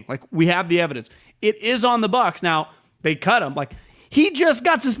human being. Like, we have the evidence. It is on the Bucs. Now, they cut him. Like, he just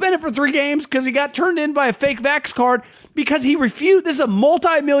got suspended for 3 games because he got turned in by a fake Vax card because he refused. This is a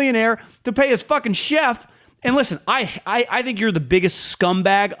multi-millionaire to pay his fucking chef. And listen, I think you're the biggest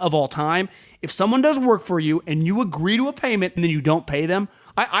scumbag of all time. If someone does work for you and you agree to a payment and then you don't pay them,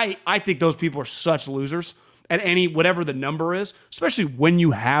 I think those people are such losers at whatever the number is, especially when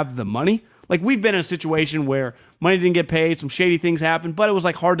you have the money. Like, we've been in a situation where money didn't get paid, some shady things happened, but it was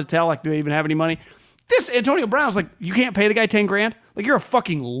like hard to tell, like, do they even have any money? This Antonio Brown's like, you can't pay the guy $10,000? Like, you're a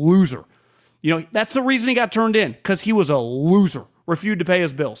fucking loser. You know, that's the reason he got turned in, because he was a loser, refused to pay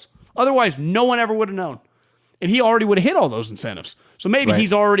his bills. Otherwise, no one ever would have known. and he already would have hit all those incentives. So maybe I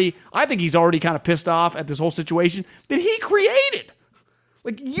think he's already kind of pissed off at this whole situation that he created.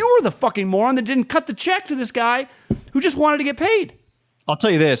 Like, you were the fucking moron that didn't cut the check to this guy who just wanted to get paid. I'll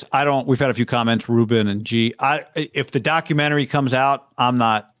tell you this. We've had a few comments, Ruben and G. If the documentary comes out, I'm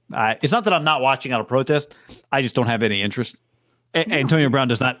not, it's not that I'm not watching out of protest. I just don't have any interest. Antonio Brown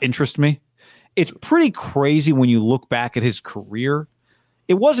does not interest me. It's pretty crazy when you look back at his career.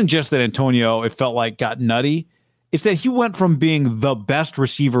 It wasn't just that Antonio, it felt like, got nutty. It's that he went from being the best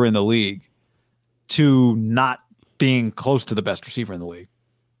receiver in the league to not being close to the best receiver in the league.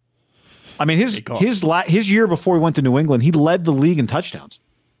 I mean, his year before he went to New England, he led the league in touchdowns.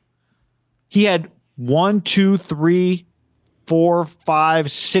 He had 1, 2, 3, 4,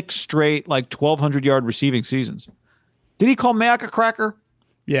 5, 6 straight 1,200-yard receiving seasons. Did he call Mayock a cracker?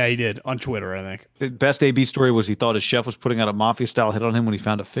 Yeah, he did on Twitter, I think. The best AB story was he thought his chef was putting out a mafia-style hit on him when he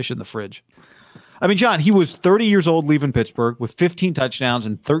found a fish in the fridge. I mean, John, he was 30 years old leaving Pittsburgh with 15 touchdowns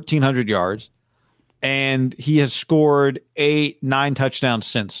and 1,300 yards, and he has scored 8, 9 touchdowns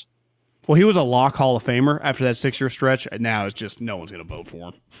since. Well, he was a lock Hall of Famer after that 6-year stretch. Now it's just no one's going to vote for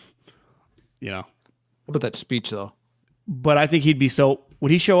him. What about that speech, though? But I think he'd be so...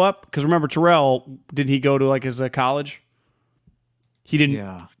 Would he show up? Because remember, Terrell, didn't he go to his college? He didn't.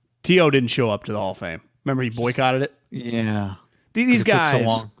 Yeah. T.O. didn't show up to the Hall of Fame. Remember, he boycotted it? Yeah. These guys... Took so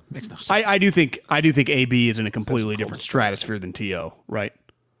long. Makes no sense. I do think AB is in a completely different stratosphere than T.O., right?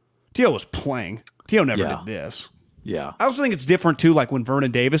 T.O. was playing. T.O. never did this. Yeah. I also think it's different, too, like when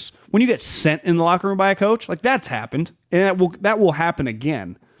Vernon Davis, when you get sent in the locker room by a coach, that's happened. And that will happen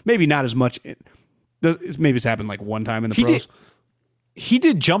again. Maybe not as much. Maybe it's happened one time in the pros. He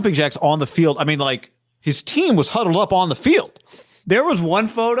did jumping jacks on the field. I mean, his team was huddled up on the field. There was one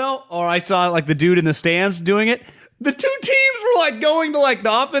photo, or I saw the dude in the stands doing it. The two teams were going to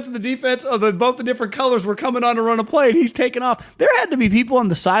the offense and the defense of both the different colors were coming on to run a play, and he's taking off. There had to be people on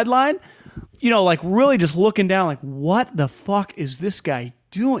the sideline, really just looking down, what the fuck is this guy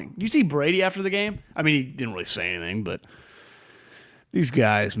doing? You see Brady after the game? I mean, he didn't really say anything, but these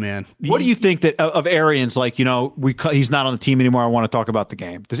guys, man. What do you think that of Arians? He's not on the team anymore. I want to talk about the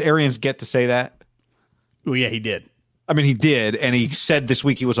game. Does Arians get to say that? Well, yeah, he did. I mean, he did, and he said this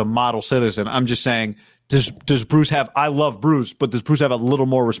week he was a model citizen. I'm just saying, does Bruce have? I love Bruce, but does Bruce have a little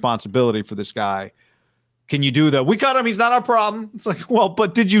more responsibility for this guy? Can you do that? We cut him. He's not our problem. It's well,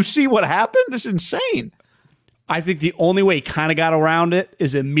 but did you see what happened? This is insane. I think the only way he kind of got around it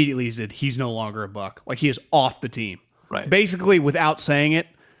is immediately he said he's no longer a Buck. He is off the team. Right. Basically, without saying it,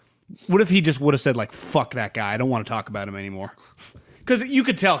 what if he just would have said, fuck that guy. I don't want to talk about him anymore. Because you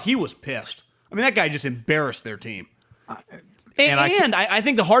could tell he was pissed. I mean, that guy just embarrassed their team. I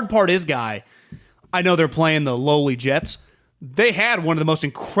think the hard part is, Guy, I know they're playing the lowly Jets. They had one of the most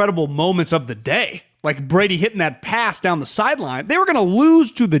incredible moments of the day. Brady hitting that pass down the sideline. They were going to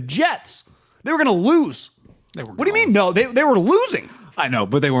lose to the Jets. They were going to lose. What do you mean? No, they were losing. I know,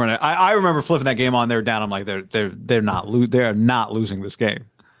 but they weren't. I remember flipping that game on. They're down. I'm like, they're not losing this game.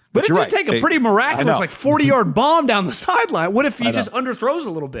 But it did take a pretty miraculous 40-yard bomb down the sideline. What if he just underthrows a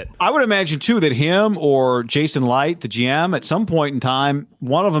little bit? I would imagine too that him or Jason Light, the GM, at some point in time,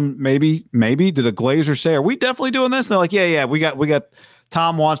 one of them maybe did a Glazer say, "Are we definitely doing this?" And they're like, "Yeah, we got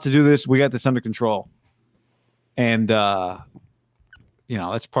Tom wants to do this. We got this under control." And that's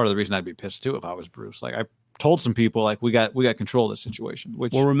part of the reason I'd be pissed too if I was Bruce. I told some people we got control of this situation.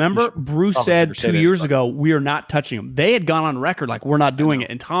 Which remember Bruce said 2 years ago, we are not touching him. They had gone on record we're not doing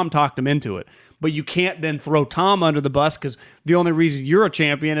it, and Tom talked him into it. But you can't then throw Tom under the bus because the only reason you're a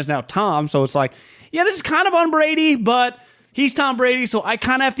champion is now Tom. So it's this is kind of on Brady, but he's Tom Brady, so I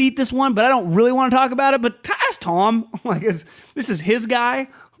kind of have to eat this one. But I don't really want to talk about it. But ask Tom. This is his guy.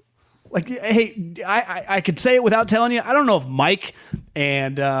 Hey, I could say it without telling you. I don't know if Mike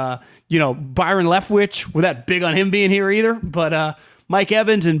and Byron Leftwich were that big on him being here either. But Mike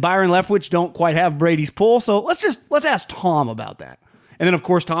Evans and Byron Leftwich don't quite have Brady's pull. So let's ask Tom about that. And then of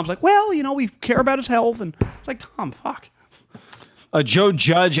course Tom's we care about his health, and it's Tom, fuck. Joe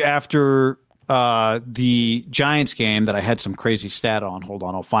Judge after the Giants game that I had some crazy stat on. Hold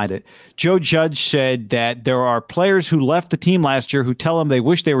on, I'll find it. Joe Judge said that there are players who left the team last year who tell him they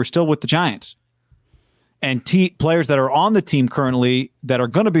wish they were still with the Giants. And players that are on the team currently that are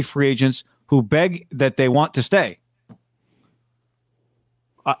going to be free agents who beg that they want to stay.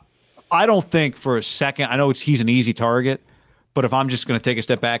 I don't think for a second, I know he's an easy target, but if I'm just going to take a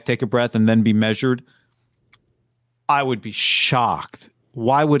step back, take a breath, and then be measured, I would be shocked.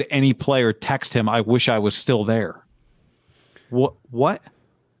 Why would any player text him, "I wish I was still there"? What?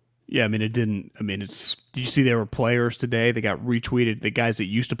 Yeah, I mean, it didn't. I mean, it's. Did you see there were players today that got retweeted? The guys that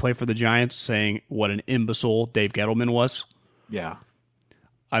used to play for the Giants saying what an imbecile Dave Gettleman was. Yeah,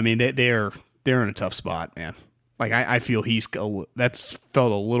 I mean, they're in a tough spot, man. Like I feel that's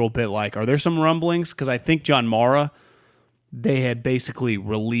felt a little bit like. Are there some rumblings? Because I think John Mara, they had basically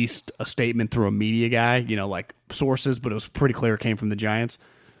released a statement through a media guy, like sources, but it was pretty clear it came from the Giants.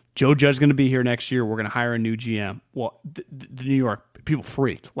 Joe Judge's going to be here next year. We're going to hire a new GM. Well, the New York people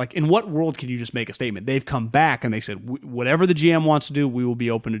freaked. Like, in what world can you just make a statement? They've come back and they said, whatever the GM wants to do, we will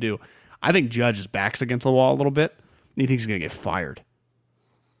be open to do. I think Judge's back's against the wall a little bit. And he thinks he's going to get fired.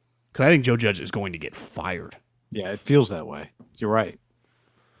 Because I think Joe Judge is going to get fired. Yeah, it feels that way. You're right.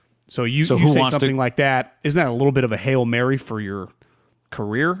 So you say something like that. Isn't that a little bit of a Hail Mary for your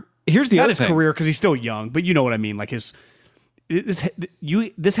career? Here's the other thing. Not his career, because he's still young, but you know what I mean. Like this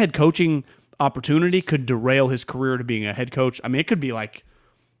head coaching opportunity could derail his career to being a head coach. I mean, it could be like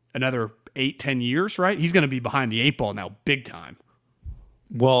another 8-10 years, right? He's going to be behind the 8 ball now, big time.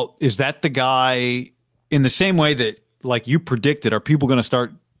 Well, is that the guy in the same way that, like you predicted, are people going to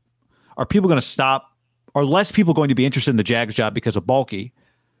stop? Are less people going to be interested in the Jags job because of Balky?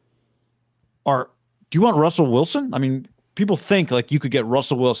 Do you want Russell Wilson? I mean, people think like you could get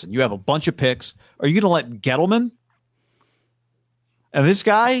Russell Wilson. You have a bunch of picks. Are you going to let Gettleman? And this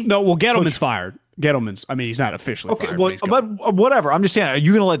guy? No, well, Gettleman's fired. He's not officially fired. Well, but whatever. I'm just saying, are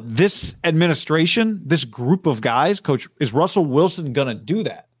you going to let this administration, this group of guys, coach? Is Russell Wilson going to do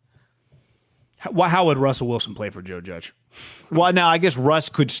that? How would Russell Wilson play for Joe Judge? Well, now I guess Russ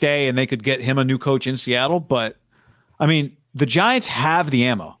could stay and they could get him a new coach in Seattle. But, I mean, the Giants have the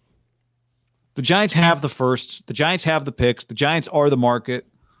ammo. The Giants have the firsts. The Giants have the picks. The Giants are the market.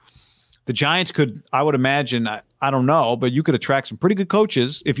 The Giants could, I would imagine, I don't know, but you could attract some pretty good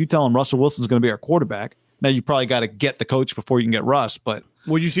coaches if you tell them Russell Wilson's going to be our quarterback. Now, you probably got to get the coach before you can get Russ. But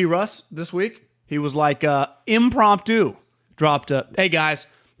will you see Russ this week? He was like impromptu. Dropped hey, guys,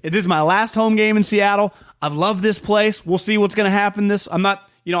 this is my last home game in Seattle. I've loved this place. We'll see what's going to happen. I'm not,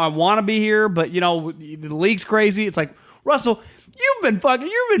 I want to be here, but, the league's crazy. It's like, Russell, you've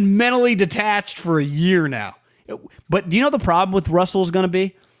been mentally detached for a year now. But do you know the problem with Russell is going to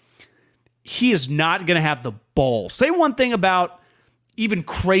be? He is not going to have the balls. Say one thing about even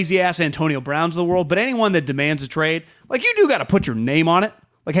crazy-ass Antonio Browns of the world, but anyone that demands a trade, like, you do got to put your name on it.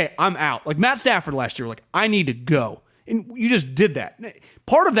 Like, hey, I'm out. Like Matt Stafford last year, like, I need to go. And you just did that.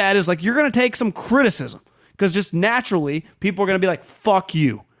 Part of that is, like, you're going to take some criticism because just naturally people are going to be like, fuck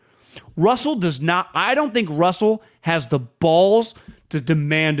you. Russell does not. I don't think Russell has the balls to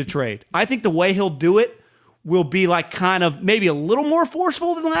demand a trade. I think the way he'll do it will be like kind of maybe a little more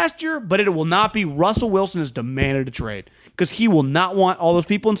forceful than last year, but it will not be Russell Wilson has demanded a trade because he will not want all those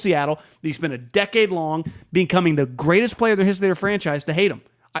people in Seattle that he spent a decade long becoming the greatest player in the history of their franchise to hate him.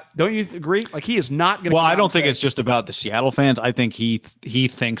 Don't you agree? Like, he is not going to. Well, I don't think it's just about the Seattle fans. I think he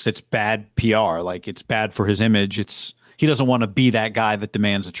thinks it's bad PR. Like, it's bad for his image. He doesn't want to be that guy that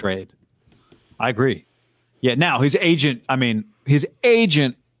demands a trade. I agree. Yeah. Now his agent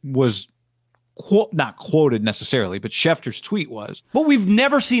was not quoted necessarily, but Schefter's tweet was. But we've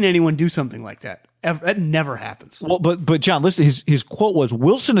never seen anyone do something like that. That never happens. Well, but John, listen. His quote was: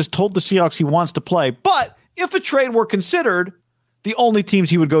 Wilson has told the Seahawks he wants to play, but if a trade were considered, the only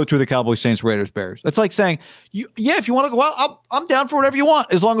teams he would go to are the Cowboys, Saints, Raiders, Bears. That's like saying, if you want to go out, I'm down for whatever you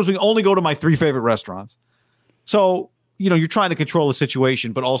want, as long as we only go to my 3 favorite restaurants. So, you're trying to control the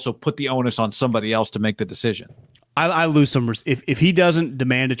situation, but also put the onus on somebody else to make the decision. I lose some. If he doesn't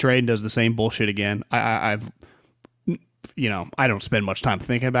demand a trade and does the same bullshit again, I don't spend much time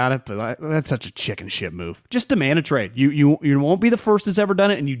thinking about it, but that's such a chicken shit move. Just demand a trade. You won't be the first that's ever done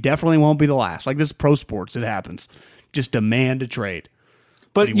it, and you definitely won't be the last. Like, this is pro sports. It happens. Just demand a trade.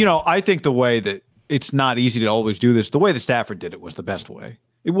 But, I think the way that it's not easy to always do this, the way that Stafford did it was the best way.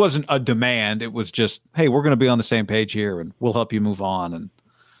 It wasn't a demand. It was just, hey, we're going to be on the same page here, and we'll help you move on. And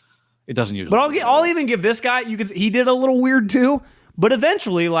it doesn't usually. But I'll even give this guy. He did a little weird too. But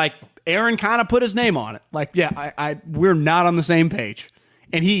eventually, like, Aaron kind of put his name on it. Like, yeah, we're not on the same page,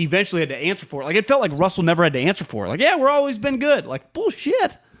 and he eventually had to answer for it. Like, it felt like Russell never had to answer for it. Like, yeah, we're always been good. Like,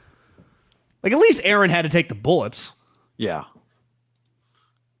 bullshit. Like, at least Aaron had to take the bullets. Yeah.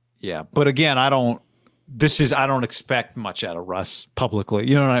 Yeah. But again, I don't expect much out of Russ publicly.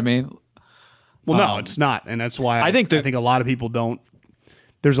 You know what I mean? Well, no, it's not. And that's why I think a lot of people don't.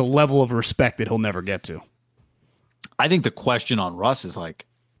 There's a level of respect that he'll never get to. I think the question on Russ is like,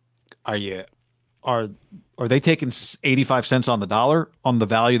 are they taking 85 cents on the dollar on the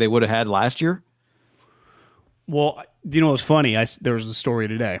value they would have had last year? Well, do you know what's funny? There was a story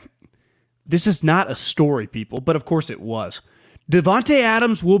today. This is not a story, people, but of course it was. Devontae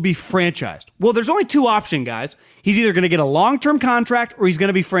Adams will be franchised. Well, there's only two options, guys. He's either going to get a long-term contract or he's going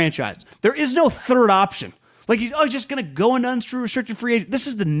to be franchised. There is no third option. Like, he's just going to go into unrestricted free agent. This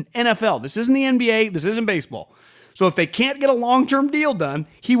is the NFL. This isn't the NBA. This isn't baseball. So if they can't get a long-term deal done,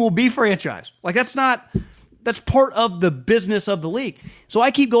 he will be franchised. Like, that's part of the business of the league. So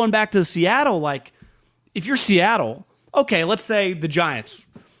I keep going back to Seattle. Like, if you're Seattle, okay, let's say the Giants,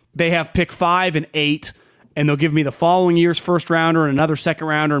 they have pick 5 and 8, and they'll give me the following year's first rounder and another second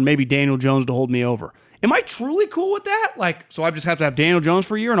rounder and maybe Daniel Jones to hold me over. Am I truly cool with that? Like, so I just have to have Daniel Jones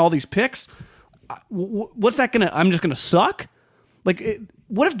for a year and all these picks? What's that going to, I'm just going to suck? Like,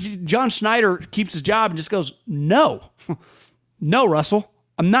 what if John Schneider keeps his job and just goes, no, Russell,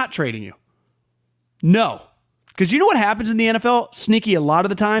 I'm not trading you. No. Because you know what happens in the NFL, sneaky a lot of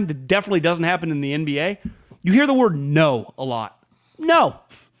the time, that definitely doesn't happen in the NBA? You hear the word no a lot. No,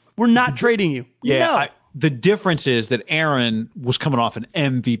 we're not trading you. Yeah, no. The difference is that Aaron was coming off an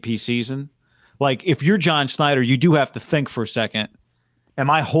MVP season. Like, if you're John Schneider, you do have to think for a second, am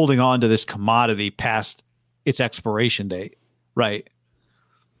I holding on to this commodity past its expiration date? Right.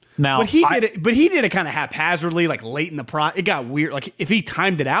 Now, but he did it kind of haphazardly, like late in the it got weird. Like, if he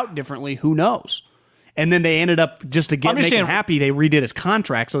timed it out differently, who knows? And then they ended up, just to make him happy, they redid his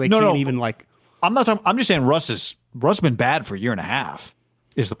contract, so they can't even like. I'm just saying Russ been bad for a year and a half,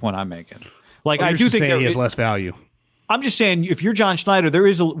 is the point I'm making. Like, I do think he has less value. I'm just saying, if you're John Schneider,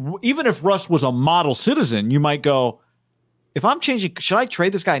 even if Russ was a model citizen, you might go, if I'm changing, should I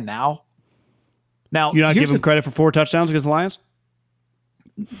trade this guy now? Now, you not give him credit for 4 touchdowns against the Lions?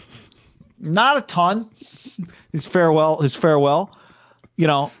 Not a ton. His farewell. You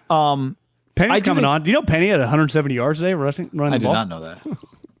know, Penny's coming on. Do you know Penny had 170 yards today running the ball? I did not know that.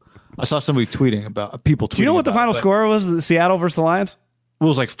 I saw somebody tweeting about people. Do you know what the final score was? Seattle versus the Lions. It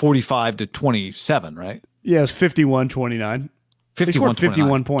was like 45-27, right? Yeah, it was 51-29.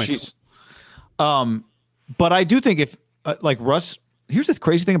 51 points. But I do think if like Russ, here's the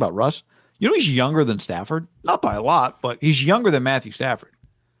crazy thing about Russ. You know, he's younger than Stafford, not by a lot, but he's younger than Matthew Stafford.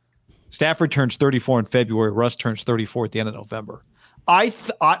 Stafford turns 34 in February. Russ turns 34 at the end of November.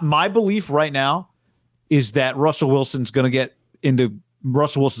 My belief right now is that Russell Wilson's going to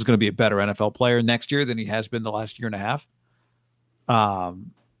be a better NFL player next year than he has been the last year and a half.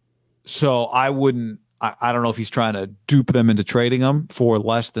 So I don't know if he's trying to dupe them into trading him for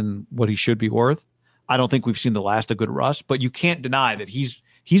less than what he should be worth. I don't think we've seen the last of good Russ, but you can't deny that he's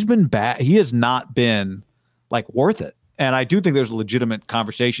been bad. He has not been like worth it. And I do think there's a legitimate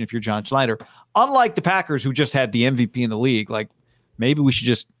conversation if you're John Schneider. Unlike the Packers, who just had the MVP in the league, like maybe we should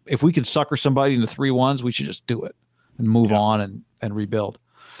just, if we can sucker somebody into 3-1s, we should just do it and move on and rebuild.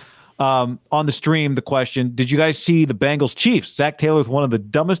 On the stream, the question, did you guys see the Bengals Chiefs? Zach Taylor with one of the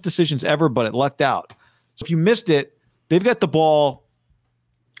dumbest decisions ever, but it lucked out. So if you missed it, they've got the ball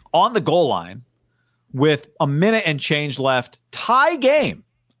on the goal line with a minute and change left. Tie game.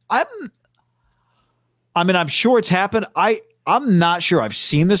 I'm sure it's happened. I'm not sure I've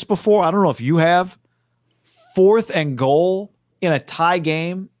seen this before. I don't know if you have. 4th and goal in a tie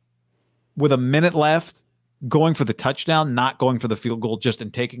game with a minute left, going for the touchdown, not going for the field goal, just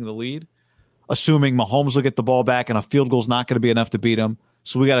in taking the lead, assuming Mahomes will get the ball back and a field goal is not going to be enough to beat him.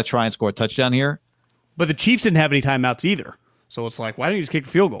 So we got to try and score a touchdown here. But the Chiefs didn't have any timeouts either. So it's like, why didn't you just kick the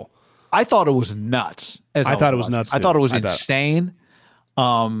field goal? I thought it was nuts. I thought it was nuts. I thought it was insane.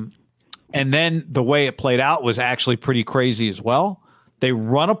 And then the way it played out was actually pretty crazy as well. They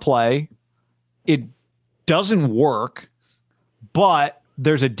run a play. It doesn't work, but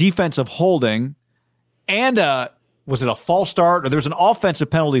there's a defensive holding and was it a false start? Or there's an offensive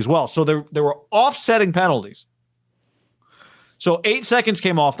penalty as well. So there were offsetting penalties. So 8 seconds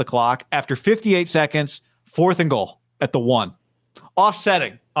came off the clock. After 58 seconds, 4th and goal at the 1.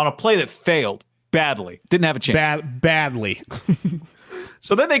 Offsetting on a play that failed badly. Didn't have a chance. Badly.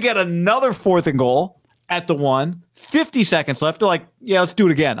 So then they get another 4th and goal at the 1. 50 seconds left. They're like, yeah, let's do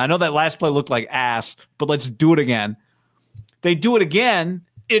it again. I know that last play looked like ass, but let's do it again. They do it again.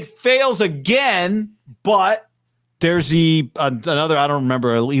 It fails again, but there's another, I don't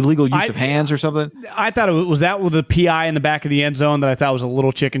remember, illegal use of hands or something. I thought it was that with the PI in the back of the end zone that I thought was a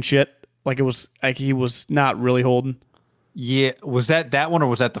little chicken shit. Like it was like he was not really holding. Yeah, was that one or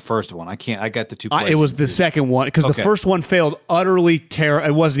was that the first one? I got the two plays. It was the second one because the first one failed utterly terrible.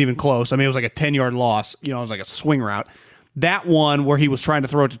 It wasn't even close. I mean, it was like a 10-yard loss. You know, it was like a swing route. That one where he was trying to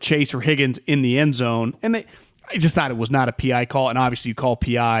throw it to Chase or Higgins in the end zone, and I just thought it was not a PI call. And obviously, you call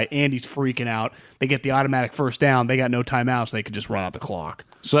PI. Andy's freaking out. They get the automatic first down. They got no timeouts. They could just run out the clock.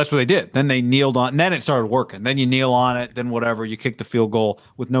 So that's what they did. Then they kneeled on, and then it started working. Then you kneel on it. Then whatever, you kick the field goal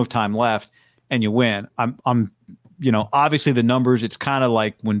with no time left, and you win. I'm obviously the numbers, it's kind of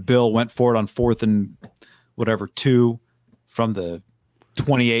like when Bill went for it on 4th and 2 from the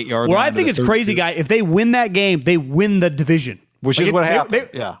 28-yard line. Well, I think it's crazy, guy. If they win that game, they win the division. Which is what happened.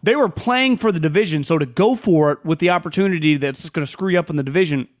 They were playing for the division, so to go for it with the opportunity that's going to screw you up in the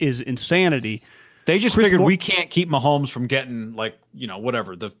division is insanity. They just figured we can't keep Mahomes from getting,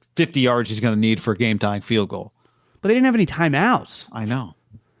 the 50 yards he's going to need for a game-tying field goal. But they didn't have any timeouts. I know.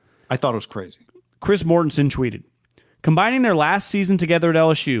 I thought it was crazy. Chris Mortensen tweeted, combining their last season together at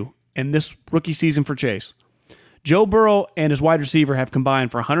LSU and this rookie season for Chase, Joe Burrow and his wide receiver have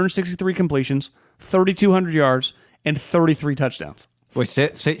combined for 163 completions, 3,200 yards, and 33 touchdowns. Wait, say,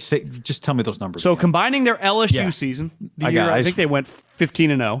 just tell me those numbers. So combining their LSU season, I think they went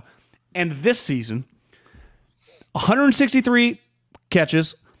 15-0, and this season, 163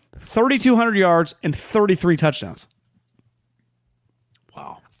 catches, 3,200 yards, and 33 touchdowns.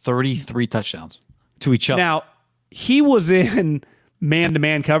 Wow, 33 touchdowns to each other. Now, he was in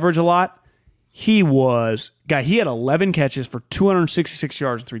man-to-man coverage a lot. He had 11 catches for 266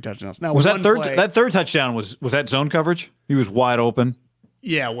 yards and 3 touchdowns. Now, was that third touchdown was that zone coverage? He was wide open.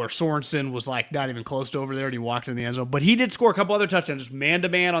 Yeah, where Sorensen was not even close to over there and he walked in the end zone. But he did score a couple other touchdowns, just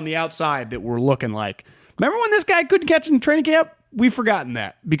man-to-man on the outside that were looking like. Remember when this guy couldn't catch in training camp? We've forgotten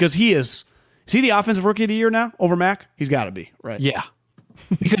that because he is he the offensive rookie of the year now over Mac? He's got to be, right? Yeah.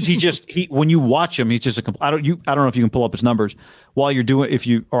 Because he when you watch him, he's just I don't know if you can pull up his numbers while you're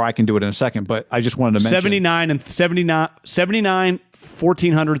doing or I can do it in a second, but I just wanted to mention 79,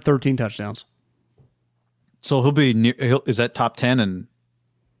 1,400, 13 touchdowns. So he'll be is that top 10 in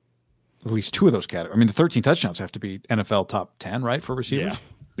at least 2 of those categories? I mean, the 13 touchdowns have to be NFL top 10, right, for receivers? Yeah,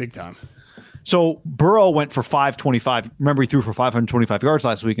 big time. So Burrow went for 525. Remember, he threw for 525 yards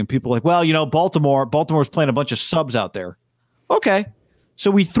last week, and people are like, Baltimore's playing a bunch of subs out there. Okay. So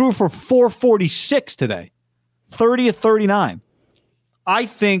we threw for 446 today, 30 of 39. I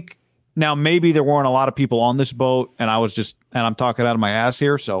think now maybe there weren't a lot of people on this boat, and I'm talking out of my ass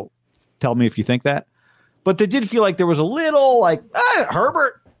here, so tell me if you think that. But they did feel like there was a little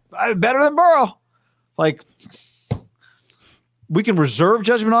Herbert, better than Burrow. We can reserve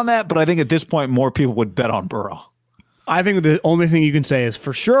judgment on that, but I think at this point more people would bet on Burrow. I think the only thing you can say is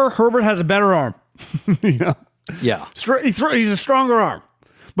for sure Herbert has a better arm. Yeah. He's a stronger arm.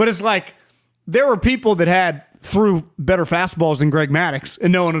 But it's there were people that threw better fastballs than Greg Maddux,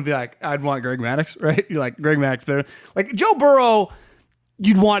 and no one would be like, I'd want Greg Maddux, right? You're like, Greg Maddux better. Joe Burrow,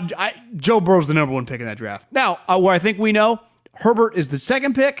 Joe Burrow's the number 1 pick in that draft. Now, where I think we know, Herbert is the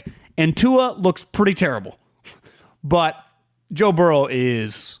 2nd pick, and Tua looks pretty terrible. But Joe Burrow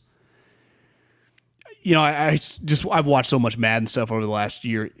is... I've watched so much Madden stuff over the last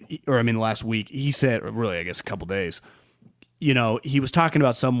year, the last week. He said, really, I guess a couple days, he was talking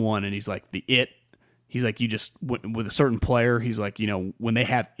about someone and he's like, he's like, you just, with a certain player, he's like, when they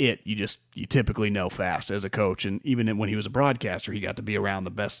have you typically know fast as a coach. And even when he was a broadcaster, he got to be around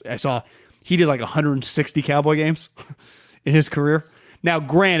the best. I saw he did 160 Cowboy games in his career. Now,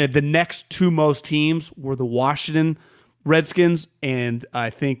 granted, the next 2 most teams were the Washington Redskins and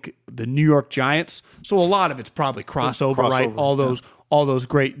I think the New York Giants. So a lot of it's probably crossover, right? All those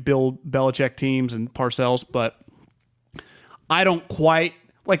great Bill Belichick teams and Parcells, but I don't quite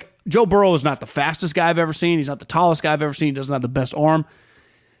Joe Burrow is not the fastest guy I've ever seen. He's not the tallest guy I've ever seen. He doesn't have the best arm.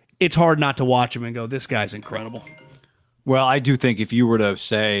 It's hard not to watch him and go, this guy's incredible. Well, I do think if you were to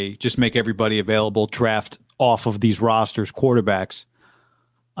say just make everybody available, draft off of these rosters quarterbacks,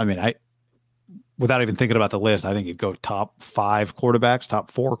 without even thinking about the list, I think you'd go top 5 quarterbacks, top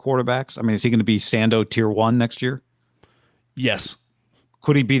 4 quarterbacks. Is he going to be Sando tier 1 next year? Yes.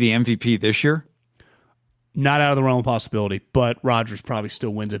 Could he be the MVP this year? Not out of the realm of possibility, but Rodgers probably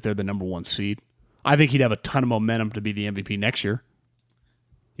still wins if they're the number 1 seed. I think he'd have a ton of momentum to be the MVP next year.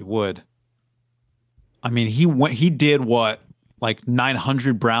 He would. He did what,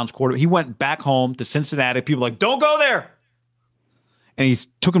 900 Browns quarter. He went back home to Cincinnati. People don't go there. And he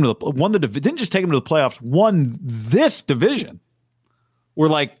took him to didn't just take him to the playoffs, won this division.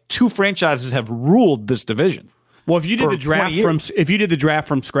 Where 2 franchises have ruled this division. Well, if you did the draft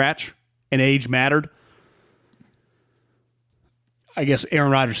from scratch and age mattered, I guess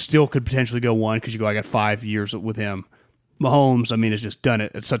Aaron Rodgers still could potentially go 1 because you go, I got 5 years with him. Mahomes, has just done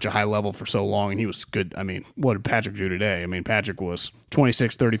it at such a high level for so long, and he was good. What did Patrick do today? Patrick was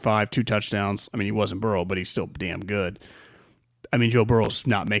 26, 35, 2 touchdowns. He wasn't Burrow, but he's still damn good. Joe Burrow's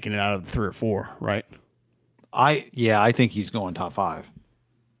not making it out of the 3 or 4, right? I think he's going top 5.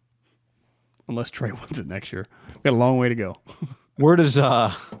 Unless Trey wins it next year. We got a long way to go. Where does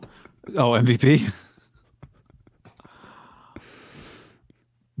MVP?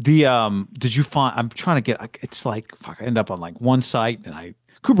 Did you find? I'm trying to get. It's like fuck, I end up on like one site, and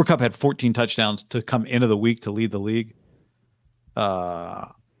Cooper Kupp had 14 touchdowns to come into the week to lead the league.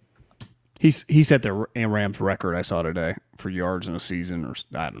 He set the Rams record I saw today for yards in a season, or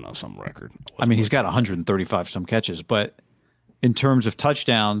I don't know, some record. I mean, he's got 135 some catches, but in terms of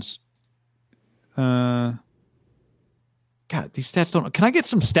touchdowns, God, these stats don't. Can I get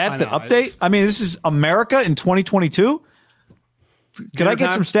some stats that update? I mean, this is America in 2022. Can I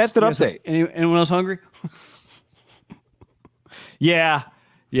get some stats that update? Anyone else hungry? Yeah,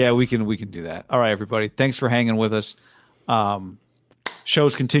 we can do that. All right, everybody. Thanks for hanging with us.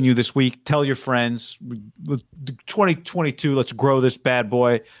 Shows continue this week. Tell your friends. 2022, let's grow this bad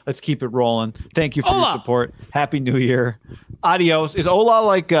boy. Let's keep it rolling. Thank you for your support. Happy New Year. Adios. Is Ola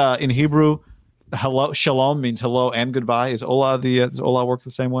like in Hebrew? Hello, shalom means hello and goodbye. Is Ola does Ola work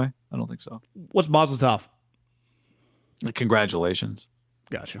the same way? I don't think so. What's Mazel Tov? Congratulations.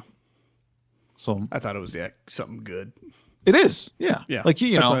 Gotcha. So I thought it was something good. It is. Yeah. Like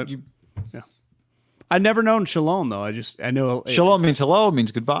you know. Yeah. I've never known shalom though. I know shalom means hello,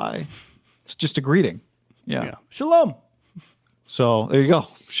 means goodbye. It's just a greeting. Yeah. Shalom. So there you go.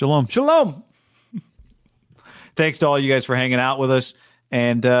 Shalom. Shalom. Thanks to all you guys for hanging out with us.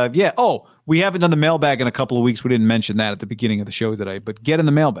 And we haven't done the mailbag in a couple of weeks. We didn't mention that at the beginning of the show today, but get in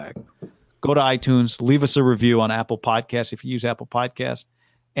the mailbag. Go to iTunes, leave us a review on Apple Podcasts if you use Apple Podcasts.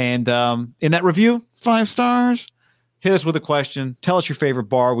 And in that review, 5 stars, hit us with a question. Tell us your favorite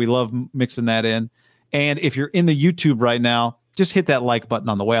bar. We love mixing that in. And if you're in the YouTube right now, just hit that like button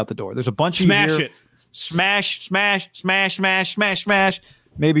on the way out the door. There's a bunch of you here. Smash it.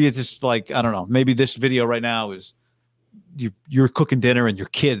 Maybe it's just like, I don't know. Maybe this video right now is you're cooking dinner and your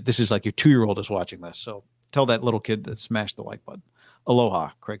kid, this is like your 2-year-old is watching this. So tell that little kid to smash the like button. Aloha,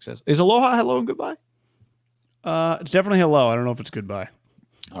 Craig says. Is aloha hello and goodbye? It's definitely hello. I don't know if it's goodbye.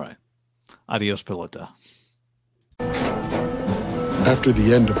 All right. Adios, pelota. After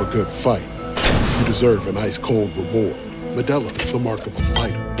the end of a good fight, you deserve an ice-cold reward. Modelo is the mark of a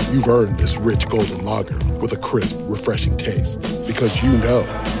fighter. You've earned this rich golden lager with a crisp, refreshing taste. Because you know,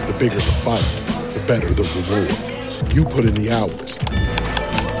 the bigger the fight, the better the reward. You put in the hours,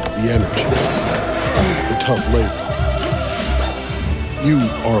 the energy, the tough labor. You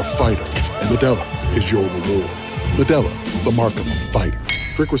are a fighter, and Modelo is your reward. Modelo, the mark of a fighter.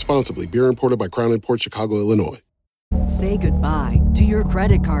 Drink responsibly. Beer imported by Crown Imports, Chicago, Illinois. Say goodbye to your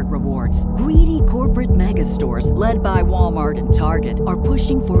credit card rewards. Greedy corporate mega stores, led by Walmart and Target, are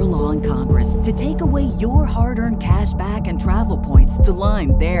pushing for a law in Congress to take away your hard-earned cash back and travel points to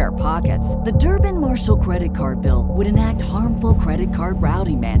line their pockets. The Durbin-Marshall credit card bill would enact harmful credit card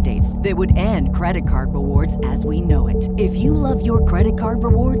routing mandates that would end credit card rewards as we know it. If you love your credit card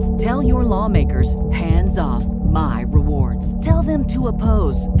rewards, tell your lawmakers, hands off my rewards. Tell them to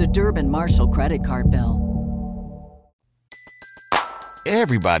oppose the Durbin-Marshall credit card bill.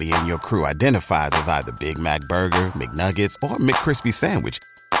 Everybody in your crew identifies as either Big Mac Burger, McNuggets, or McCrispy Sandwich.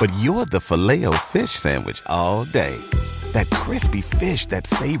 But you're the Filet-O-Fish Sandwich all day. That crispy fish, that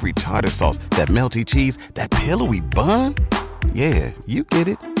savory tartar sauce, that melty cheese, that pillowy bun. Yeah, you get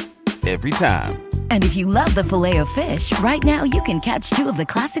it. Every time. And if you love the Filet-O-Fish, right now you can catch 2 of the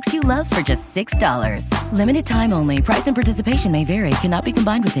classics you love for just $6. Limited time only. Price and participation may vary. Cannot be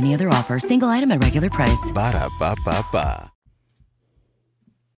combined with any other offer. Single item at regular price. Ba-da-ba-ba-ba.